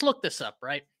 Let's look this up,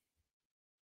 right?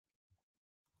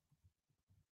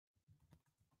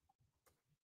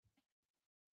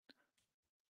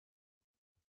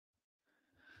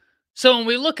 So when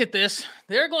we look at this,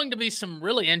 there are going to be some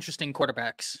really interesting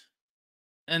quarterbacks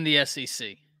in the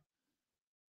SEC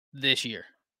this year.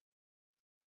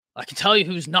 I can tell you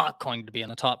who's not going to be in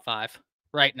the top 5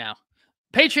 right now.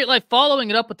 Patriot Life following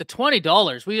it up with the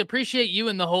 $20. We appreciate you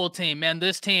and the whole team. Man,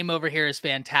 this team over here is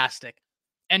fantastic.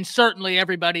 And certainly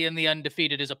everybody in the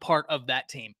undefeated is a part of that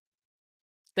team.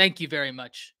 Thank you very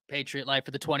much, Patriot Life,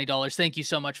 for the $20. Thank you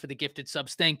so much for the gifted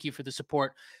subs. Thank you for the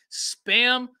support.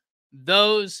 Spam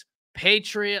those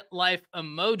Patriot Life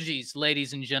emojis,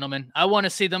 ladies and gentlemen. I want to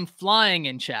see them flying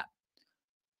in chat.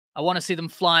 I want to see them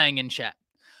flying in chat.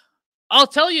 I'll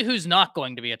tell you who's not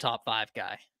going to be a top 5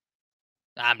 guy.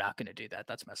 I'm not going to do that.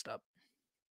 That's messed up.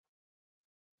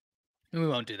 We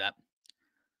won't do that.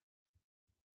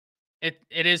 It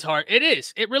is hard. It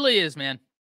is. It really is, man.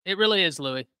 It really is,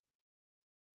 Louis.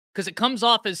 Because it comes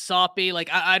off as soppy. Like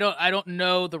I don't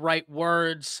know the right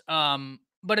words.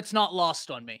 But it's not lost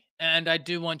on me. And I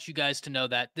do want you guys to know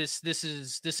that this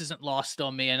isn't lost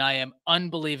on me, and I am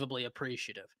unbelievably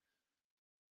appreciative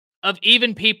of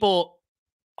even people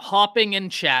hopping in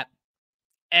chat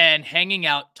and hanging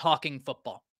out talking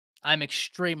football. I'm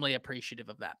extremely appreciative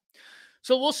of that.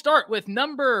 So we'll start with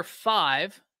number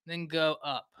 5, then go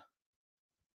up.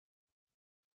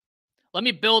 Let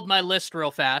me build my list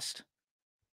real fast.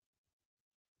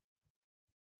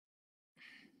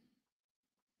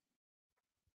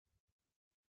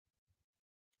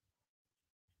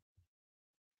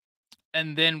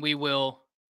 And then we will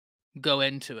go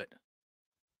into it.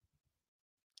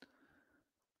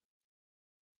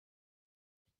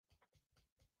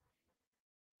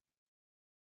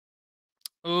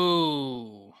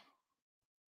 Ooh.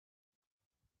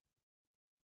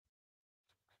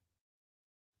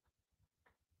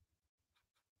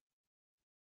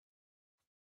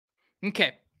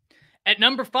 Okay. At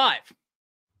number 5.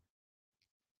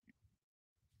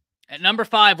 At number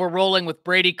 5, we're rolling with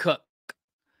Brady Cook.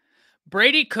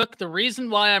 Brady Cook, the reason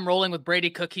why I'm rolling with Brady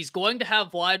Cook, he's going to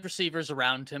have wide receivers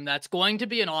around him. That's going to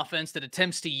be an offense that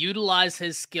attempts to utilize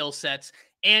his skill sets,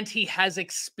 and he has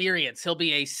experience. He'll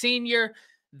be a senior.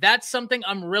 That's something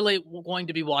I'm really going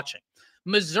to be watching.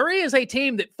 Missouri is a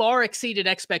team that far exceeded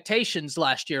expectations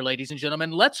last year, ladies and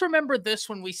gentlemen. Let's remember this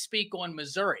when we speak on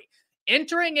Missouri.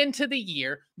 Entering into the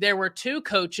year, there were 2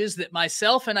 coaches that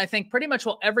myself and I think pretty much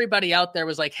everybody out there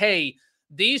was like, hey,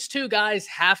 these 2 guys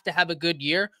have to have a good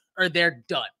year or they're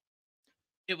done.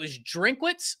 It was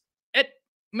Drinkwitz at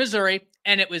Missouri,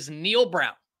 and it was Neil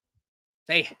Brown.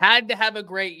 They had to have a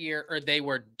great year or they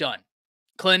were done.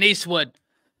 Clint Eastwood,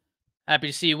 happy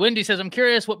to see you. Wendy says, I'm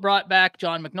curious what brought back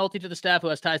John McNulty to the staff, who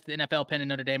has ties to the NFL, Penn, and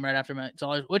Notre Dame right after him.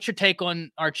 What's your take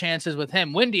on our chances with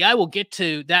him? Wendy, I will get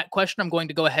to that question. I'm going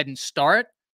to go ahead and star it.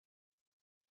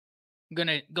 I'm going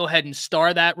to go ahead and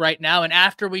star that right now. And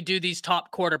after we do these top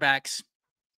quarterbacks,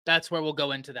 that's where we'll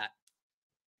go into that.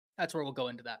 That's where we'll go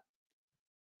into that.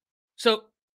 So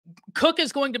Cook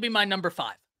is going to be my number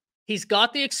 5. He's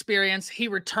got the experience. He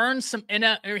returns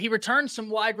some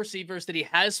wide receivers that he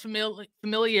has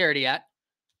familiarity at.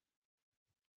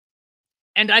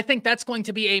 And I think that's going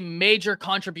to be a major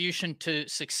contribution to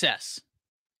success.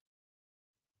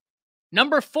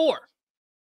 Number 4.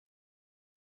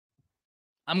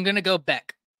 I'm going to go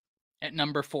Beck at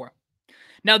number 4.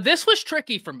 Now, this was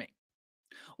tricky for me.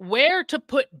 Where to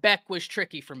put Beck was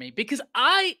tricky for me because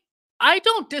I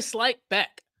don't dislike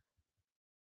Beck.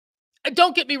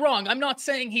 Don't get me wrong. I'm not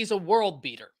saying he's a world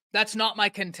beater. That's not my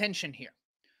contention here.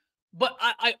 But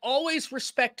I always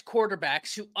respect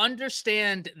quarterbacks who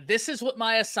understand this is what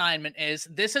my assignment is.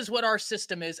 This is what our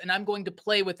system is, and I'm going to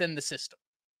play within the system.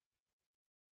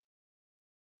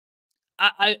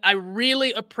 I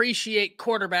really appreciate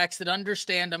quarterbacks that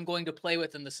understand I'm going to play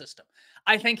within the system.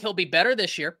 I think he'll be better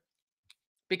this year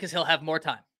because he'll have more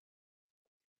time.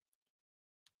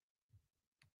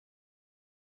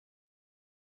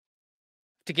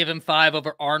 To give him 5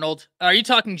 over Arnold. Are you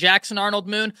talking Jackson Arnold,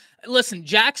 Moon? Listen,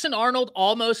 Jackson Arnold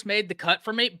almost made the cut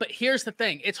for me, but here's the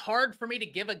thing. It's hard for me to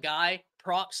give a guy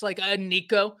props like a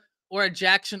Nico or a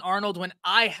Jackson Arnold when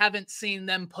I haven't seen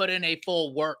them put in a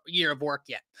full year of work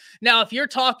yet. Now, if you're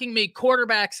talking me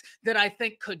quarterbacks that I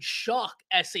think could shock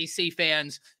SEC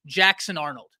fans, Jackson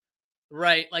Arnold,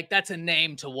 right? Like that's a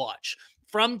name to watch.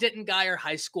 From Denton Guyer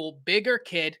High School, bigger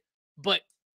kid, but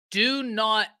do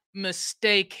not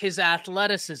mistake his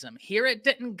athleticism. Here at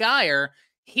Denton Guyer,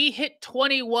 he hit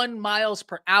 21 miles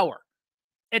per hour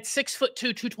at 6'2",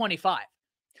 225.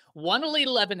 1 Elite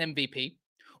 11 MVP,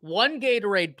 1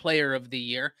 Gatorade Player of the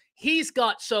Year. He's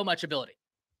got so much ability.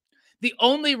 The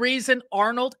only reason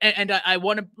Arnold, and I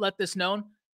want to let this known,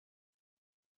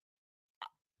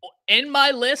 in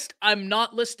my list, I'm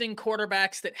not listing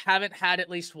quarterbacks that haven't had at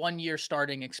least 1 year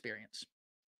starting experience.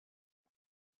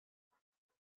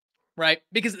 Right?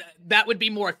 Because that would be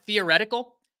more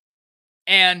theoretical,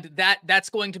 and that's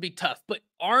going to be tough. But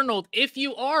Arnold, if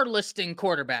you are listing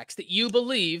quarterbacks that you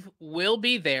believe will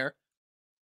be there,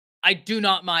 I do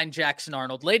not mind Jackson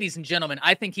Arnold. Ladies and gentlemen,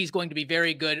 I think he's going to be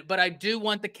very good, but I do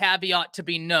want the caveat to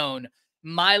be known.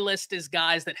 My list is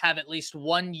guys that have at least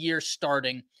 1 year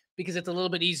starting because it's a little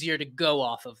bit easier to go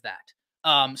off of that.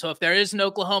 So if there is an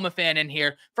Oklahoma fan in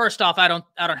here, first off, I don't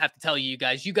have to tell you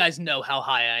guys. You guys know how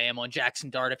high I am on Jackson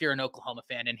Dart. If you're an Oklahoma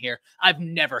fan in here, I've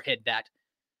never hid that.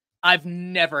 I've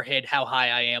never hid how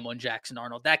high I am on Jackson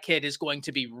Arnold. That kid is going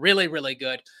to be really, really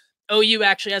good. OU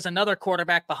actually has another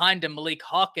quarterback behind him, Malik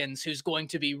Hawkins, who's going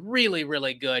to be really,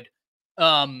 really good.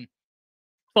 Fun.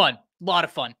 A lot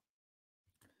of fun.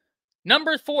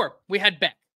 Number 4, we had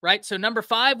Beck, right? So number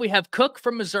 5, we have Cook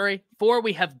from Missouri. 4,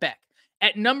 we have Beck.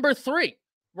 At number 3,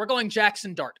 we're going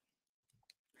Jackson Dart.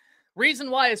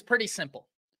 Reason why is pretty simple.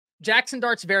 Jackson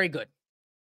Dart's very good.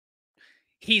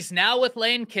 He's now with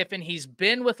Lane Kiffin. He's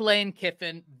been with Lane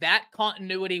Kiffin. That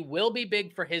continuity will be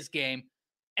big for his game.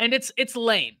 And it's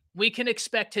Lane. We can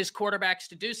expect his quarterbacks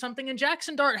to do something, and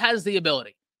Jackson Dart has the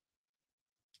ability.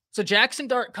 So Jackson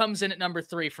Dart comes in at number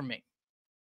 3 for me.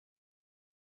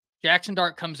 Jackson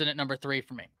Dart comes in at number 3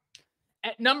 for me.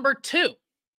 At number 2,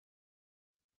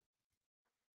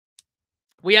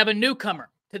 we have a newcomer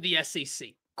to the SEC,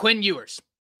 Quinn Ewers.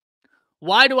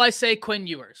 Why do I say Quinn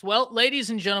Ewers? Well, ladies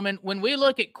and gentlemen, when we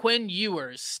look at Quinn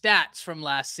Ewers' stats from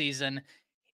last season,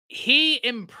 he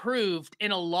improved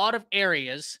in a lot of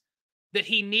areas that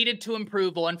he needed to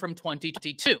improve on from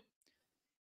 2022.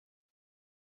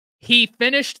 He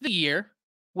finished the year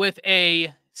with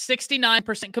a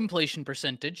 69% completion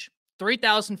percentage,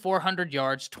 3,400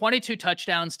 yards, 22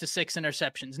 touchdowns to 6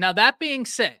 interceptions. Now, that being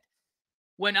said,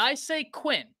 when I say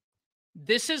Quinn,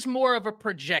 this is more of a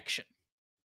projection.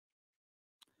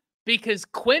 Because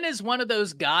Quinn is one of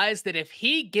those guys that if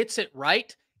he gets it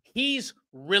right, he's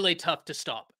really tough to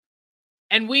stop.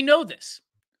 And we know this.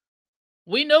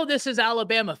 We know this as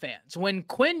Alabama fans. When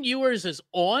Quinn Ewers is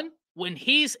on, when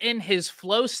he's in his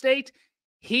flow state,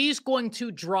 he's going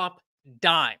to drop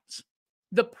dimes.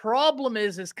 The problem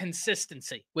is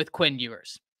consistency with Quinn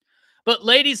Ewers. But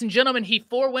ladies and gentlemen, he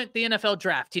forewent the NFL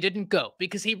draft. He didn't go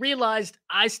because he realized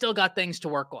I still got things to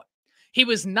work on. He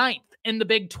was 9th in the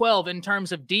Big 12 in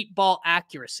terms of deep ball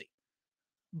accuracy.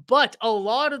 But a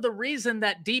lot of the reason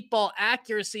that deep ball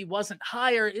accuracy wasn't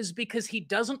higher is because he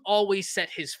doesn't always set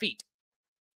his feet.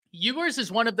 Ewers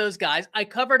is one of those guys. I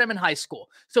covered him in high school.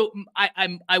 So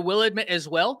I will admit as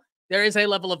well, there is a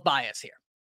level of bias here.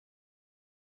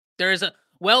 There is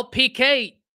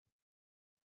PK,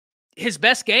 his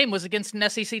best game was against an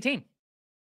SEC team.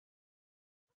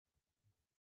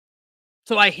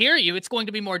 So I hear you. It's going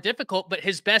to be more difficult, but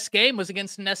his best game was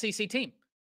against an SEC team.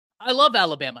 I love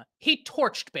Alabama. He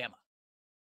torched Bama.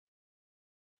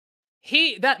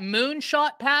 That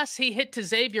moonshot pass he hit to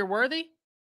Xavier Worthy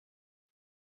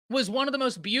was one of the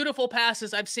most beautiful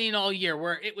passes I've seen all year,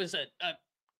 where it was a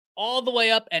all the way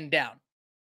up and down.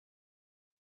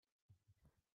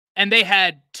 And they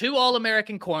had 2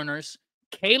 All-American corners,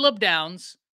 Caleb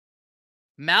Downs,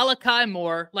 Malachi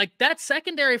Moore. Like, that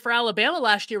secondary for Alabama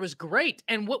last year was great.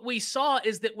 And what we saw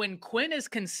is that when Quinn is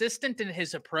consistent in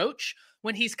his approach,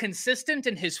 when he's consistent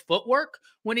in his footwork,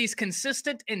 when he's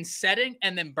consistent in setting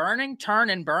and then burning, turn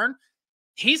and burn,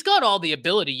 he's got all the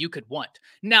ability you could want.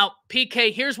 Now,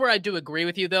 PK, here's where I do agree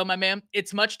with you, though, my man.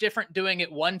 It's much different doing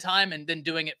it one time and then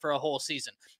doing it for a whole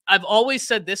season. I've always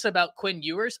said this about Quinn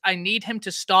Ewers. I need him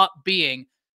to stop being...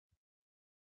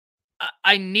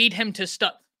 I need him to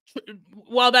stop...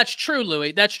 Well, that's true,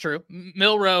 Louis. That's true.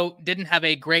 Milroe didn't have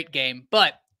a great game,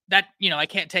 but that, I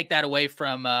can't take that away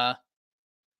from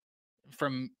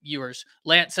Ewers.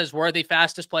 Lance says Worthy,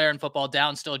 fastest player in football,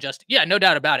 down, still adjusted. Yeah, no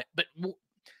doubt about it. But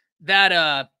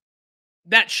that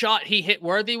shot he hit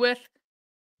Worthy with,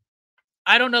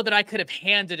 I don't know that I could have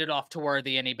handed it off to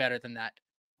Worthy any better than that.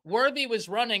 Worthy was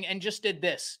running and just did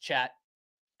this, chat,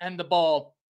 and the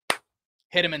ball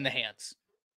hit him in the hands.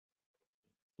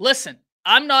 Listen,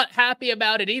 I'm not happy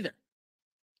about it either.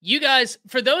 You guys,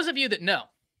 for those of you that know,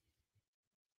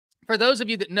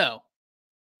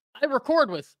 I record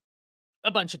with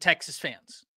a bunch of Texas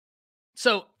fans.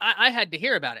 So I had to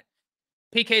hear about it.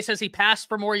 PK says he passed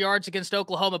for more yards against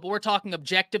Oklahoma, but we're talking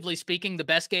objectively speaking, the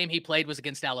best game he played was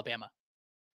against Alabama.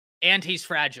 And he's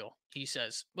fragile, he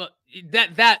says. Well,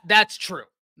 that's true.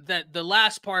 That the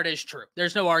last part is true.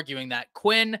 There's no arguing that.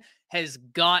 Quinn has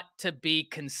got to be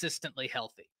consistently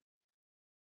healthy.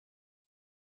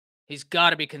 He's got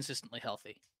to be consistently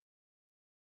healthy.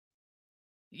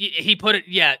 He put it,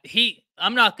 yeah,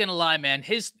 I'm not going to lie, man.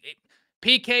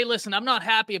 PK, listen, I'm not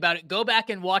happy about it. Go back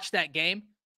and watch that game,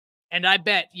 and I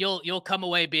bet you'll come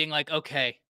away being like,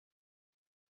 okay,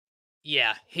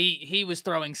 yeah, he was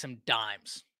throwing some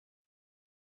dimes.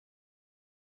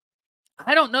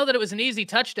 I don't know that it was an easy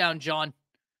touchdown, John.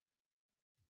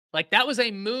 Like, that was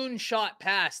a moonshot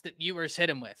pass that Ewers hit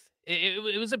him with.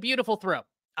 It was a beautiful throw.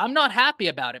 I'm not happy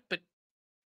about it, but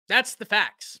that's the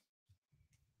facts.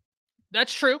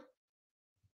 That's true.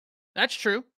 That's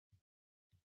true.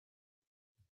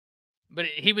 But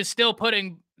he was still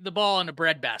putting the ball in a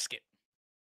breadbasket.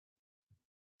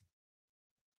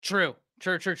 True.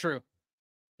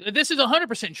 This is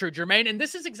 100% true, Jermaine. And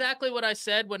this is exactly what I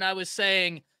said when I was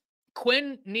saying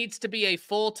Quinn needs to be a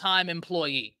full-time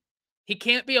employee. He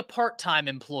can't be a part-time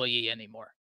employee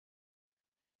anymore.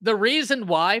 The reason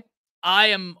why I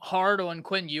am hard on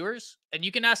Quinn Ewers, and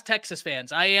you can ask Texas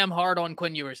fans, I am hard on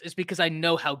Quinn Ewers, is because I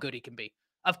know how good he can be.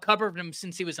 I've covered him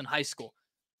since he was in high school.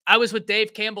 I was with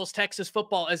Dave Campbell's Texas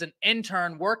football as an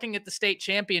intern working at the state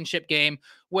championship game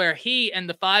where he and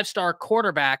the 5-star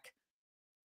quarterback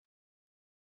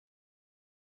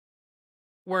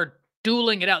were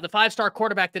dueling it out. The 5-star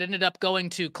quarterback that ended up going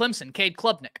to Clemson, Cade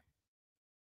Klubnik.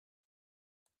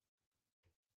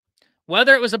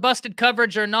 Whether it was a busted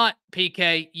coverage or not,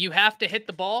 PK, you have to hit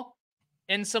the ball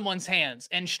in someone's hands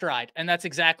in stride, and that's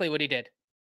exactly what he did.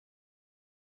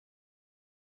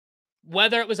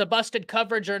 Whether it was a busted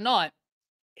coverage or not,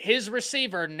 his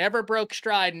receiver never broke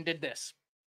stride and did this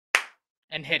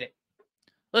and hit it.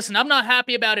 Listen, I'm not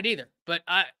happy about it either, but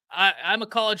I'm a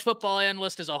college football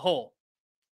analyst as a whole.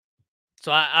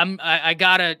 So I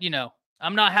gotta,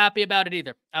 I'm not happy about it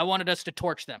either. I wanted us to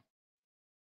torch them.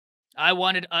 I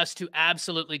wanted us to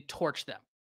absolutely torch them.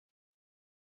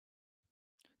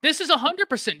 This is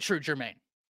 100% true, Jermaine.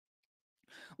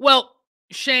 Well,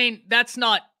 Shane, that's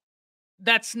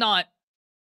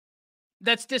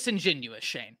disingenuous,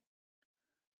 Shane.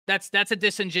 That's a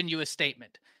disingenuous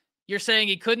statement. You're saying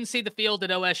he couldn't see the field at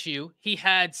OSU. He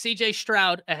had CJ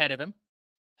Stroud ahead of him,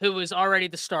 who was already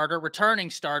the starter, returning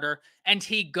starter, and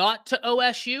he got to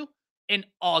OSU in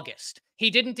August. He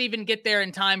didn't even get there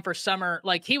in time for summer.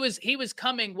 Like he was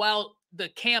coming while the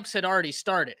camps had already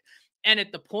started. And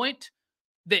at the point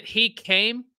that he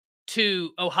came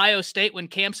to Ohio State when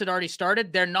camps had already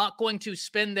started, they're not going to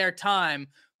spend their time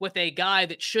with a guy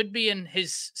that should be in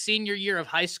his senior year of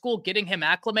high school, getting him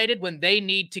acclimated when they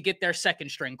need to get their second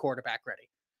string quarterback ready.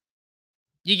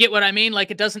 You get what I mean? Like,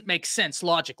 it doesn't make sense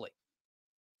logically.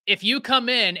 If you come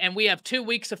in and we have 2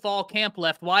 weeks of fall camp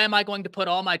left, why am I going to put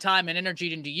all my time and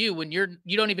energy into you when you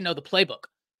don't even know the playbook?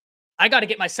 I got to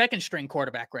get my second string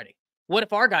quarterback ready. What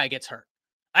if our guy gets hurt?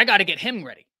 I got to get him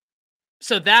ready.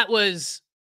 So that was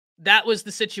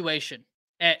the situation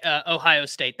at Ohio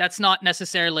State. That's not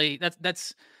necessarily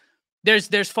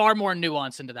there's far more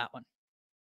nuance into that one.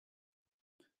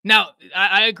 Now,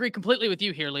 I agree completely with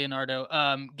you here, Leonardo.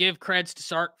 Give creds to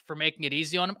Sark for making it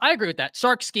easy on him. I agree with that.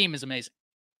 Sark's scheme is amazing.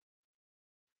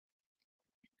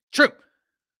 True.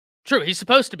 He's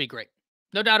supposed to be great.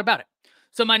 No doubt about it.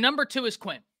 So my number 2 is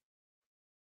Quinn.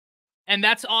 And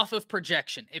that's off of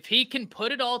projection. If he can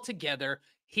put it all together,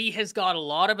 he has got a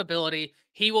lot of ability.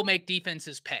 He will make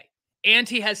defenses pay. And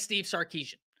he has Steve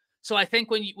Sarkisian. So I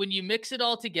think when you mix it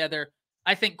all together,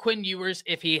 I think Quinn Ewers,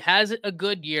 if he has a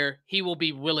good year, he will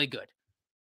be really good.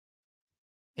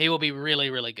 He will be really,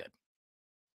 really good.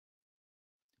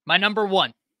 My number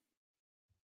 1.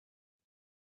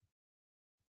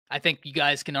 I think you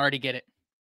guys can already get it.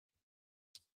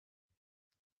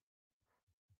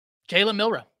 Jalen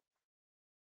Milroe.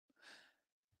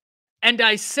 And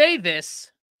I say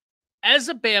this as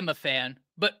a Bama fan,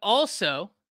 but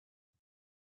also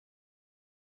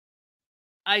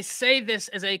I say this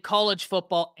as a college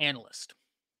football analyst.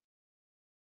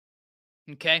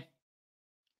 Okay?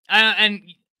 And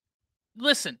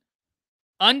listen,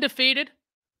 undefeated.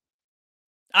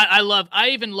 I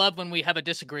even love when we have a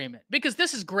disagreement because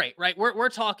this is great, right? We're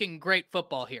talking great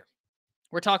football here.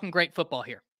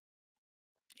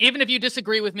 Even if you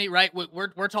disagree with me, right?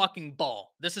 We're talking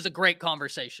ball. This is a great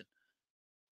conversation.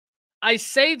 I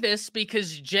say this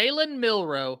because Jalen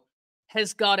Milroe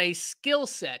has got a skill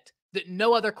set that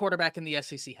no other quarterback in the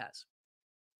SEC has.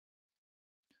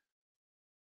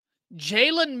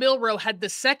 Jalen Milroe had the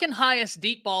second highest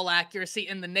deep ball accuracy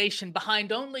in the nation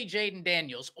behind only Jaden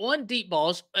Daniels. On deep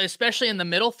balls, especially in the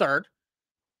middle third,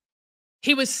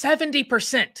 he was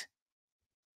 70%.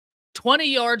 20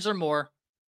 yards or more,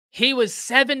 he was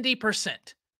 70%.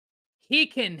 He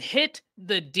can hit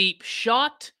the deep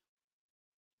shot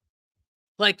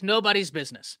like nobody's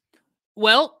business.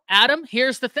 Well, Adam,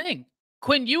 here's the thing.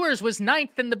 Quinn Ewers was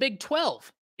 9th in the Big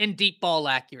 12 in deep ball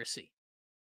accuracy.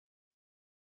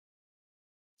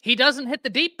 He doesn't hit the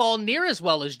deep ball near as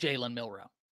well as Jalen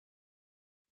Milroe.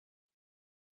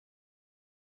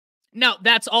 Now,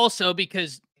 that's also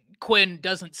because Quinn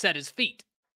doesn't set his feet.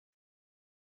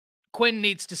 Quinn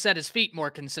needs to set his feet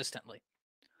more consistently.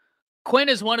 Quinn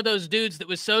is one of those dudes that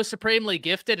was so supremely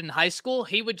gifted in high school,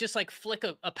 he would just like flick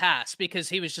a pass because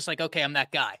he was just like, okay, I'm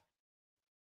that guy.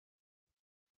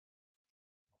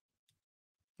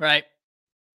 right?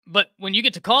 But when you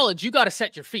get to college, you got to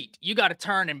set your feet. You got to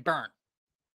turn and burn.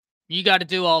 You got to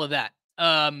do all of that.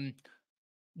 Jalen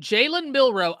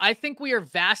Milroe, I think we are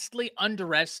vastly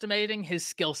underestimating his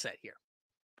skill set here.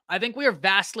 I think we are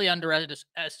vastly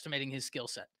underestimating his skill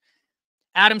set.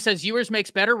 Adam says Ewers makes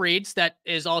better reads. That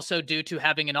is also due to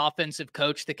having an offensive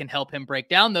coach that can help him break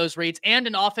down those reads and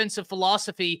an offensive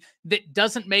philosophy that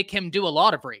doesn't make him do a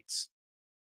lot of reads.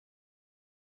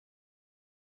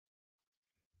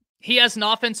 He has an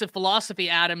offensive philosophy,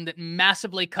 Adam, that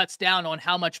massively cuts down on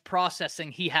how much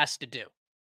processing he has to do.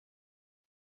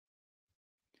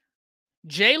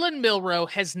 Jalen Milroe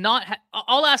has not...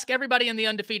 I'll ask everybody in the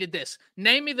Undefeated this.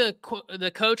 Name me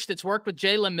the coach that's worked with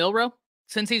Jalen Milroe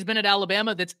since he's been at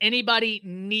Alabama that's anybody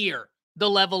near the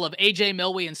level of A.J.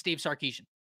 Milwee and Steve Sarkisian.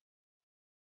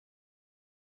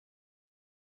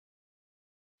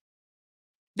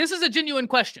 This is a genuine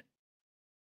question.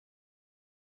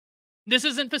 This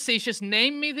isn't facetious.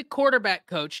 Name me the quarterback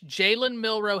coach Jalen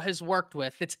Milroe has worked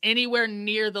with that's anywhere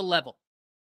near the level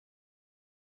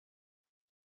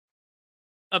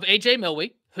of A.J.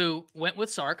 Milwee, who went with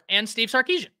Sark, and Steve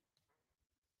Sarkisian.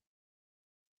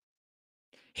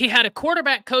 He had a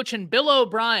quarterback coach in Bill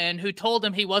O'Brien who told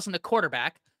him he wasn't a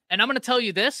quarterback. And I'm going to tell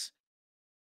you this.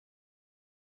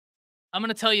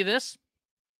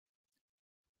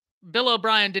 Bill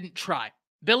O'Brien didn't try.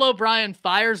 Bill O'Brien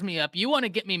fires me up. You want to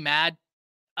get me mad?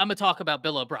 I'm going to talk about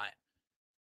Bill O'Brien.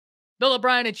 Bill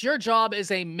O'Brien, it's your job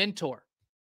as a mentor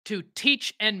to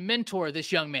teach and mentor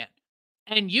this young man.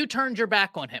 And you turned your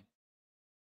back on him.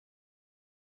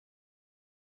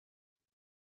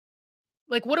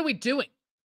 Like, what are we doing?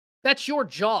 That's your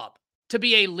job, to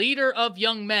be a leader of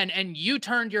young men, and you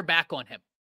turned your back on him.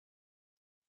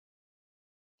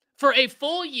 For a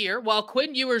full year, while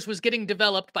Quinn Ewers was getting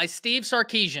developed by Steve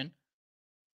Sarkisian,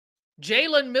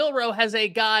 Jalen Milroe has a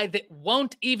guy that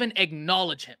won't even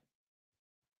acknowledge him.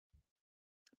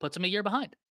 Puts him a year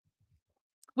behind.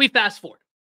 We fast forward.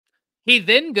 He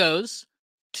then goes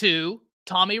to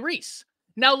Tommy Rees.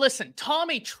 Now listen,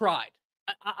 Tommy tried.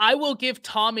 I will give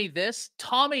Tommy this.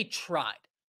 Tommy tried.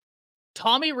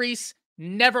 Tommy Rees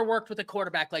never worked with a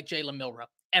quarterback like Jalen Milroe.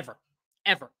 Ever.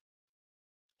 Ever.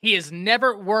 He has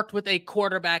never worked with a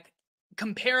quarterback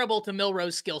comparable to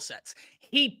Milroe's skill sets.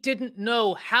 He didn't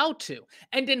know how to.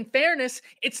 And in fairness,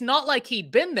 it's not like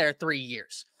he'd been there 3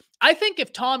 years. I think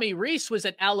if Tommy Rees was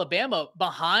at Alabama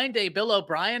behind a Bill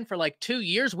O'Brien for like 2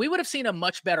 years, we would have seen a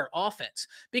much better offense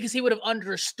because he would have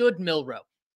understood Milroe.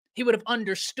 He would have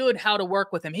understood how to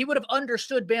work with him. He would have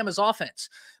understood Bama's offense.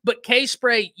 But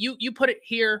K-Spray, you put it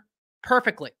here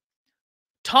perfectly.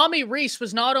 Tommy Rees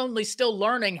was not only still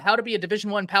learning how to be a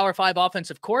Division I Power 5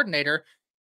 offensive coordinator,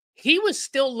 he was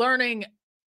still learning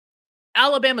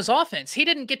Alabama's offense. He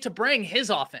didn't get to bring his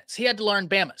offense. He had to learn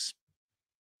Bama's.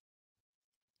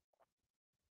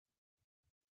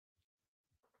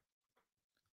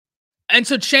 And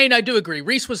so, Shane, I do agree.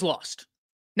 Rees was lost.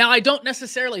 Now, I don't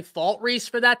necessarily fault Rees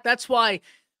for that. That's why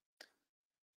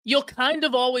you'll kind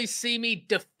of always see me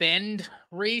defend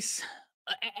Rees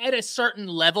at a certain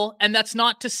level. And that's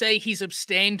not to say he's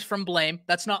abstained from blame.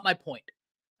 That's not my point.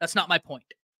 That's not my point.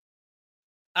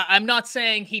 I'm not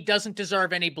saying he doesn't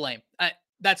deserve any blame.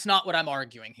 That's not what I'm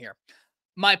arguing here.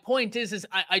 My point is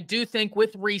I do think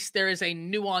with Rees, there is a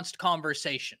nuanced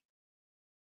conversation.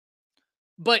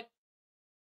 But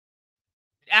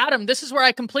Adam, this is where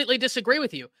I completely disagree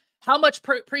with you. How much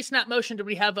pre-snap motion do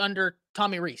we have under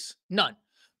Tommy Rees? None.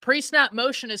 Pre-snap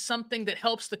motion is something that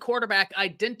helps the quarterback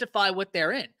identify what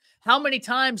they're in. How many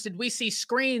times did we see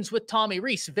screens with Tommy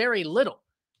Rees? Very little.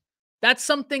 That's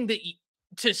something that,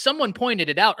 someone pointed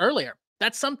it out earlier,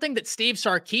 that's something that Steve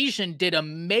Sarkisian did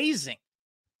amazing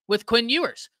with Quinn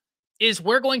Ewers, is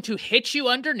we're going to hit you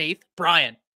underneath.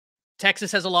 Brian,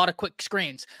 Texas has a lot of quick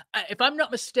screens. If I'm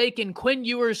not mistaken, Quinn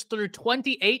Ewers threw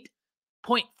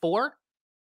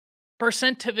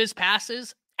 28.4% of his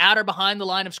passes at or behind the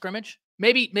line of scrimmage.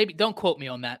 Maybe don't quote me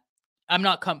on that. I'm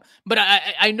not but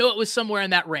I know it was somewhere in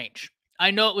that range.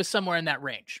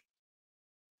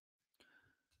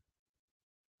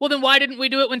 Well, then why didn't we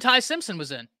do it when Ty Simpson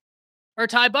was in or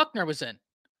Ty Buckner was in?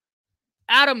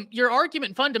 Adam, your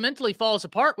argument fundamentally falls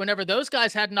apart whenever those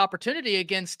guys had an opportunity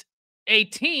against a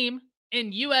team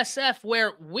in USF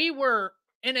where we were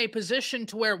in a position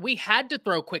to where we had to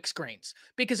throw quick screens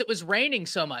because it was raining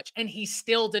so much, and he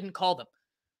still didn't call them.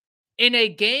 In a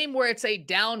game where it's a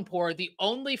downpour, the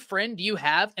only friend you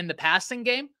have in the passing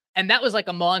game, and that was like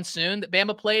a monsoon that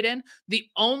Bama played in, the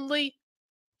only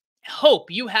hope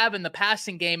you have in the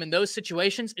passing game in those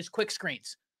situations is quick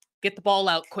screens. Get the ball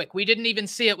out quick. We didn't even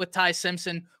see it with Ty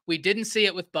Simpson. We didn't see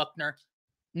it with Buckner.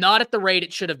 Not at the rate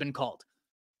it should have been called.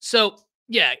 So,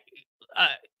 yeah,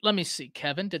 let me see.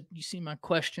 Kevin, did you see my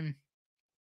question?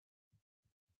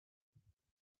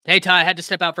 Hey, Ty, I had to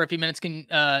step out for a few minutes.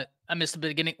 I missed the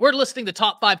beginning. We're listing the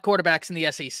top 5 quarterbacks in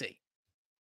the SEC.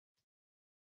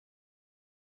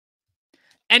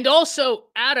 And also,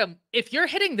 Adam, if you're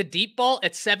hitting the deep ball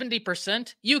at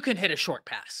 70%, you can hit a short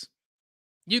pass.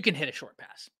 You can hit a short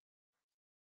pass.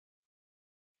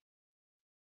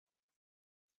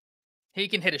 He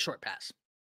can hit a short pass.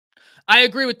 I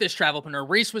agree with this, Travelpreneur.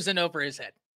 Reese was in over his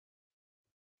head.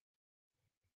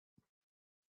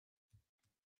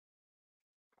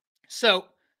 So,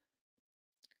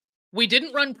 we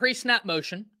didn't run pre-snap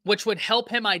motion, which would help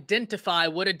him identify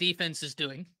what a defense is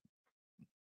doing.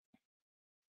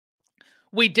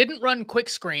 We didn't run quick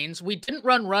screens. We didn't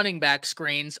run running back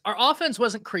screens. Our offense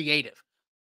wasn't creative.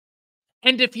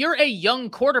 And if you're a young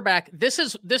quarterback, this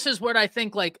is what I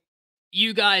think like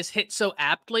you guys hit so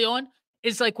aptly on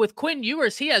is like with Quinn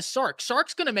Ewers, he has Sark.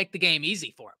 Sark's going to make the game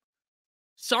easy for him.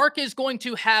 Sark is going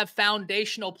to have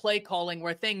foundational play calling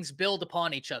where things build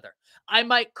upon each other. I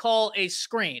might call a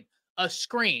screen, a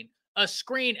screen, a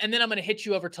screen, and then I'm going to hit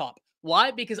you over top.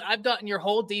 Why? Because I've gotten your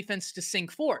whole defense to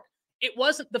sink forward. It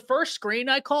wasn't the first screen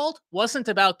I called wasn't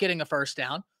about getting a first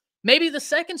down. Maybe the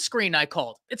second screen I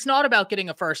called, it's not about getting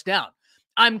a first down.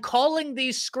 I'm calling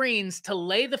these screens to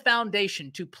lay the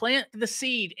foundation, to plant the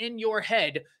seed in your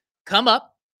head. Come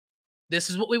up. This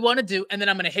is what we want to do. And then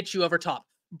I'm going to hit you over top.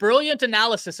 Brilliant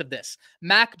analysis of this.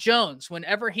 Mac Jones,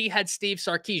 whenever he had Steve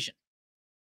Sarkisian.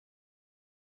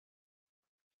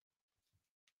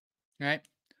 Right?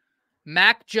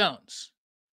 Mac Jones,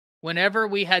 whenever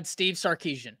we had Steve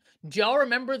Sarkisian. Do y'all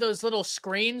remember those little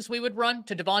screens we would run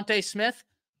to Devontae Smith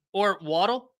or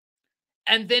Waddle?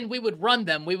 And then we would run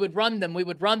them. We would run them. We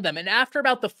would run them. And after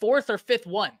about the 4th or 5th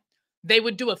one, they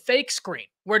would do a fake screen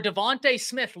where Devontae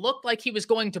Smith looked like he was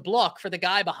going to block for the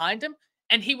guy behind him,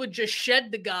 and he would just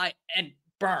shed the guy and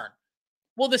burn.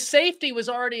 Well, the safety was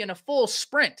already in a full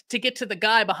sprint to get to the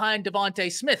guy behind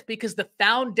Devontae Smith because the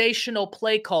foundational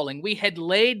play calling, we had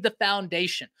laid the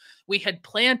foundation. We had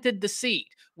planted the seed.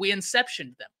 We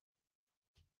inceptioned them.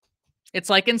 It's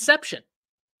like Inception.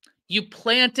 You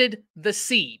planted the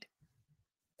seed.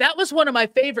 That was one of my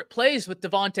favorite plays with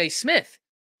Devontae Smith.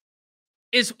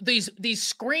 Is these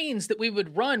screens that we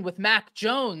would run with Mac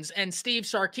Jones and Steve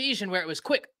Sarkisian where it was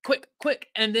quick, quick, quick.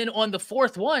 And then on the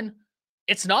 4th one,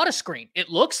 it's not a screen. It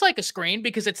looks like a screen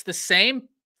because it's the same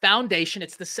foundation.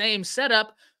 It's the same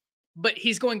setup, but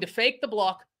he's going to fake the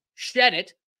block, shed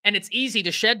it, and it's easy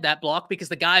to shed that block because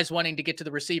the guy's wanting to get to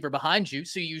the receiver behind you.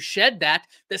 So you shed that.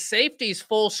 The safety's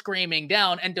full screaming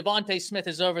down, and Devontae Smith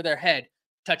is over their head.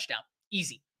 Touchdown.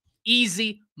 Easy.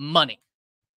 Easy money.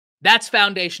 That's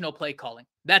foundational play calling.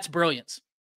 That's brilliance.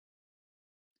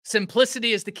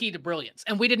 Simplicity is the key to brilliance.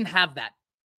 And we didn't have that.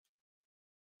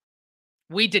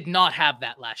 We did not have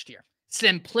that last year.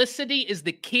 Simplicity is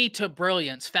the key to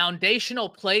brilliance. Foundational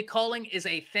play calling is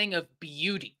a thing of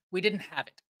beauty. We didn't have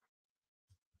it.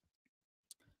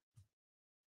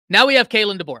 Now we have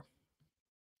Kalen DeBoer.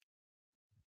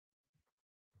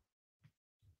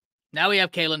 Now we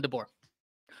have Kalen DeBoer.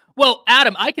 Well,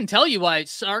 Adam, I can tell you why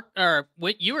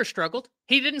Ewers struggled.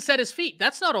 He didn't set his feet.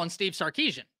 That's not on Steve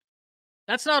Sarkisian.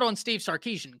 That's not on Steve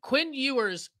Sarkisian. Quinn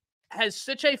Ewers has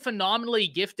such a phenomenally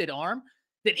gifted arm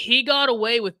that he got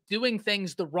away with doing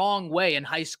things the wrong way in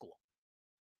high school.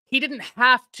 He didn't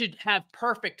have to have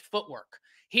perfect footwork.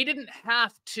 He didn't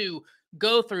have to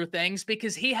go through things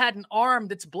because he had an arm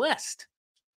that's blessed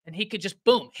and he could just,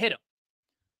 boom, hit him.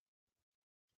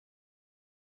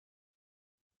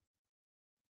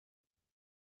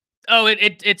 Oh,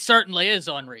 it certainly is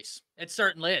on Reese. It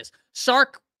certainly is.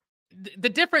 Sark, the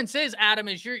difference is, Adam,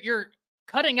 is you're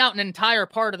cutting out an entire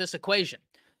part of this equation.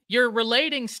 You're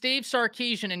relating Steve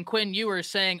Sarkisian and Quinn Ewers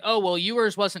saying, oh, well,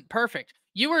 Ewers wasn't perfect.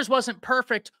 Ewers wasn't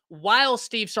perfect while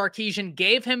Steve Sarkisian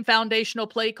gave him foundational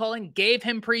play calling, gave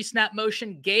him pre-snap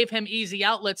motion, gave him easy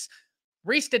outlets.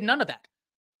 Reese did none of that.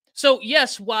 So,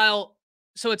 yes,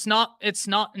 so it's not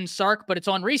in Sark, but it's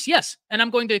on Reese. Yes. And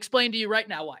I'm going to explain to you right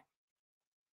now why.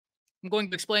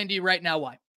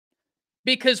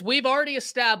 Because we've already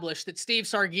established that Steve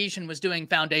Sarkisian was doing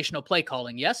foundational play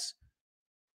calling, yes?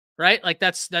 Right? Like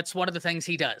that's one of the things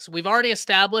he does. We've already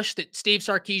established that Steve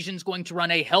Sarkisian's going to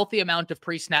run a healthy amount of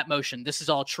pre-snap motion. This is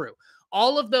all true.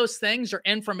 All of those things are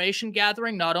information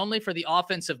gathering, not only for the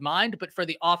offensive mind, but for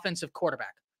the offensive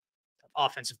quarterback.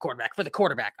 For the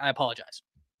quarterback. I apologize.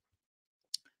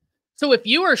 So if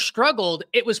Ewers struggled,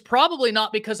 it was probably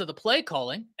not because of the play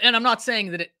calling. And I'm not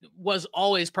saying that it was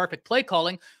always perfect play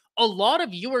calling. A lot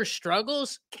of Ewers'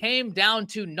 struggles came down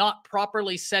to not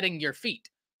properly setting your feet.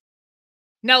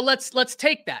 Now let's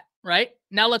take that, right?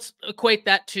 Now let's equate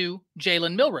that to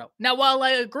Jalen Milroe. Now, while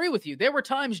I agree with you, there were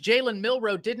times Jalen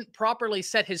Milroe didn't properly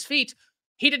set his feet.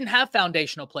 He didn't have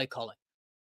foundational play calling.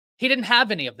 He didn't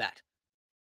have any of that.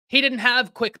 He didn't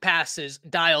have quick passes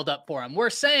dialed up for him. We're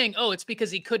saying, oh, it's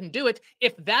because he couldn't do it.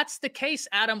 If that's the case,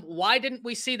 Adam, why didn't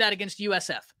we see that against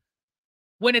USF?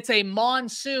 When it's a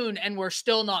monsoon and we're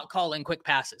still not calling quick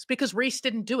passes? Because Reese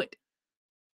didn't do it.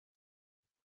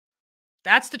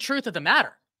 That's the truth of the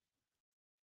matter.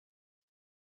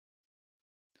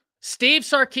 Steve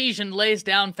Sarkisian lays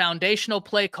down foundational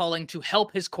play calling to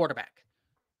help his quarterback.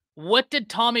 What did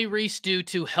Tommy Reese do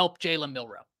to help Jalen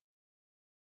Milroe?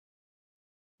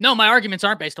 No, my arguments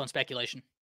aren't based on speculation.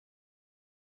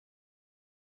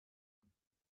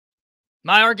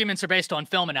 My arguments are based on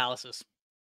film analysis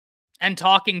and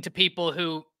talking to people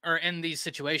who are in these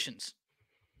situations.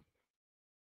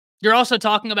 You're also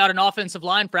talking about an offensive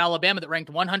line for Alabama that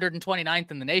ranked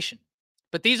 129th in the nation.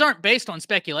 But these aren't based on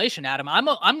speculation, Adam.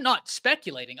 I'm not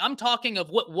speculating. I'm talking of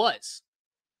what was.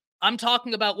 I'm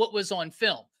talking about what was on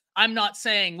film. I'm not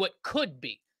saying what could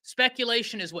be.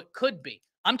 Speculation is what could be.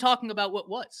 I'm talking about what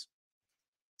was.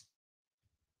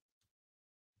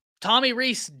 Tommy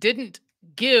Reese didn't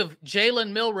give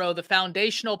Jalen Milroe the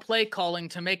foundational play calling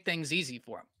to make things easy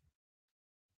for him.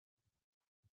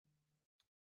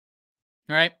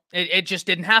 Right? It just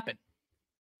didn't happen.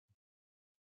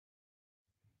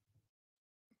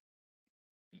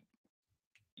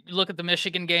 You look at the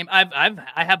Michigan game. I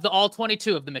have the all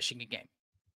 22 of the Michigan game.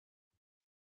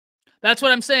 That's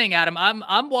what I'm saying, Adam.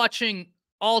 I'm watching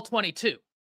all 22.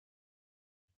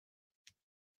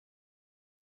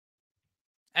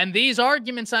 And these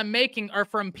arguments I'm making are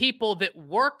from people that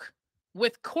work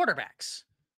with quarterbacks.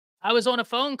 I was on a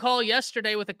phone call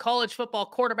yesterday with a college football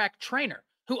quarterback trainer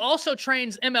who also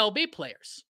trains MLB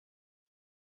players.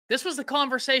 This was the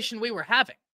conversation we were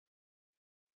having.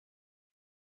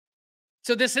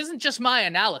 So this isn't just my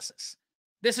analysis.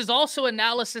 This is also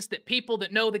analysis that people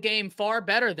that know the game far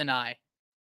better than I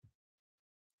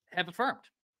have affirmed.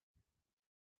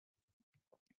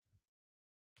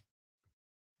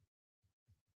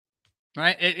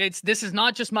 Right? This is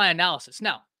not just my analysis.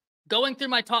 Now, going through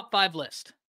my top 5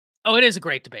 list. Oh, it is a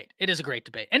great debate. It is a great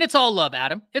debate. And it's all love,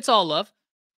 Adam. It's all love.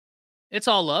 It's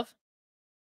all love.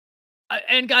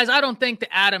 And guys, I don't think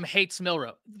that Adam hates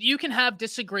Milroe. You can have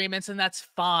disagreements and that's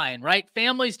fine, right?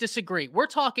 Families disagree. We're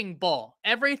talking ball.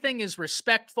 Everything is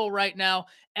respectful right now.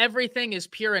 Everything is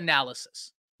pure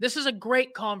analysis. This is a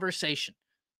great conversation.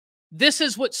 This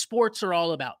is what sports are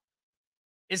all about,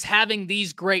 is having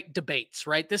these great debates,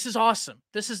 right? This is awesome.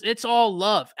 It's all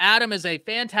love. Adam is a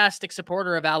fantastic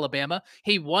supporter of Alabama.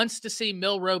 He wants to see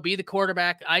Milroe be the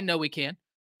quarterback. I know he can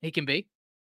be.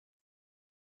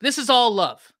 This is all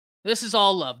love. This is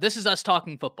all love. This is us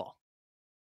talking football.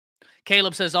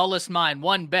 Caleb says, all list mine.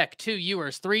 1 Beck, 2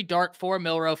 Ewers, 3 Dart, 4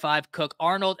 Milroe, 5 Cook.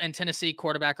 Arnold and Tennessee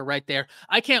quarterback are right there.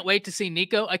 I can't wait to see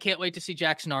Nico. I can't wait to see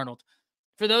Jackson Arnold.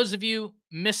 For those of you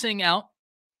missing out,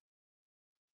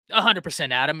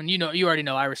 100% Adam, and you already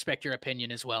know I respect your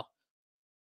opinion as well.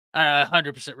 I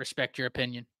 100% respect your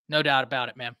opinion. No doubt about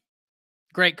it, man.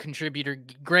 Great contributor.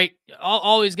 Great.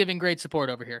 Always giving great support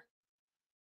over here.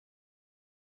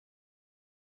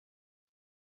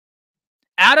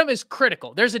 Adam is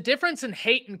critical. There's a difference in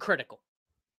hate and critical.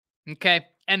 Okay?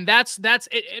 And that's it.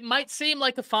 It might seem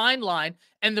like a fine line.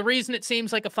 And the reason it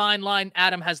seems like a fine line,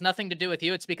 Adam, has nothing to do with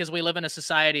you. It's because we live in a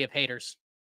society of haters.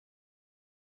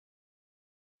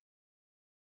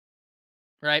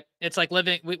 Right? It's like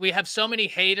we have so many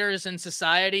haters in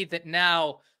society that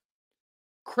now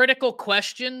critical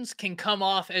questions can come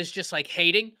off as just like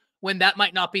hating when that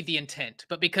might not be the intent.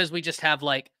 But because we just have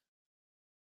like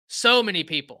so many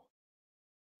people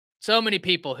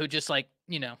who just like,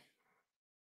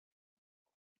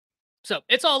 So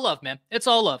it's all love, man. It's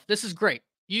all love. This is great.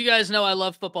 You guys know I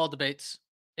love football debates.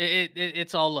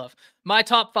 It's all love. My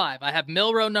top 5. I have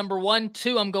Milroe number 1.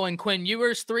 2, I'm going Quinn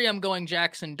Ewers. 3, I'm going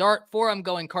Jackson Dart. 4, I'm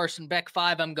going Carson Beck.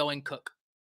 5, I'm going Cook.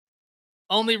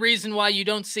 Only reason why you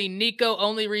don't see Nico,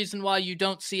 only reason why you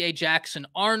don't see a Jackson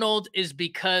Arnold is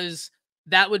because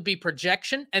that would be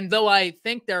projection. And though I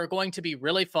think they're going to be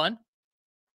really fun,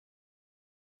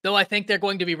 I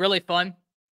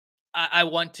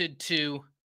wanted to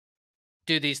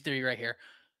do these 3 right here.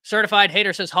 Certified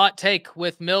Hater says, hot take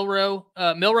with Milroe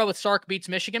with Sark beats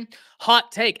Michigan.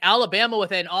 Hot take. Alabama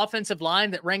with an offensive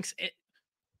line that ranks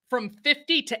from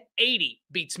 50 to 80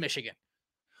 beats Michigan.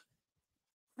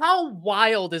 How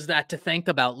wild is that to think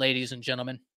about, ladies and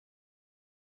gentlemen?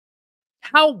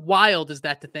 How wild is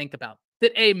that to think about?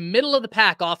 That a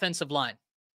middle-of-the-pack offensive line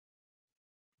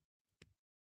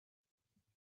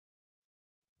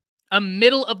a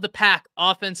middle of the pack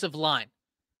offensive line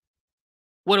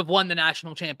would have won the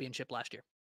national championship last year.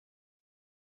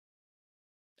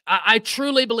 I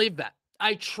truly believe that.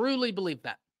 I truly believe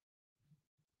that.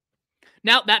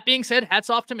 Now, that being said, hats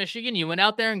off to Michigan. You went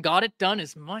out there and got it done.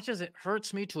 As much as it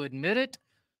hurts me to admit it,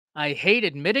 I hate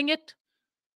admitting it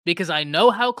because I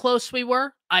know how close we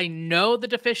were. I know the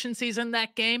deficiencies in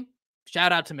that game.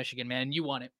 Shout out to Michigan, man. You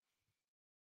won it.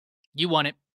 You won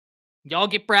it. Y'all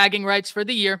get bragging rights for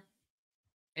the year.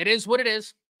 It is what it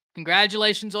is.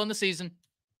 Congratulations on the season.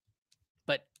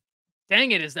 But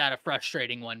dang it, is that a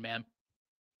frustrating one, man.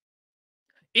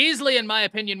 Easily, in my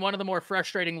opinion, one of the more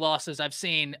frustrating losses I've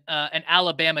seen an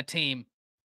Alabama team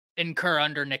incur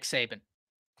under Nick Saban.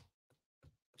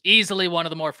 Easily one of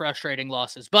the more frustrating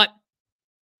losses. But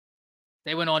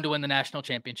they went on to win the national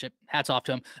championship. Hats off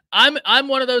to them. I'm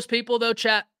one of those people, though,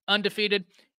 chat, undefeated.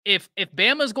 If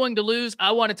Bama's going to lose,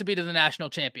 I want it to be to the national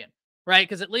champion, right?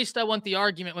 Because at least I want the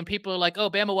argument when people are like, oh,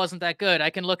 Bama wasn't that good.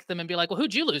 I can look at them and be like, well,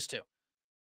 who'd you lose to?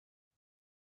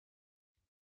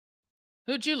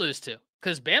 Who'd you lose to?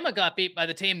 Because Bama got beat by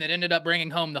the team that ended up bringing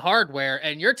home the hardware,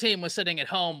 and your team was sitting at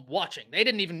home watching. They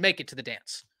didn't even make it to the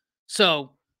dance.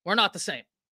 So we're not the same.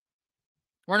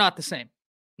 We're not the same.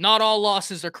 Not all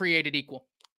losses are created equal.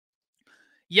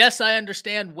 Yes, I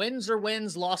understand wins are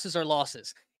wins, losses are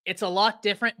losses. It's a lot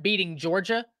different beating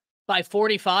Georgia by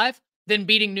 45 than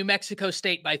beating New Mexico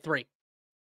State by 3.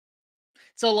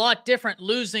 It's a lot different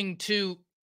losing to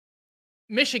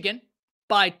Michigan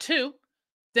by 2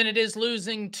 than it is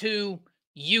losing to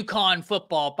UConn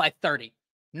football by 30.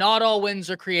 Not all wins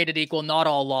are created equal. Not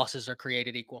all losses are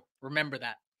created equal. Remember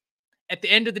that. At the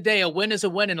end of the day, a win is a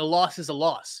win and a loss is a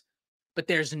loss. But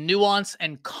there's nuance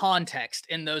and context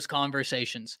in those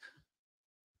conversations.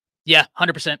 Yeah,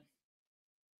 100%.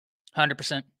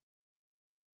 100%.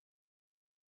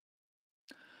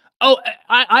 Oh,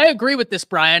 I agree with this,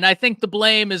 Brian. I think the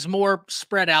blame is more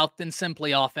spread out than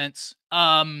simply offense.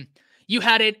 You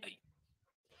had it.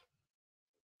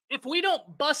 If we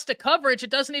don't bust a coverage, it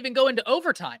doesn't even go into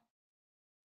overtime.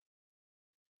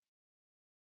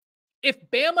 If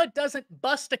Bama doesn't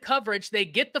bust a coverage, they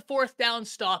get the 4th down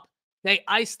stop, they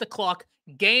ice the clock,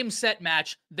 game, set,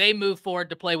 match, they move forward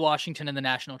to play Washington in the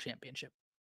national championship.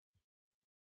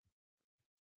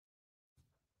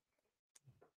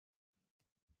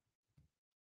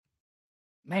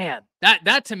 Man,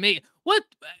 that to me,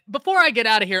 before I get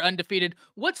out of here undefeated,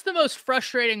 what's the most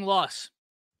frustrating loss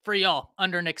for y'all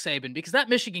under Nick Saban? Because that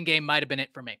Michigan game might have been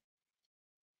it for me.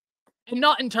 And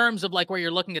not in terms of like where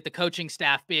you're looking at the coaching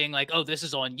staff being like, oh, this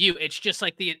is on you. It's just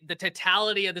like the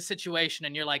totality of the situation.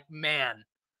 And you're like, man,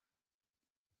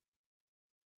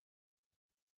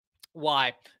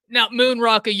 why? Now, Moon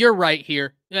Rocka, you're right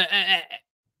here.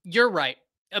 You're right.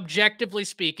 Objectively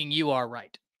speaking, you are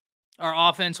right.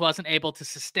 Our offense wasn't able to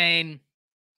sustain.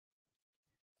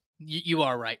 You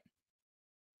are right.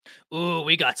 Ooh,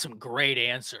 we got some great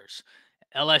answers.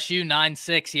 LSU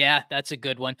 9-6. Yeah, that's a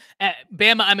good one.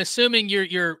 Bama, I'm assuming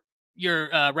you're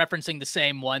referencing the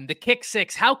same one. The kick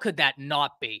 6. How could that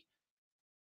not be?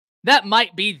 That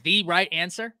might be the right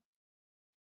answer.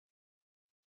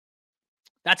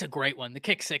 That's a great one. The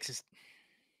kick 6 is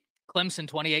Clemson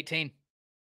 2018.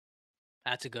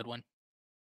 That's a good one.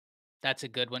 That's a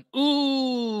good one.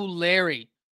 Ooh, Larry.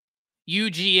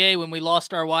 UGA when we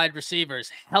lost our wide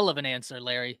receivers. Hell of an answer,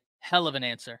 Larry. Hell of an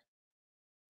answer.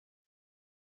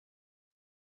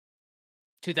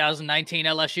 2019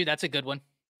 LSU. That's a good one.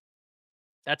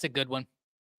 That's a good one.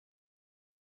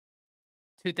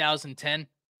 2010.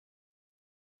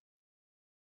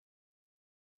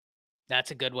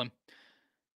 That's a good one.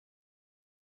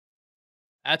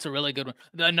 That's a really good one.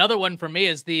 Another one for me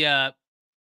is the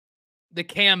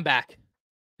Cam back,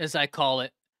 as I call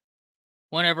it.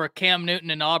 Whenever Cam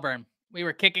Newton and Auburn, we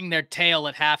were kicking their tail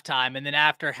at halftime, and then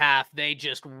after half, they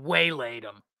just waylaid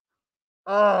them.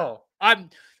 Oh, I'm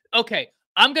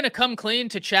going to come clean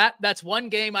to chat. That's one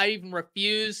game I even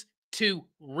refuse to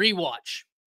rewatch.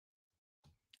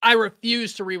 I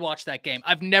refuse to rewatch that game.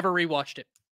 I've never rewatched it.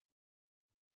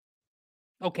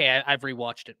 Okay, I've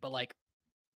rewatched it, but like,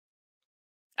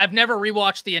 I've never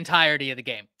rewatched the entirety of the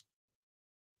game.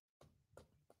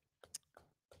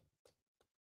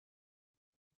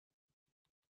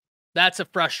 That's a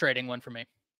frustrating one for me.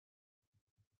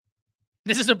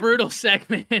 This is a brutal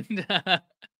segment.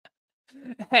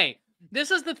 Hey, this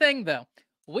is the thing, though.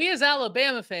 We as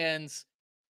Alabama fans,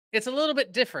 it's a little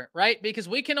bit different, right? Because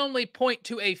we can only point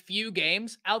to a few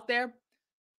games out there.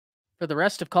 For the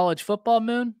rest of college football,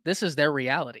 Moon, this is their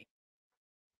reality.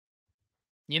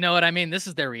 You know what I mean? This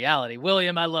is their reality.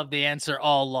 William, I love the answer,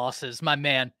 all losses. My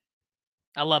man.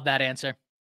 I love that answer.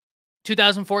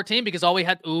 2014, because all we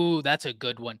had. Ooh, that's a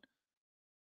good one.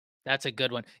 That's a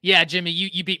good one. Yeah, Jimmy,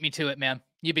 you beat me to it, man.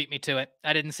 You beat me to it.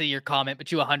 I didn't see your comment,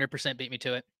 but you 100% beat me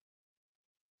to it.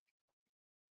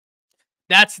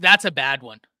 That's a bad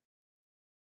one.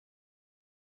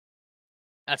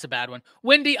 That's a bad one.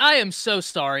 Wendy, I am so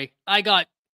sorry. I got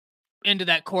into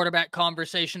that quarterback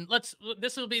conversation.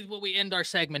 This will be what we end our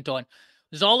segment on.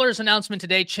 Zoller's announcement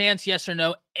today, chance, yes or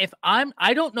no?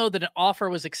 I don't know that an offer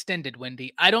was extended,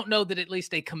 Wendy. I don't know that at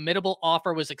least a committable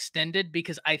offer was extended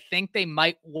because I think they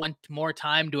might want more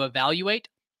time to evaluate.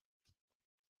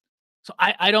 So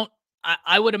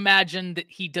I would imagine that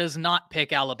he does not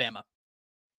pick Alabama.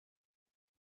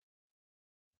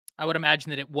 I would imagine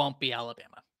that it won't be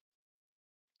Alabama.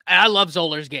 I love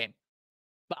Zoller's game,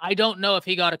 but I don't know if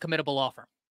he got a committable offer.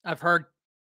 I've heard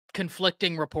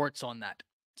conflicting reports on that.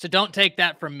 So don't take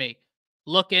that from me.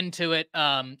 Look into it.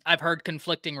 I've heard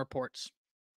conflicting reports.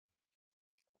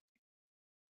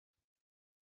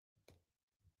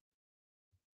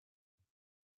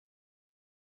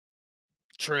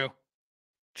 True.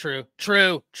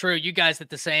 You guys at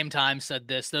the same time said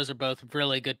this. Those are both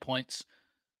really good points.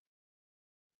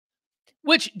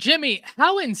 Which, Jimmy,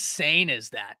 how insane is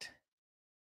that?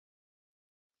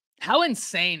 How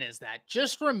insane is that?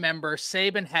 Just remember,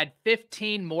 Saban had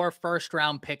 15 more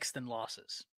first-round picks than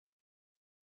losses.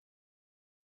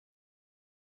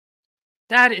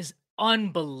 That is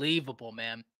unbelievable,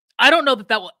 man. I don't know that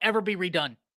that will ever be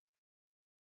redone.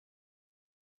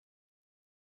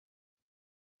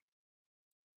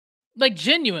 Like,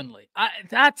 genuinely,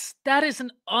 that is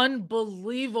an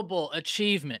unbelievable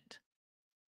achievement.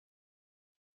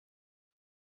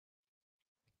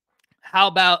 How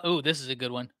about, ooh, this is a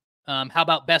good one. How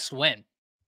about best win?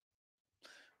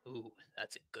 Ooh,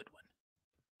 that's a good one.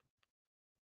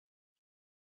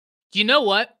 Do you know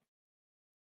what?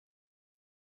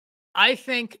 I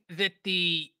think that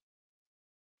the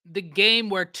game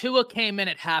where Tua came in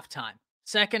at halftime,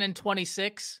 2nd and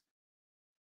 26,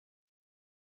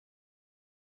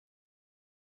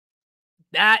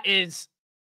 that's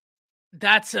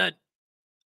an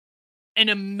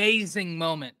amazing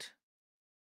moment.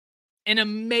 An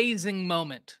amazing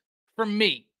moment for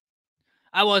me.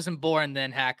 I wasn't born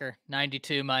then, Hacker.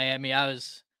 92 Miami. I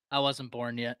wasn't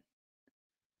born yet.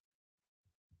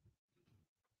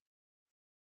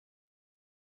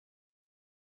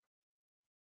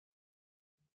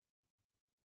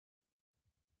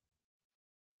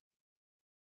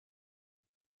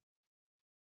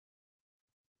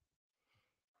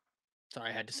 Sorry,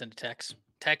 I had to send a text.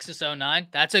 Texas 09.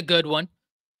 That's a good one.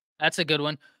 That's a good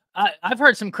one. I've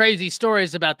heard some crazy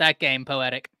stories about that game,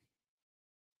 Poetic.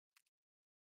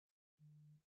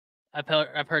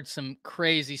 I've heard some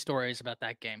crazy stories about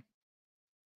that game.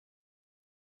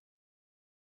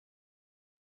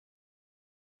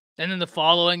 And then the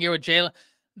following year with Jalen,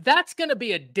 that's going to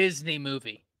be a Disney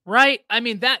movie, right? I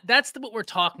mean, that's what we're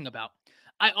talking about.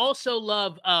 I also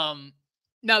love,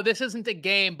 now this isn't a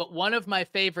game, but one of my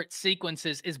favorite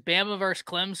sequences is Bama versus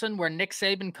Clemson, where Nick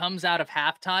Saban comes out of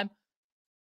halftime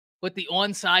with the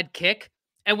onside kick.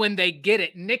 And when they get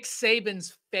it, Nick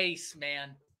Saban's face,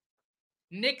 man.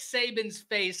 Nick Saban's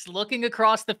face looking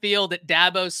across the field at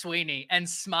Dabo Swinney and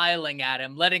smiling at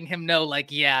him, letting him know,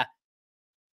 like, yeah,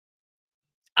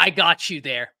 I got you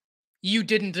there. You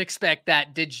didn't expect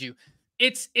that, did you?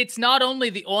 It's not only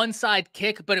the onside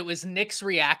kick, but it was Nick's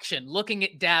reaction, looking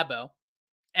at Dabo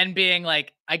and being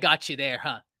like, I got you there,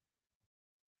 huh?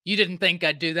 You didn't think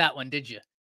I'd do that one, did you?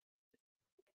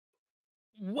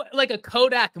 What, like a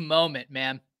Kodak moment,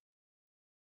 man.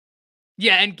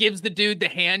 Yeah, and gives the dude the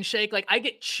handshake. Like, I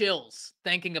get chills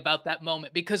thinking about that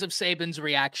moment because of Saban's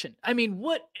reaction. I mean,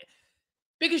 what?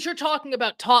 Because you're talking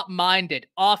about top-minded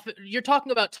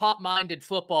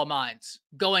football minds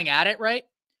going at it, right?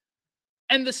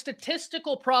 And the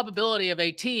statistical probability of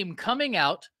a team coming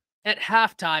out at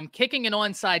halftime, kicking an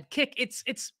onside kick,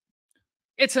 it's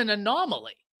an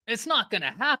anomaly. It's not going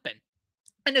to happen.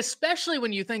 And especially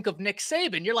when you think of Nick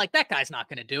Saban, you're like, that guy's not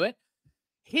going to do it.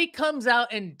 He comes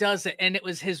out and does it, and it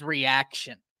was his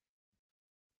reaction.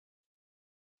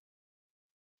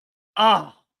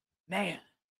 Oh, man.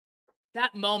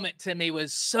 That moment to me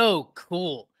was so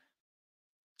cool.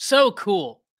 So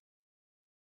cool.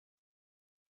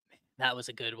 That was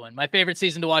a good one. My favorite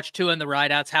season to watch, Tua and the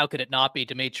Rideouts. How could it not be?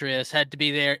 Demetrius had to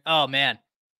be there. Oh, man.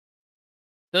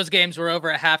 Those games were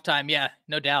over at halftime. Yeah,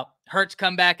 no doubt. Hurts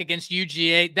come back against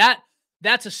UGA.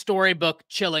 That's a storybook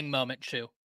chilling moment, too.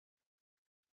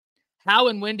 How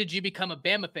and when did you become a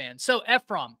Bama fan? So,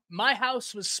 Ephraim, my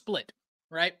house was split,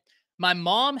 right? My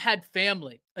mom had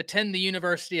family attend the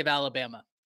University of Alabama.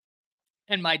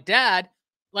 And my dad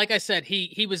like I said,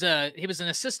 he was an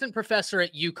assistant professor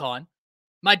at UConn.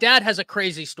 My dad has a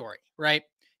crazy story, right?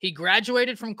 He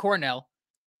graduated from Cornell,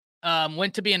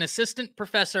 went to be an assistant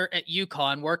professor at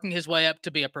UConn, working his way up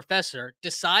to be a professor,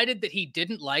 decided that he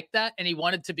didn't like that and he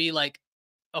wanted to be like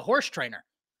a horse trainer.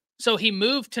 So he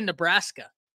moved to Nebraska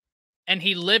and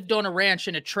he lived on a ranch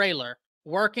in a trailer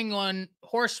working on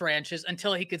horse ranches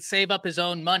until he could save up his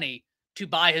own money to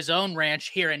buy his own ranch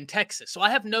here in Texas. So I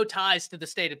have no ties to the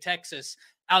state of Texas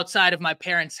outside of my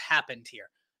parents happened here.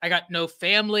 I got no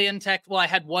family in Texas. Well, I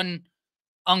had one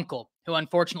uncle who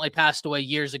unfortunately passed away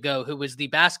years ago, who was the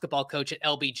basketball coach at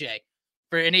LBJ.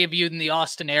 For any of you in the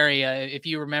Austin area, if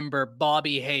you remember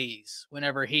Bobby Hayes,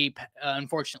 whenever he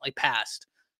unfortunately passed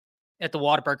at the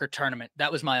Whataburger tournament,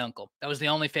 that was my uncle. That was the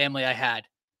only family I had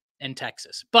in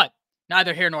Texas. But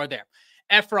neither here nor there.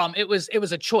 Ephraim, it was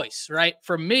a choice, right?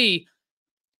 For me,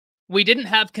 we didn't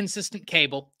have consistent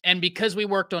cable, and because we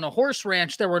worked on a horse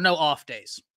ranch, there were no off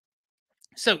days.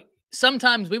 So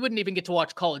sometimes we wouldn't even get to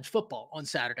watch college football on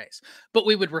Saturdays, but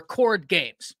we would record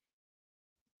games.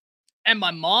 And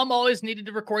my mom always needed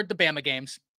to record the Bama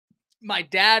games. My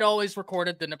dad always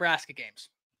recorded the Nebraska games.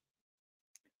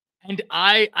 And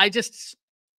I just,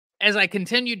 as I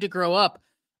continued to grow up,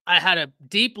 I had a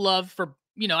deep love for,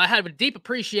 I had a deep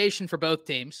appreciation for both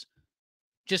teams.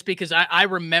 Just because I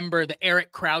remember the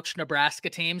Eric Crouch Nebraska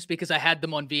teams because I had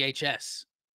them on VHS.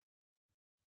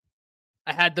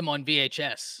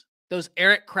 Those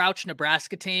Eric Crouch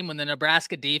Nebraska team, when the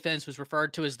Nebraska defense was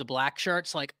referred to as the black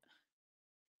shirts, like,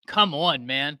 come on,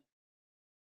 man.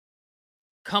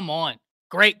 Come on.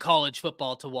 Great college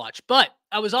football to watch. But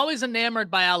I was always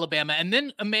enamored by Alabama. And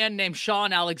then a man named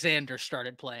Sean Alexander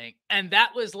started playing. And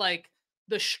that was like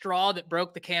the straw that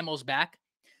broke the camel's back.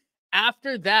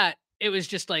 After that, it was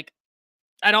just like,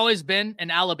 I'd always been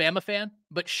an Alabama fan,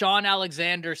 but Sean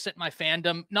Alexander sent my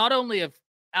fandom, not only of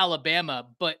Alabama,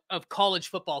 but of college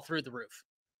football through the roof.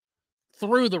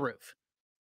 Through the roof.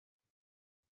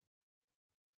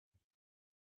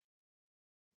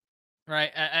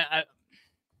 Right? I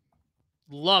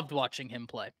loved watching him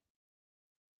play.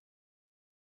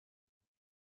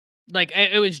 Like,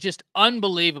 it was just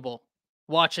unbelievable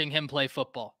watching him play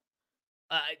football.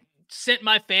 Sent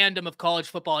my fandom of college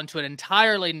football into an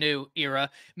entirely new era,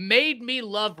 made me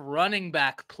love running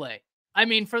back play. I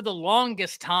mean, for the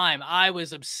longest time, I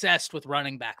was obsessed with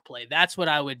running back play. That's what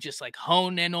I would just like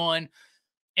hone in on.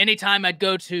 Anytime I'd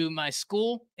go to my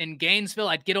school in Gainesville,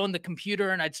 I'd get on the computer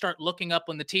and I'd start looking up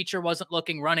when the teacher wasn't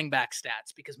looking running back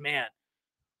stats because, man,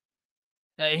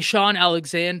 Sean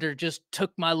Alexander just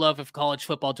took my love of college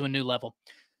football to a new level.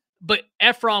 But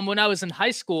Ephraim, when I was in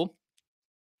high school,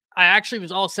 I actually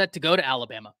was all set to go to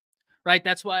Alabama, right?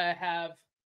 That's why I have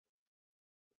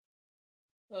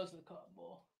those are the Cotton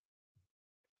Bowl.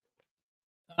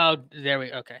 Oh,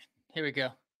 okay. Here we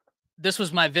go. This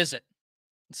was my visit.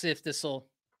 Let's see if this will.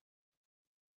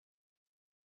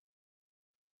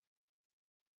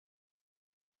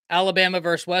 Alabama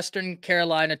versus Western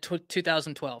Carolina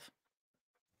 2012.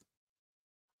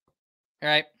 All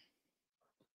right.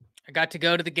 I got to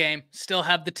go to the game, still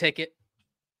have the ticket.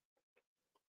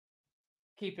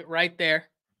 Keep it right there.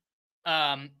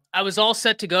 I was all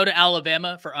set to go to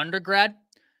Alabama for undergrad,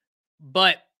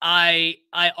 but I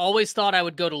always thought I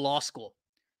would go to law school,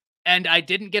 and I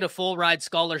didn't get a full ride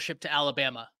scholarship to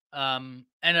Alabama. And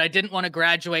I didn't want to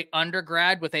graduate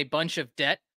undergrad with a bunch of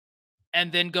debt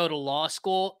and then go to law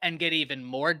school and get even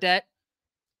more debt.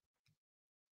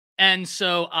 And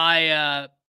so I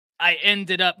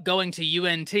ended up going to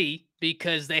UNT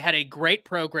because they had a great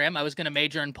program. I was going to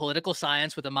major in political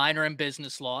science with a minor in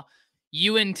business law.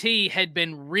 UNT had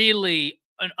been really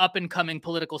an up-and-coming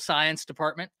political science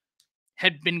department,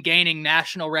 had been gaining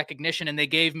national recognition, and they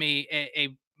gave me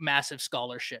a massive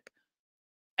scholarship.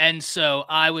 And so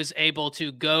I was able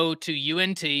to go to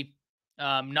UNT,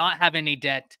 not have any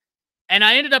debt, and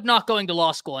I ended up not going to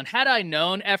law school. And had I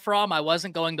known, Ephraim, I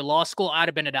wasn't going to law school, I'd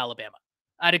have been at Alabama.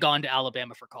 I'd have gone to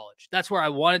Alabama for college. That's where I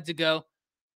wanted to go.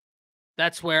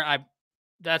 That's where I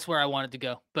wanted to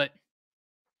go. But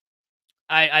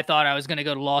I thought I was going to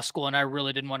go to law school, and I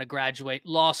really didn't want to graduate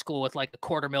law school with like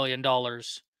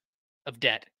 $250,000 of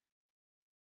debt.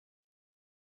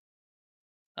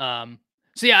 So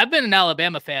yeah, I've been an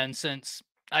Alabama fan since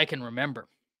I can remember.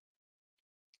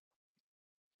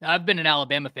 I've been an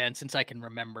Alabama fan since I can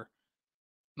remember.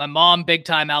 My mom, big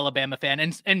time Alabama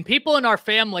fan. And people in our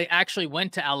family actually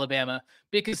went to Alabama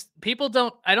because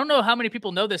I don't know how many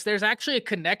people know this. There's actually a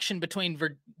connection between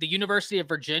the University of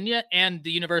Virginia and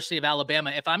the University of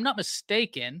Alabama. If I'm not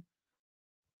mistaken,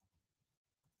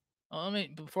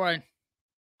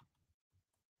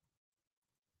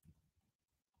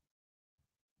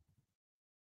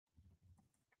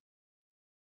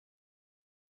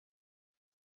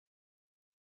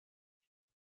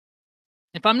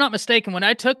 If I'm not mistaken, when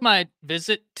I took my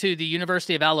visit to the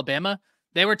University of Alabama,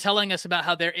 they were telling us about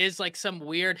how there is like some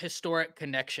weird historic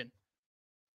connection.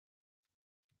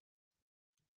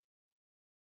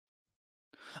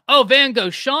 Oh, Van Gogh,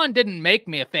 Sean didn't make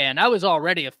me a fan. I was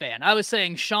already a fan. I was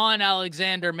saying Sean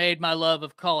Alexander made my love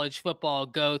of college football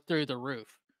go through the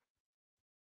roof.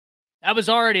 I was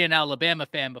already an Alabama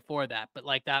fan before that, but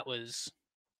like that was...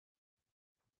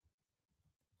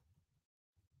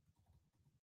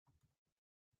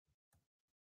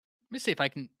 Let me see if I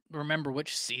can remember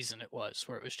which season it was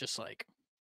where it was just like...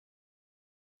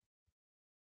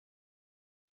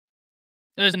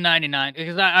 It was in 99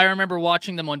 because I remember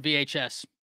watching them on VHS.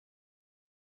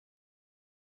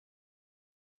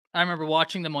 I remember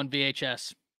watching them on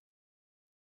VHS.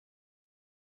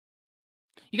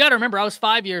 You got to remember, I was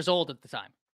 5 years old at the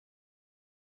time.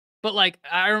 But, like,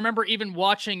 I remember even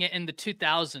watching it in the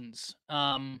 2000s,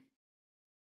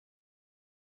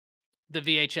 the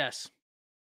VHS.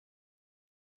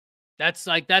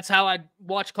 That's how I'd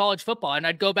watch college football. And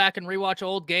I'd go back and rewatch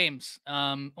old games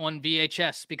on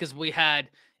VHS because we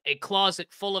had a closet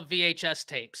full of VHS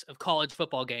tapes of college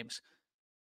football games.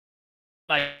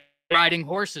 Like riding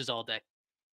horses all day.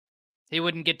 He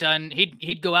wouldn't get done.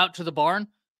 He'd go out to the barn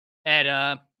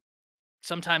at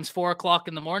sometimes 4 o'clock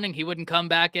in the morning. He wouldn't come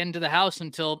back into the house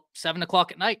until 7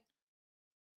 o'clock at night.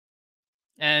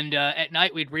 And at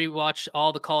night we'd rewatch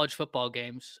all the college football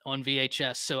games on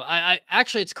VHS. So I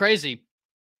actually, it's crazy.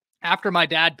 After my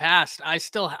dad passed,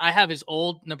 I have his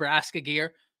old Nebraska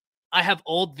gear. I have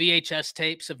old VHS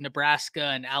tapes of Nebraska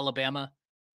and Alabama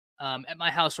at my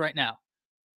house right now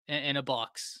in a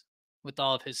box with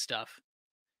all of his stuff.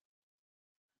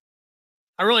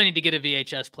 I really need to get a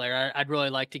VHS player. I'd really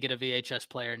like to get a VHS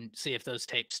player and see if those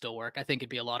tapes still work. I think it'd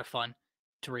be a lot of fun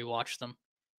to rewatch them.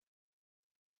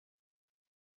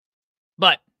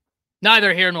 But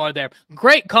neither here nor there.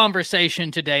 Great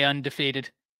conversation today, Undefeated.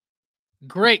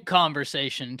 Great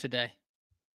conversation today.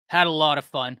 Had a lot of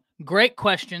fun. Great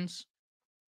questions.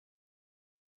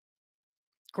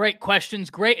 Great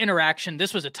questions. Great interaction.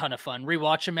 This was a ton of fun.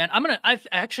 Rewatching, man. I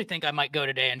actually think I might go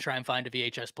today and try and find a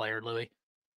VHS player, Louis.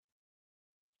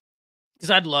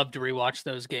 Because I'd love to rewatch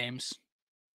those games.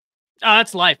 Oh,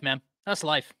 that's life, man. That's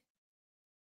life.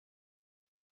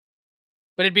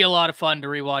 But it'd be a lot of fun to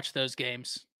rewatch those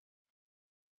games.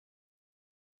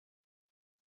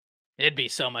 It'd be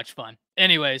so much fun.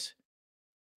 Anyways,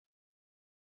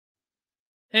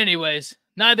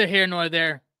 neither here nor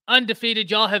there. Undefeated,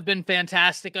 y'all have been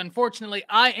fantastic. Unfortunately,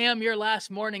 I am your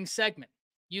last morning segment.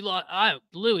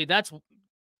 Louis, that's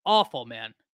awful,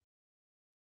 man.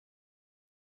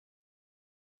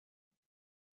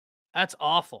 That's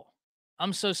awful.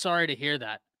 I'm so sorry to hear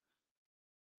that.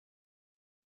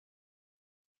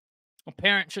 A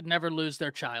parent should never lose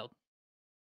their child.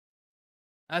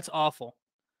 That's awful.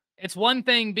 It's one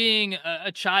thing being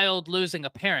a child losing a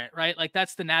parent, right? Like,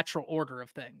 that's the natural order of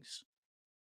things.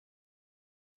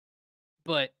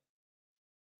 But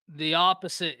the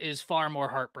opposite is far more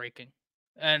heartbreaking.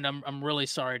 And I'm really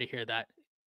sorry to hear that.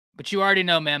 But you already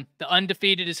know, man, the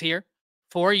Undefeated is here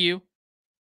for you.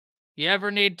 You ever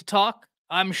need to talk?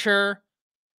 I'm sure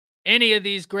any of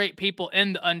these great people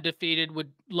in the Undefeated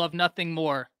would love nothing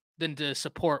more than to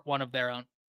support one of their own.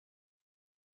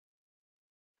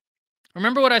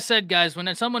 Remember what I said, guys.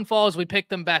 When someone falls, we pick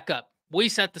them back up. We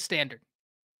set the standard.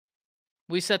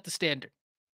 We set the standard.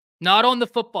 Not on the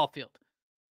football field.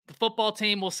 The football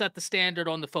team will set the standard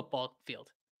on the football field.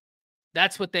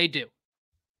 That's what they do.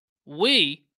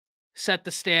 We set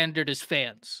the standard as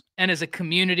fans and as a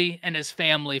community and as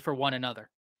family for one another.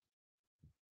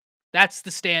 That's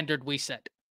the standard we set.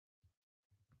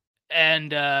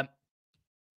 And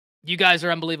you guys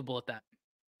are unbelievable at that.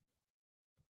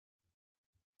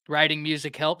 Writing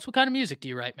music helps. What kind of music do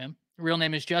you write, man? Your real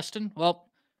name is Justin? Well,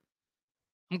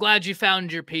 I'm glad you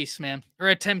found your peace, man. Or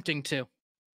attempting to.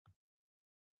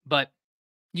 But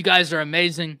you guys are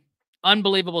amazing.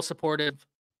 Unbelievable supportive.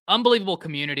 Unbelievable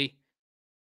community.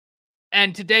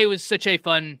 And today was such a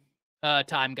fun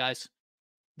time, guys.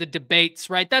 The debates,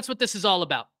 right? That's what this is all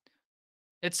about.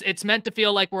 It's meant to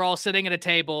feel like we're all sitting at a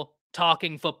table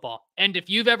talking football. And if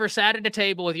you've ever sat at a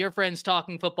table with your friends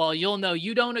talking football, you'll know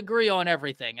you don't agree on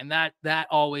everything. And that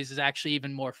always is actually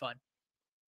even more fun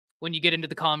when you get into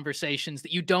the conversations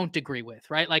that you don't agree with,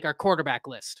 right? Like our quarterback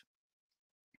list.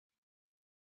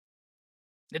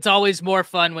 It's always more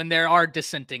fun when there are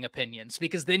dissenting opinions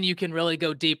because then you can really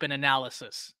go deep in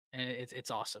analysis. And it's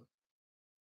awesome.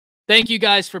 Thank you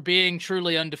guys for being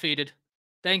truly undefeated.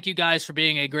 Thank you guys for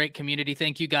being a great community.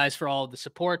 Thank you guys for all of the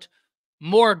support.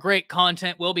 More great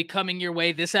content will be coming your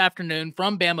way this afternoon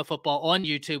from Bama Football on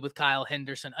YouTube with Kyle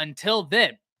Henderson. Until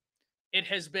then, it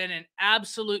has been an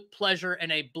absolute pleasure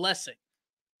and a blessing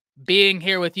being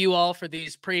here with you all for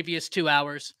these previous 2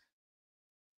 hours.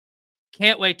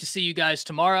 Can't wait to see you guys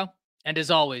tomorrow. And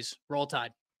as always, Roll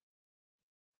Tide.